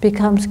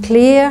becomes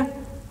clear,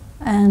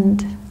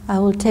 and I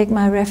will take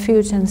my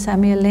refuge in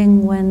Samye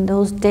Ling when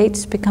those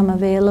dates become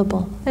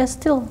available. There's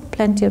still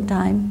plenty of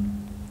time.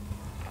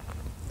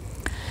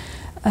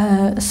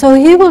 So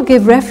he will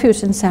give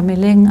refuge in Samye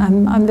Ling.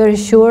 I'm very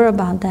sure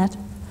about that.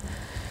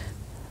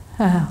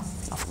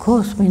 Of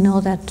course, we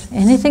know that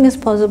anything is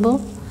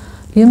possible.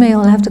 You may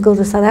all have to go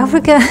to South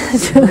Africa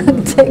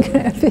to take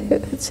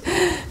refuge,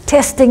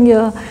 testing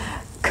your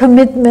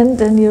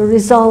commitment and your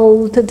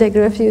resolve to take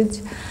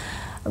refuge.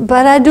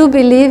 But I do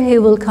believe he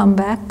will come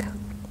back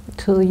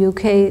to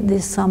UK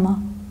this summer.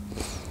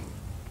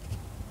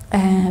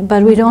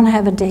 But we don't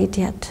have a date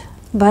yet.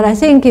 But I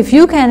think if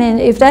you can,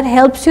 if that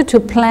helps you to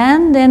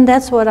plan, then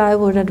that's what I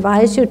would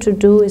advise you to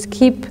do, is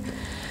keep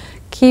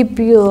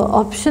your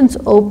options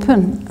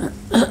open.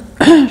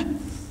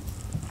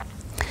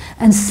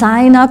 And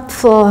sign up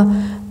for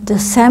the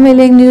Samye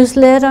Ling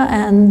newsletter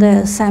and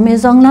the Samye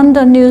Dzong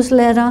London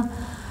newsletter,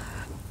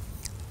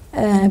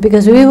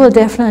 because we will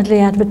definitely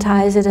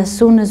advertise it as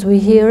soon as we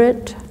hear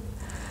it.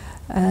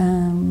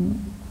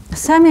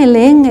 Samye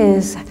Ling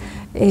is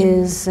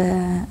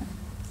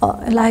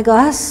like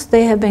us.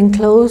 They have been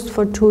closed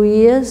for 2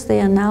 years.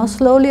 They are now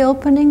slowly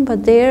opening,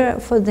 but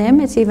for them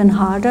it's even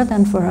harder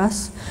than for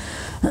us.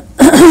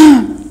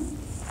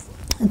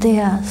 They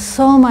are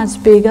so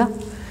much bigger.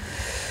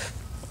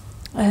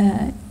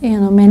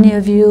 Many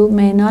of you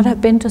may not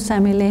have been to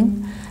Samye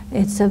Ling.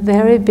 It's a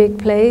very big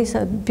place,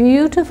 a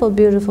beautiful,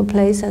 beautiful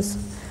place. That's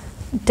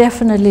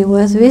definitely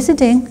worth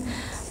visiting.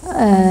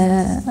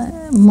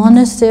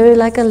 Monastery,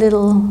 like a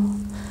little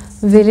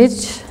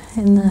village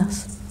in the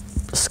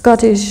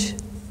Scottish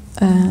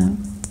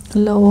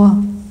lower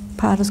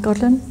part of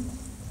Scotland.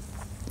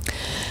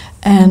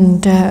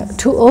 And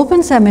to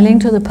open Samye Ling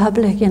to the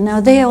public,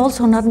 there are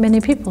also not many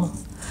people.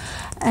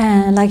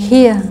 Like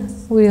here,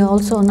 we are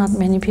also not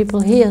many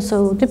people here.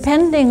 So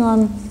depending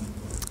on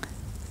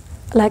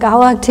like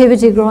our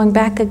activity growing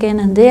back again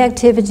and their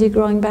activity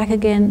growing back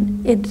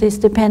again, it is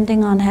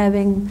depending on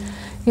having,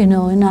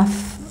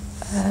 enough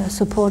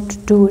support to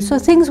do it. So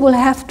things will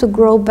have to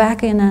grow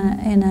back in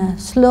a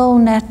slow,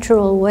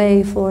 natural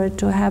way for it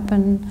to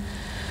happen.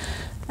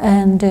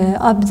 And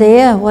up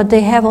there, what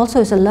they have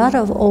also is a lot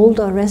of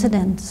older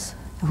residents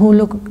who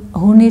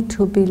need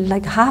to be,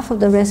 like half of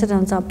the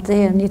residents up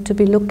there need to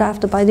be looked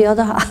after by the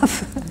other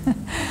half.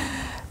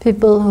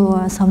 People who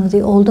are some of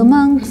the older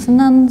monks,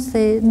 nuns,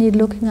 they need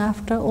looking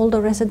after, older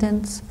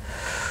residents.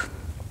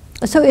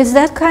 So it's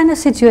that kind of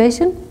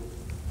situation.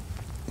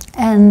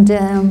 And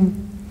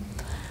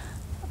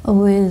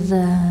with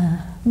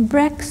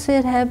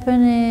Brexit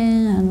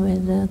happening and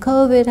with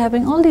COVID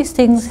happening, all these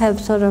things have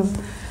sort of,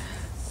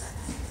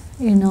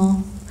 we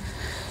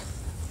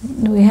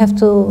have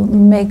to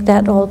make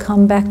that all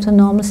come back to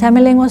normal.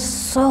 Samye Ling was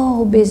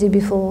so busy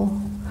before.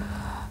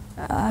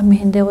 I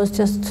mean, it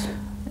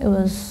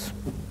was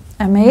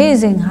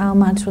amazing how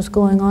much was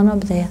going on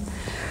up there.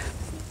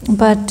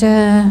 But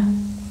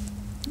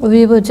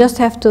we will just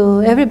have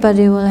to,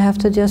 everybody will have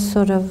to just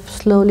sort of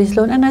slowly.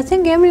 And I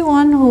think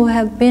everyone who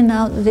have been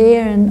out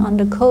there and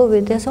under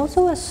COVID, there's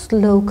also a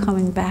slow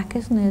coming back,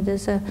 isn't it?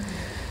 There's a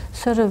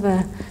sort of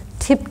a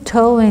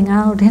tiptoeing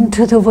out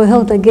into the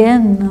world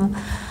again.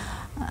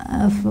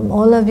 From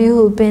all of you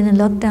who've been in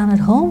lockdown at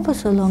home for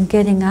so long,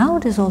 getting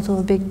out is also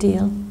a big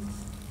deal.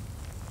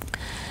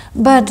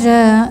 But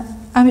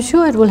I'm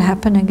sure it will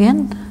happen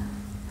again.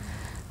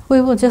 We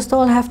will just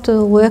all have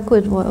to work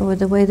with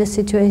the way the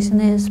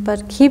situation is,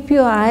 but keep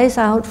your eyes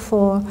out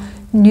for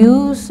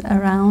news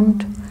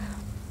around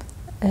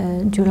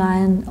July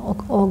and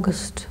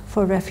August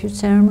for refuge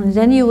ceremonies.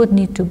 Then you would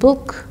need to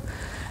book.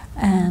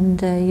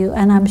 And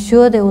I'm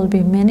sure there will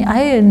be many.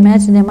 I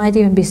imagine there might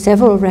even be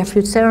several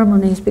refuge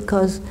ceremonies,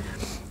 because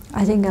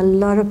I think a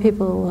lot of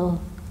people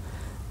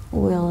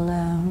will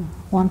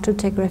want to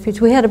take refuge.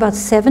 We had about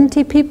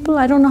 70 people.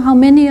 I don't know how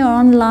many are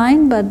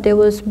online, but there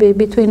was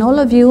between all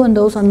of you and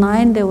those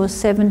online, there was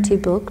 70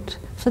 booked.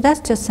 So that's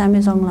just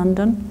Samye Dzong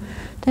London.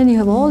 Then you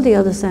have all the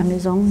other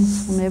Samye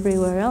Dzongs from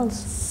everywhere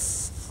else.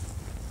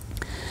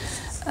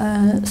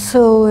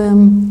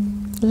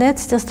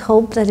 Let's just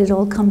hope that it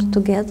all comes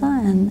together,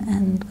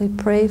 and we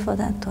pray for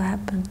that to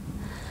happen.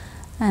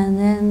 And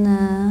then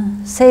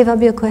save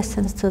up your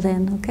questions to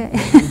then, okay?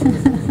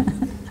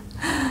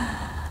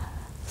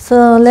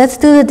 So let's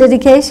do the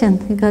dedication,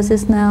 because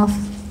it's now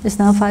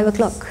 5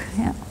 o'clock.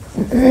 Yeah.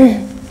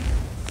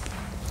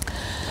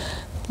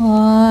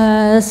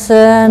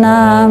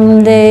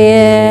 Sanam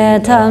de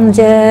tam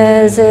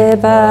je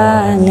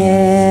sepa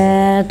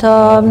ne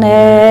top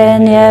ne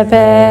nye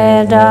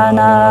pe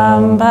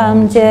danam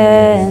pam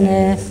je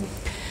ne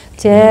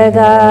je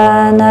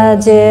ga na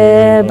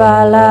je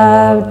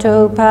balab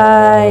tuk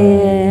pa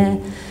ye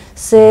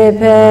se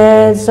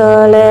pe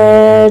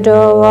sole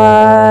do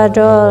wa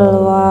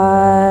dol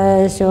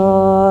wa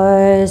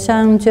sho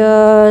sam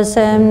cho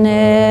sem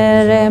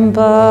ne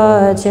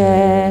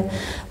Rinpoche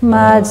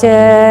Ma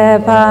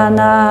che pa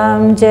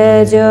nam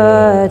je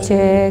jo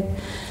chik,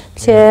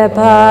 che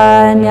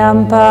pa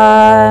nyam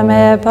pa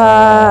me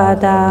pa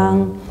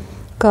dang,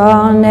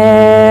 kong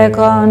ne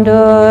kong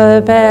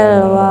du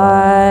pel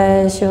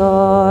wa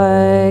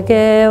sho,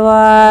 ge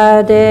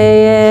wa de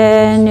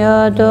yen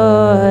yo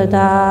du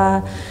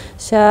da,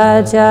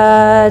 sha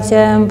cha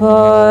chen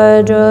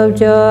po drup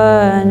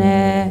jo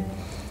ne,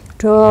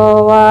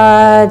 dro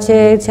wa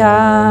chik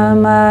cha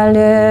ma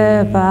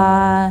le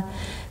pa,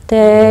 te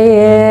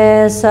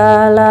ye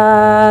sa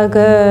la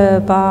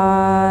ge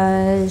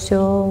pa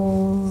sho.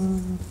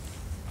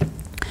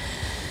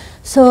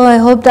 So I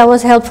hope that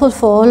was helpful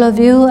for all of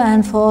you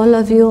and for all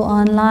of you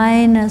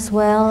online as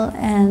well,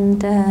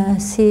 and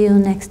see you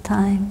next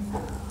time.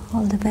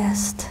 All the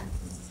best.